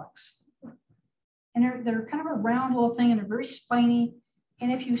hedgehogs. And they're kind of a round little thing and they're very spiny.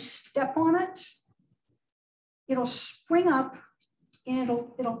 And if you step on it, it'll spring up and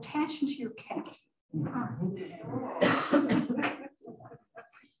it'll attach into your calf.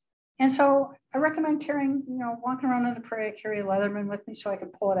 And so I recommend carrying, walking around on the prairie, carry a Leatherman with me so I can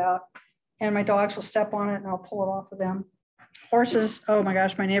pull it out. and my dogs will step on it and I'll pull it off of them. Horses, oh my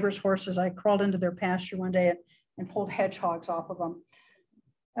gosh, my neighbor's horses, I crawled into their pasture one day and pulled hedgehogs off of them.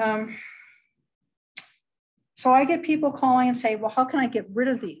 So I get people calling and say, well, how can I get rid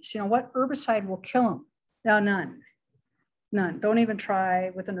of these? You know, what herbicide will kill them? No, none. Don't even try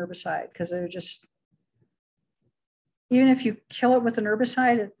with an herbicide because they're just, even if you kill it with an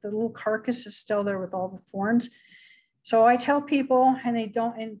herbicide, the little carcass is still there with all the thorns. So I tell people, and they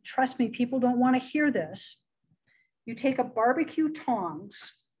don't, and trust me, people don't want to hear this. You take a barbecue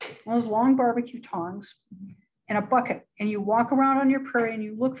tongs, those long barbecue tongs, and a bucket, and you walk around on your prairie and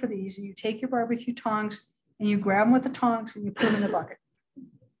you look for these, and you take your barbecue tongs and you grab them with the tongs and you put them in the bucket.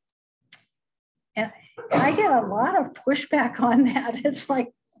 And I get a lot of pushback on that. It's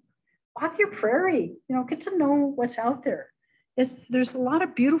like, walk your prairie, you know, get to know what's out there. There's a lot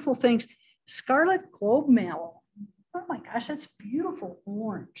of beautiful things. Scarlet globe mallow. Oh my gosh, that's beautiful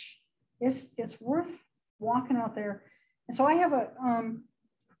orange. It's worth walking out there. And so I have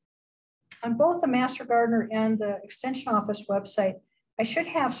on both the Master Gardener and the Extension Office website, I should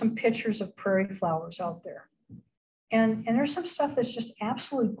have some pictures of prairie flowers out there. And there's some stuff that's just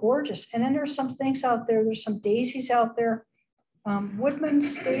absolutely gorgeous. And then there's some things out there. There's some daisies out there.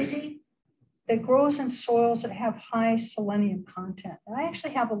 Woodman's daisy that grows in soils that have high selenium content. And I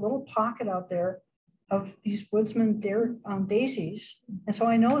actually have a little pocket out there of these woodsman daisies. And so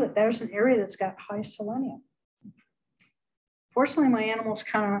I know that there's an area that's got high selenium. Fortunately, my animals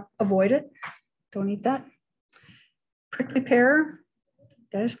kind of avoid it. Don't eat that. Prickly pear,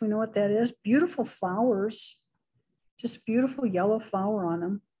 guys, we know what that is. Beautiful flowers, just a beautiful yellow flower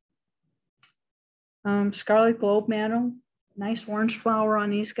on them. Scarlet globe mallow, nice orange flower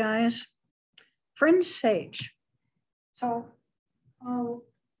on these guys. Fringe sage. So I'll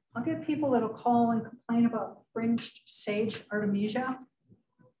get people that'll call and complain about fringed sage artemisia.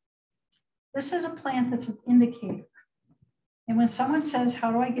 This is a plant that's an indicator. And when someone says,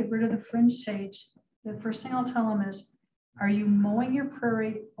 how do I get rid of the fringe sage? The first thing I'll tell them is, are you mowing your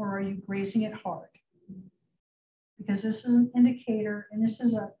prairie or are you grazing it hard? Because this is an indicator, and this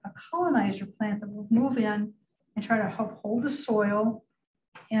is a colonizer plant that will move in and try to help hold the soil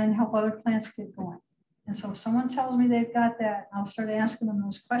and help other plants get going. And so if someone tells me they've got that, I'll start asking them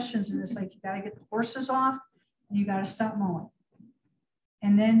those questions. And it's like, you got to get the horses off and you got to stop mowing.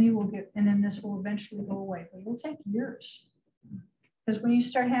 And then you will get, and then this will eventually go away, but it will take years. Because when you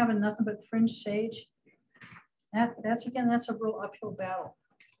start having nothing but fringe sage, that's a real uphill battle.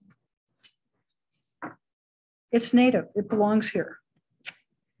 It's native, it belongs here.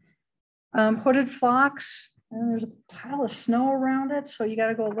 Hooded phlox, and there's a pile of snow around it, so you got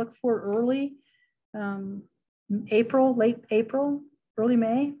to go look for it early. April, late April, early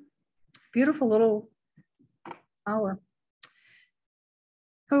May. Beautiful little flower.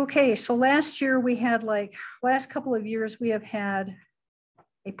 Okay, so last year we had last couple of years we have had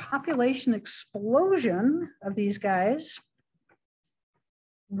a population explosion of these guys.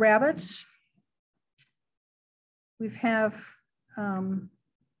 Rabbits. We have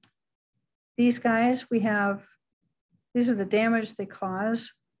these guys, these are the damage they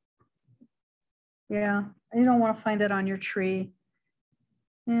cause. Yeah, you don't want to find that on your tree.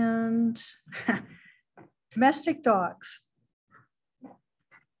 And domestic dogs.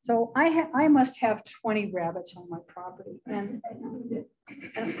 So I must have 20 rabbits on my property, and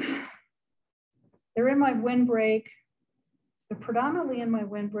they're in my windbreak. They're predominantly in my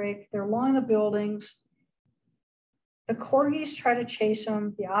windbreak. They're along the buildings. The corgis try to chase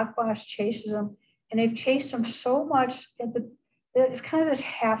them. The Akbash chases them, and they've chased them so much. It's kind of this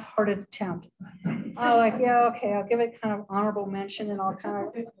half-hearted attempt. Yeah, okay, I'll give it kind of honorable mention, and I'll kind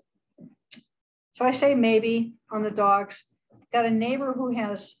of. So I say maybe on the dogs. Got a neighbor who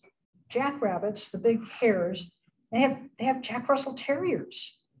has jackrabbits, the big hares. They have Jack Russell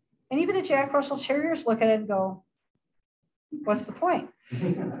Terriers, and even the Jack Russell Terriers look at it and go, "What's the point?"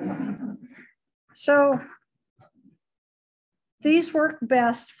 So these work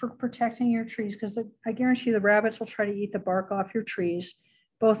best for protecting your trees because I guarantee you the rabbits will try to eat the bark off your trees,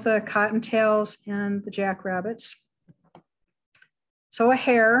 both the cottontails and the jackrabbits. So a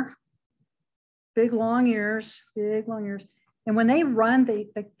hare, big long ears. And when they run,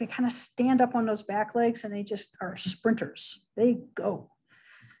 they kind of stand up on those back legs and they just are sprinters. They go.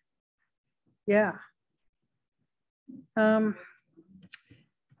 Yeah.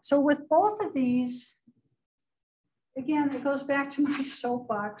 So with both of these, again, it goes back to my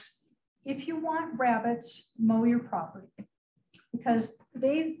soapbox. If you want rabbits, mow your property because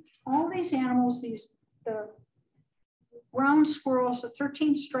all these animals, the ground squirrels, the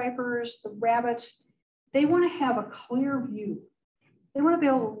 13 stripers, the rabbits, they want to have a clear view. They want to be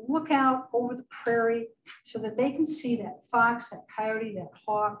able to look out over the prairie so that they can see that fox, that coyote, that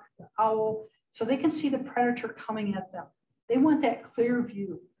hawk, the owl, so they can see the predator coming at them. They want that clear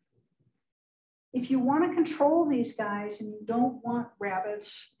view. If you want to control these guys and you don't want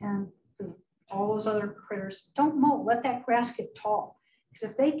rabbits and all those other critters, don't mow, let that grass get tall.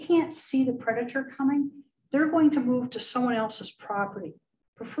 Because if they can't see the predator coming, they're going to move to someone else's property,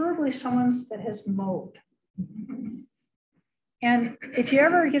 preferably someone's that has mowed. And if you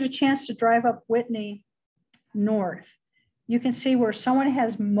ever get a chance to drive up Whitney north, you can see where someone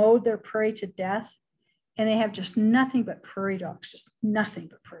has mowed their prairie to death and they have just nothing but prairie dogs, just nothing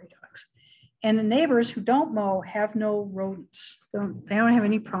but prairie dogs. And the neighbors who don't mow have no rodents. They don't have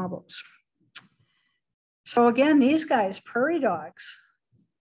any problems. So again, these guys, prairie dogs,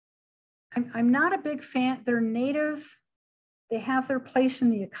 I'm not a big fan. They're native. They have their place in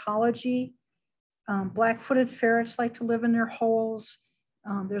the ecology. Black-footed ferrets like to live in their holes.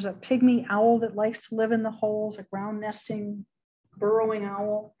 There's a pygmy owl that likes to live in the holes, a ground nesting, burrowing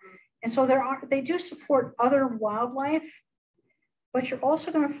owl. And so they do support other wildlife, but you're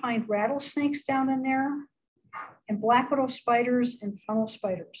also going to find rattlesnakes down in there and black widow spiders and funnel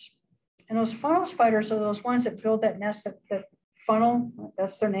spiders. And those funnel spiders are those ones that build that nest, that funnel,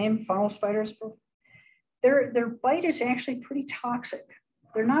 that's their name, funnel spiders. Their bite is actually pretty toxic.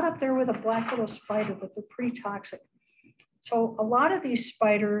 They're not up there with a black widow spider, but they're pretty toxic. So a lot of these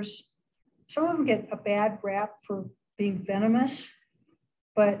spiders, some of them get a bad rap for being venomous,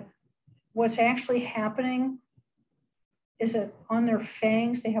 but what's actually happening is that on their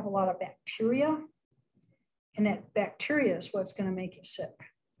fangs, they have a lot of bacteria, and that bacteria is what's going to make you sick.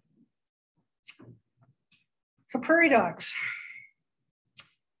 So prairie dogs,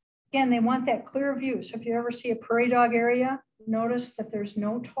 again, they want that clear view. So if you ever see a prairie dog area, notice that there's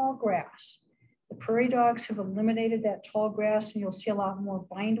no tall grass. The prairie dogs have eliminated that tall grass, and you'll see a lot more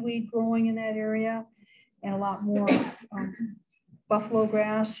bindweed growing in that area and a lot more buffalo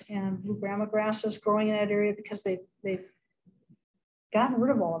grass and blue grama grasses growing in that area because they've gotten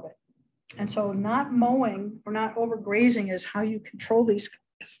rid of all of it. And so not mowing or not overgrazing is how you control these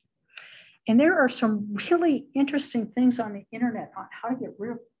guys. And there are some really interesting things on the internet on how to get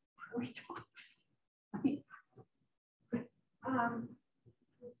rid of prairie dogs. I mean,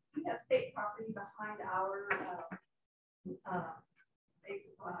 we have state property behind our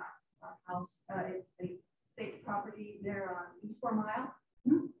house. It's the state property there on East 4 Mile.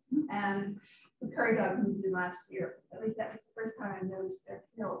 And the prairie dog moved in last year. At least that was the first time I noticed their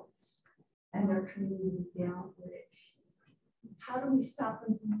hills and they're coming down ridge. How do we stop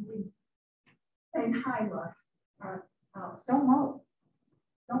them from moving? And Hyla, our house. Don't mow.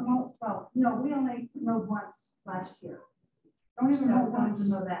 Don't mow. Well, no, we only mowed once last year. Don't even mow Don't once.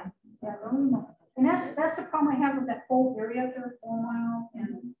 know that. Yeah, don't even mow. And that's the problem I have with that whole area there, 4 Mile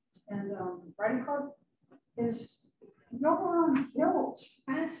and Riding Club, is you go around hills.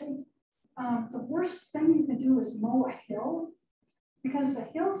 For God's sake, the worst thing you can do is mow a hill because the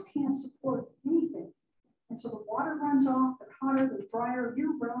hills can't support anything. And so the water runs off, they're hotter, they're drier,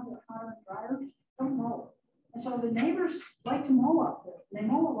 year round, they're hotter and drier. Don't mow. And so the neighbors like to mow up there. They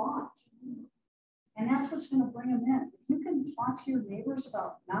mow a lot. And that's what's going to bring them in. If you can talk to your neighbors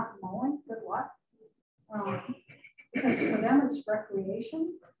about not mowing, good luck. Because for them, it's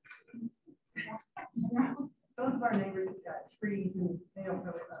recreation. Both of our neighbors have got trees and they don't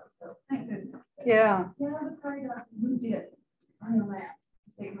really know. So thank goodness. Yeah. Yeah, the prairie dog moved it on the map.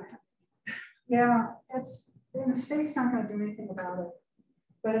 Yeah, the state's not going to do anything about it.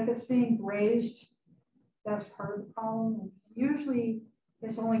 But if it's being grazed, that's part of the problem. Usually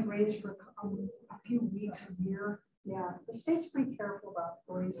it's only grazed for a few weeks a year. Yeah, the state's pretty careful about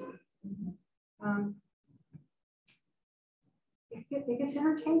grazing. It gets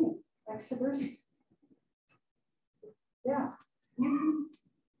entertaining. Like, so there's, yeah,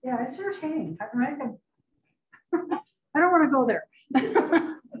 it's entertaining. I don't want to go there.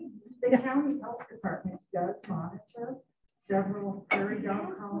 The county health department does monitor several prairie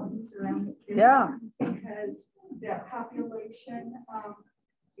dog colonies around the state. Yeah. Because the population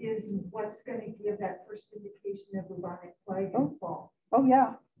is what's going to give that first indication of bubonic plague in the fall. Oh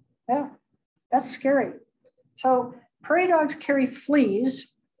yeah, yeah, that's scary. So prairie dogs carry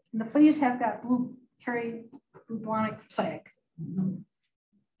fleas, and the fleas have got carry bubonic plague.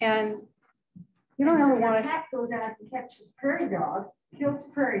 And you don't ever want to. Cat goes out and catches prairie dog, kills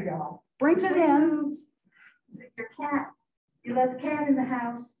prairie dog, brings it in. Your cat, you let the cat in the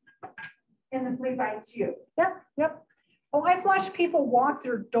house, and the flea bites you. Yep. Oh, I've watched people walk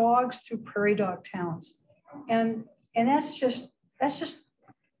their dogs through prairie dog towns, and that's just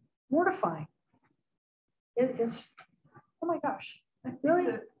mortifying. It's oh my gosh. Really?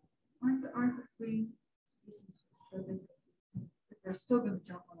 Aren't the fleas species specific? They're still going to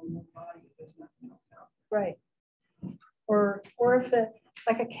jump on a little body if there's nothing else out. Right. Or if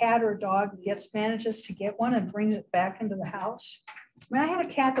like a cat or a dog manages to get one and brings it back into the house. I mean, I had a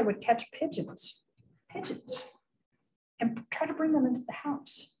cat that would catch pigeons, and try to bring them into the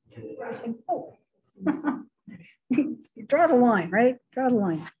house. I was like, oh, you draw the line, right? Draw the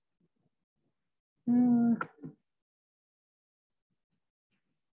line.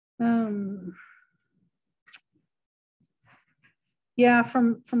 Yeah,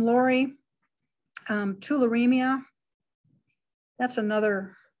 from Lori, tularemia. That's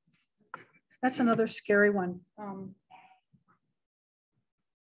another scary one.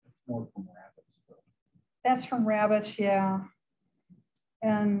 More from rabbits, though. That's from rabbits, yeah.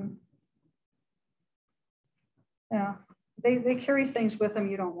 And yeah, they carry things with them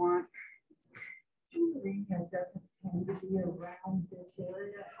you don't want. Tularemia doesn't tend to be around this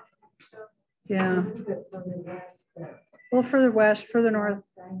area. Yeah. It's a little bit further west. A little further west, further north.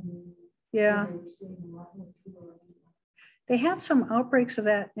 Yeah. They had some outbreaks of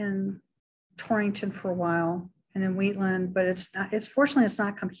that in Torrington for a while and in Wheatland, but fortunately it's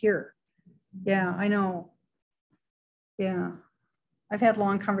not come here. Yeah, I know. Yeah. I've had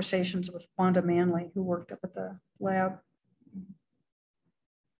long conversations with Wanda Manley, who worked up at the lab.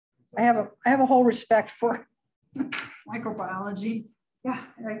 I have a whole respect for microbiology. Yeah,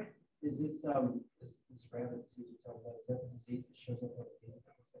 right. Is this this rabbit disease you're talking about? Is that the disease that shows up on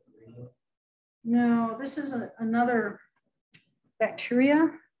the radio? No, this is another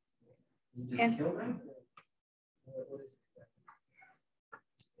bacteria. Does it just kill them? What is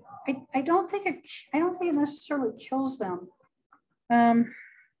it? I don't think it necessarily kills them.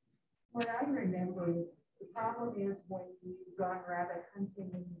 What I remember is the problem is when you've gone rabbit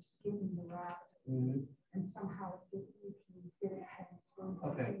hunting and you're skinning the rabbit, and somehow you can get it transferred.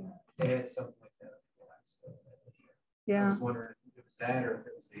 Okay, they had something like that. Yeah. I was wondering if it was that or if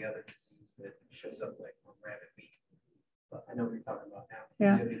it was the other disease that shows up like on rabbit meat. But I know what you're talking about now.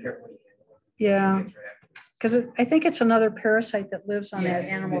 Yeah. You gotta be careful when you handle it. Yeah. Because I think it's another parasite that lives on that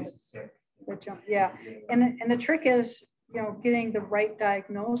animal. Yeah. And the trick is, getting the right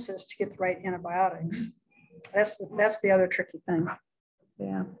diagnosis to get the right antibiotics. That's the other tricky thing.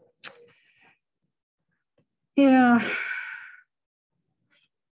 Yeah. Yeah.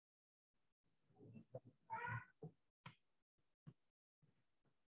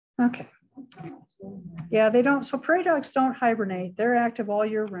 Okay. Yeah, they don't. So prairie dogs don't hibernate. They're active all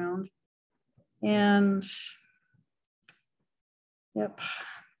year round. And yep.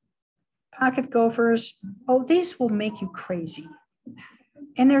 Pocket gophers. Oh, these will make you crazy.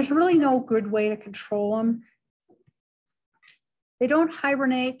 And there's really no good way to control them. They don't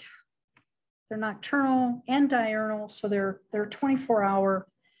hibernate. They're nocturnal and diurnal, so they're 24-hour.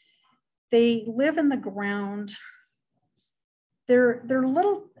 They live in the ground. They're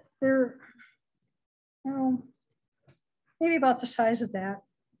little. They're maybe about the size of that.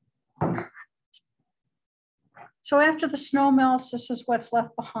 So after the snow melts, this is what's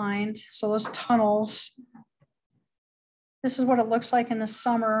left behind. So those tunnels. This is what it looks like in the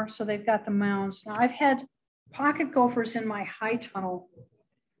summer. So they've got the mounds. Now I've had pocket gophers in my high tunnel,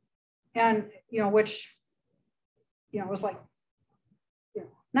 and which was like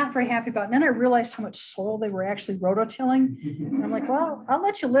not very happy about. And then I realized how much soil they were actually rototilling. And I'm like, well, I'll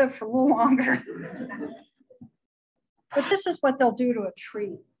let you live for a little longer. But this is what they'll do to a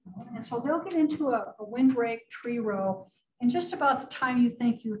tree. And so they'll get into a windbreak tree row. And just about the time you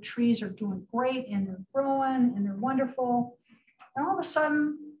think your trees are doing great and they're growing and they're wonderful, and all of a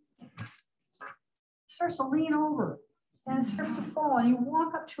sudden it starts to lean over and it starts to fall. And you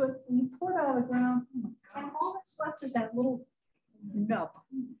walk up to it and you pull it out of the ground, and all that's left is that little nub.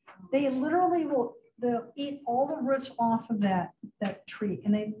 They literally they'll eat all the roots off of that tree,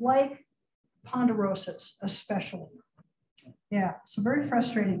 and they like ponderosas especially. Yeah, so very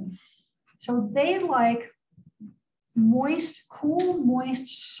frustrating. So they like moist, cool,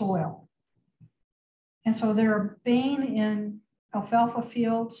 moist soil. And so they're a bane in alfalfa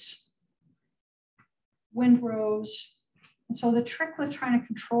fields, windrows. And so the trick with trying to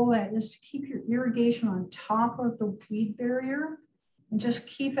control that is to keep your irrigation on top of the weed barrier and just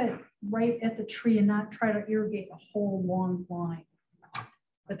keep it right at the tree and not try to irrigate a whole long line.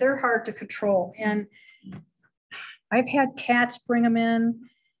 But they're hard to control. And I've had cats bring them in.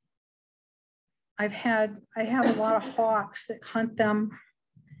 I have a lot of hawks that hunt them.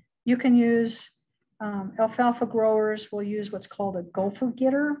 You can use, alfalfa growers will use what's called a gopher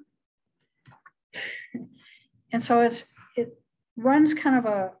getter. And so it runs kind of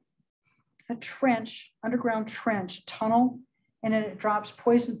a trench, underground trench, tunnel, and then it drops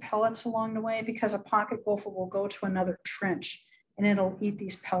poison pellets along the way because a pocket gopher will go to another trench and it'll eat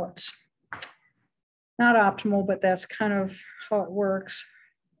these pellets. Not optimal, but that's kind of how it works.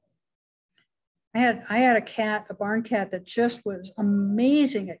 I had a cat, a barn cat, that just was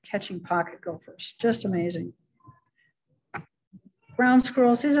amazing at catching pocket gophers, just amazing. Ground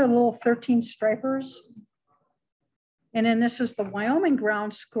squirrels, these are little 13 stripers. And then this is the Wyoming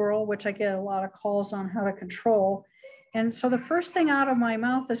ground squirrel, which I get a lot of calls on how to control. And so the first thing out of my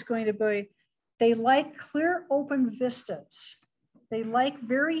mouth is going to be, they like clear open vistas. They like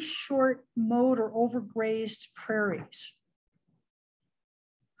very short mowed or overgrazed prairies.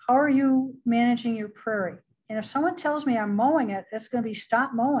 How are you managing your prairie? And if someone tells me I'm mowing it, it's going to be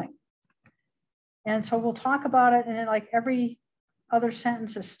stop mowing. And so we'll talk about it. And then like every other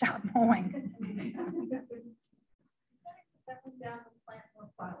sentence is stop mowing.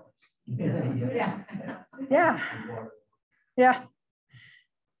 Yeah.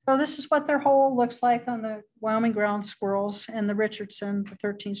 So this is what their hole looks like on the Wyoming ground squirrels and the Richardson, the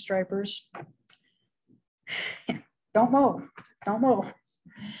 13 stripers. Don't mow, don't mow.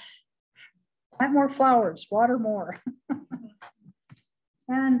 Plant more flowers, water more.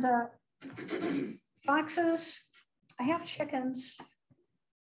 And foxes, I have chickens,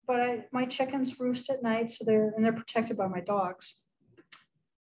 but my chickens roost at night, so they're protected by my dogs.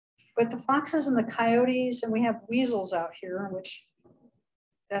 But the foxes and the coyotes, and we have weasels out here, which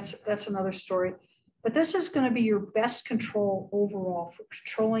that's another story. But this is going to be your best control overall for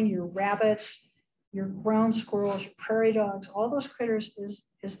controlling your rabbits, your ground squirrels, your prairie dogs, all those critters is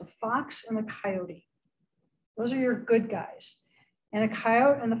the fox and the coyote. Those are your good guys. And a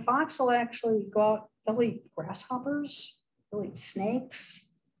coyote and the fox will actually go out, they'll eat grasshoppers, they'll eat snakes,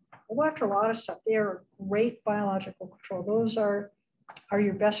 they'll go after a lot of stuff. They are great biological control. Those are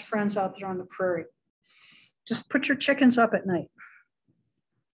your best friends out there on the prairie. Just put your chickens up at night.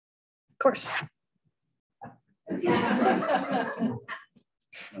 Of course. Yeah.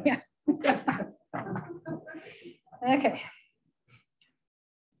 Okay.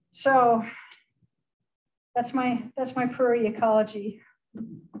 So that's my prairie ecology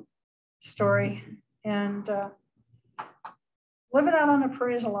story. And living out on the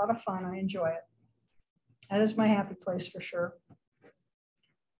prairie is a lot of fun. I enjoy it. That is my happy place for sure.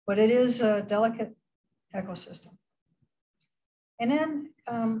 But it is a delicate ecosystem. And then,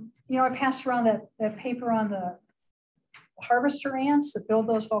 I passed around that paper on the harvester ants that build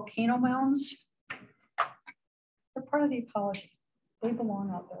those volcano mounds. They're part of the ecology. They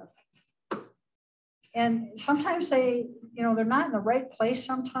belong out there. And sometimes they're not in the right place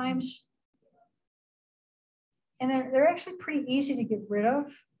sometimes. And they're actually pretty easy to get rid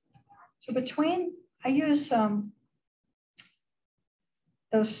of. So I use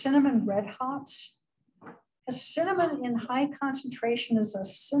those cinnamon red hots. A cinnamon in high concentration is a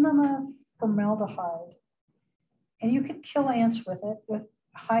cinnamon formaldehyde. And you can kill ants with it with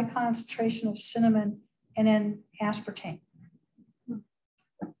high concentration of cinnamon and then aspartame.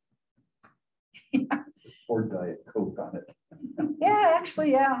 Or Diet Coke on it. Yeah,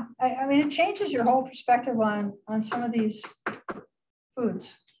 actually, yeah. I mean, it changes your whole perspective on some of these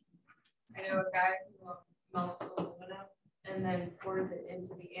foods. I know a guy who melts aluminum and then pours it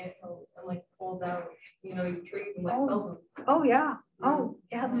into the ant hills and like pulls out, these trees and sells them. Oh yeah. Oh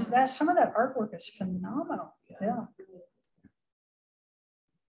yeah. That's some of that artwork is phenomenal. Yeah.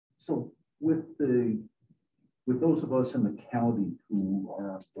 So with those of us in the county who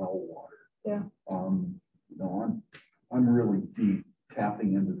are on well water, yeah. I'm really deep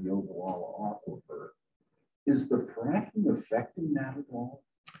tapping into the Ogallala aquifer. Is the fracking affecting that at all?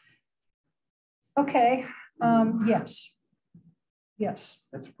 Okay. Yes. Yes.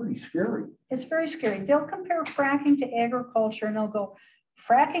 That's pretty scary. It's very scary. They'll compare fracking to agriculture and they'll go,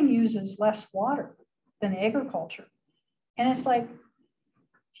 fracking uses less water than agriculture. And it's like,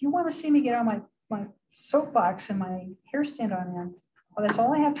 if you want to see me get on my soapbox and my hair stand on end, well, that's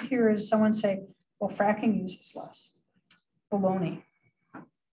all I have to hear is someone say, well, fracking uses less. Baloney.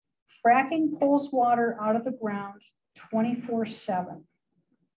 Fracking pulls water out of the ground 24/7.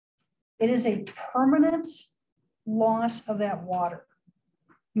 It is a permanent loss of that water.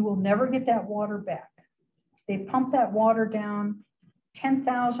 You will never get that water back. They pump that water down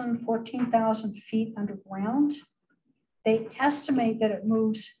 10,000, 14,000 feet underground. They estimate that it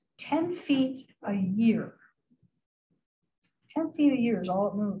moves 10 feet a year. 10 feet a year is all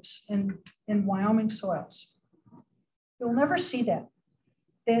it moves in Wyoming soils. You'll never see that.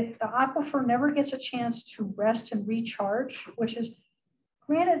 The aquifer never gets a chance to rest and recharge, which is,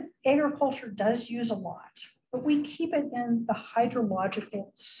 granted, agriculture does use a lot, but we keep it in the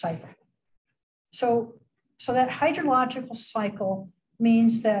hydrological cycle. So So that hydrological cycle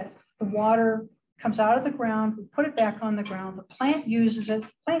means that the water comes out of the ground, we put it back on the ground, the plant uses it, the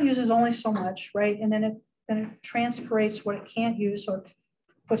plant uses only so much, right? And then it transpirates what it can't use. So it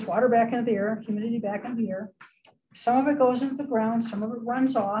puts water back into the air, humidity back into the air. Some of it goes into the ground, some of it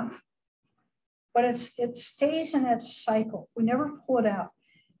runs off, but it stays in that cycle. We never pull it out.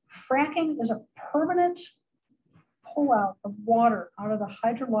 Fracking is a permanent pullout of water out of the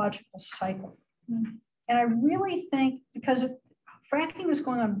hydrological cycle. And I really think, because fracking is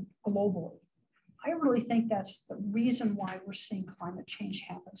going on globally, I really think that's the reason why we're seeing climate change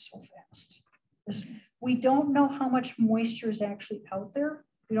happen so fast. Is we don't know how much moisture is actually out there.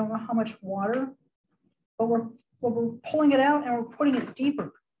 We don't know how much water, but we're pulling it out and we're putting it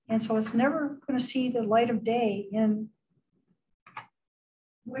deeper. And so it's never going to see the light of day in.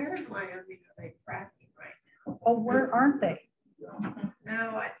 Where in Wyoming are they fracking right now? Oh, where aren't they?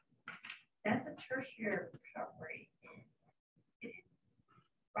 No, that's a tertiary recovery. It is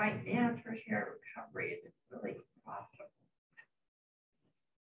right now, tertiary recovery isn't really profitable.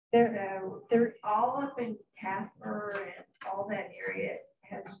 They're all up in Casper and all that area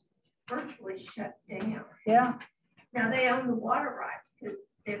has virtually shut down. Yeah. Now they own the water rights because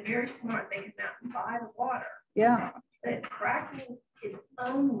they're very smart. They come out and buy the water. Yeah. But fracking is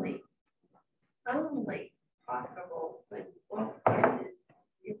only profitable when oil prices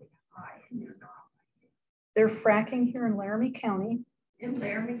really high, and they're not. They're fracking here in Laramie County. In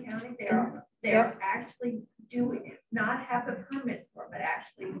Laramie County, they're actually doing it, not have the permits for it, but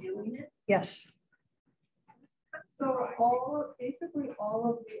actually doing it. Yes. So basically all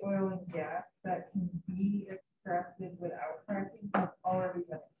of the oil and gas that can be extracted without fracking has already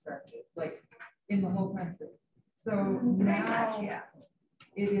been extracted, like in the whole country. So now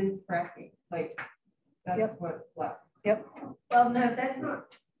it is fracking, like that's what's left. Yep. Well, no, that's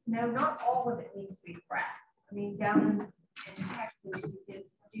not. No, not all of it needs to be fracked. I mean, down in Texas, you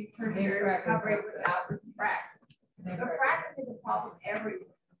do tertiary recovery without frack. But fracking is a problem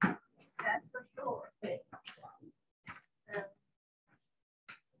everywhere. That's for sure. But,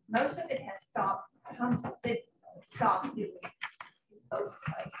 most of it has stopped. It stopped doing it.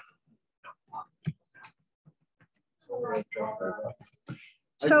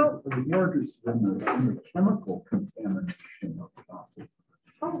 So you're just in the chemical contamination of the topic.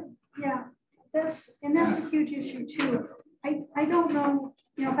 Oh, yeah, that's a huge issue too. I don't know,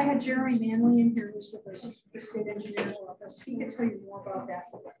 you know, if I had Jeremy Manley in here, who's with us, the state engineer's office, he could tell you more about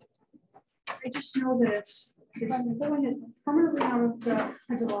that. I just know that it's pulling it permanently out of the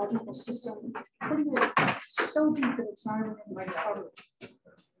hydrological system, putting it so deep that it's not even in my cover.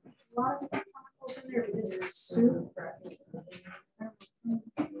 A lot of chemicals in there because it's soup.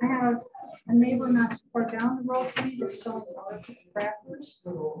 I have a neighbor not too far down the road from me that's selling crackers.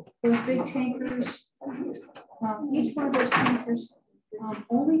 Those big tankers, each one of those tankers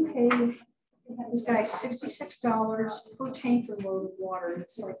only paid this guy $66 per tanker load of water.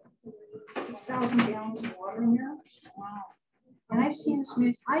 It's like 6,000 gallons of water in there. Wow. And I've seen as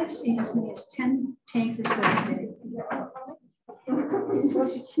many as 10 tankers that day. So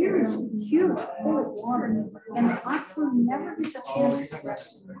it's a huge, huge pool of water, and the aquifer never gets a chance to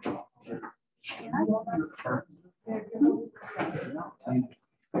rest.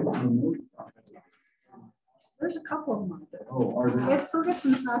 There's a couple of them out there. Oh, are there? Ed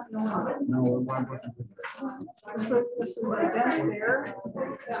Ferguson's not the only one. No, This is a Dennis Bear.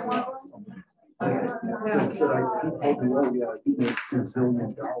 This one of them. Oh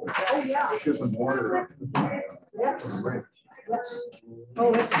yeah. Shipping water. Yes. Yes.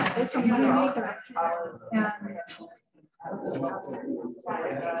 Oh, it's a money maker. And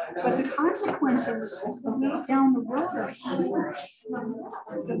but the consequences down the road are huge. I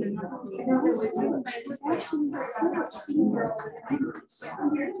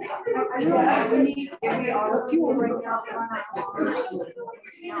realize that we need fuel right now.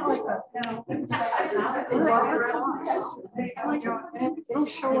 It'll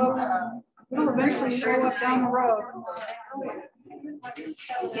show up. It'll eventually show up down the road.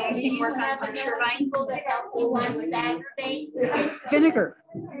 So you can work on puncture vine. On Saturday. Vinegar.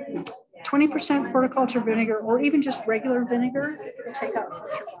 20% horticulture vinegar, or even just regular vinegar, will take out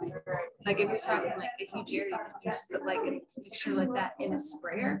puncture vine. Like if you're talking like a huge area, you just put like a mixture like that in a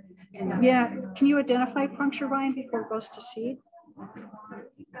sprayer. And yeah, can you identify puncture vine before it goes to seed?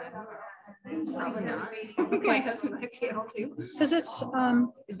 Probably not. Okay. My husband might be able to. Because it's,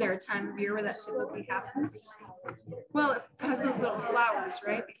 Is there a time of year where that typically happens? Well, it has those little flowers,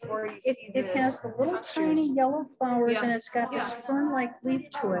 right? Before you see it has the little tiny yellow flowers and it's got this fern-like leaf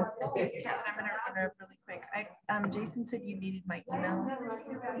to it. Yeah, I'm gonna interrupt really quick. Jason said you needed my email.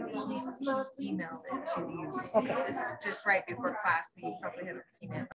 He emailed it to you. Okay. Just right before class, so you probably haven't seen it.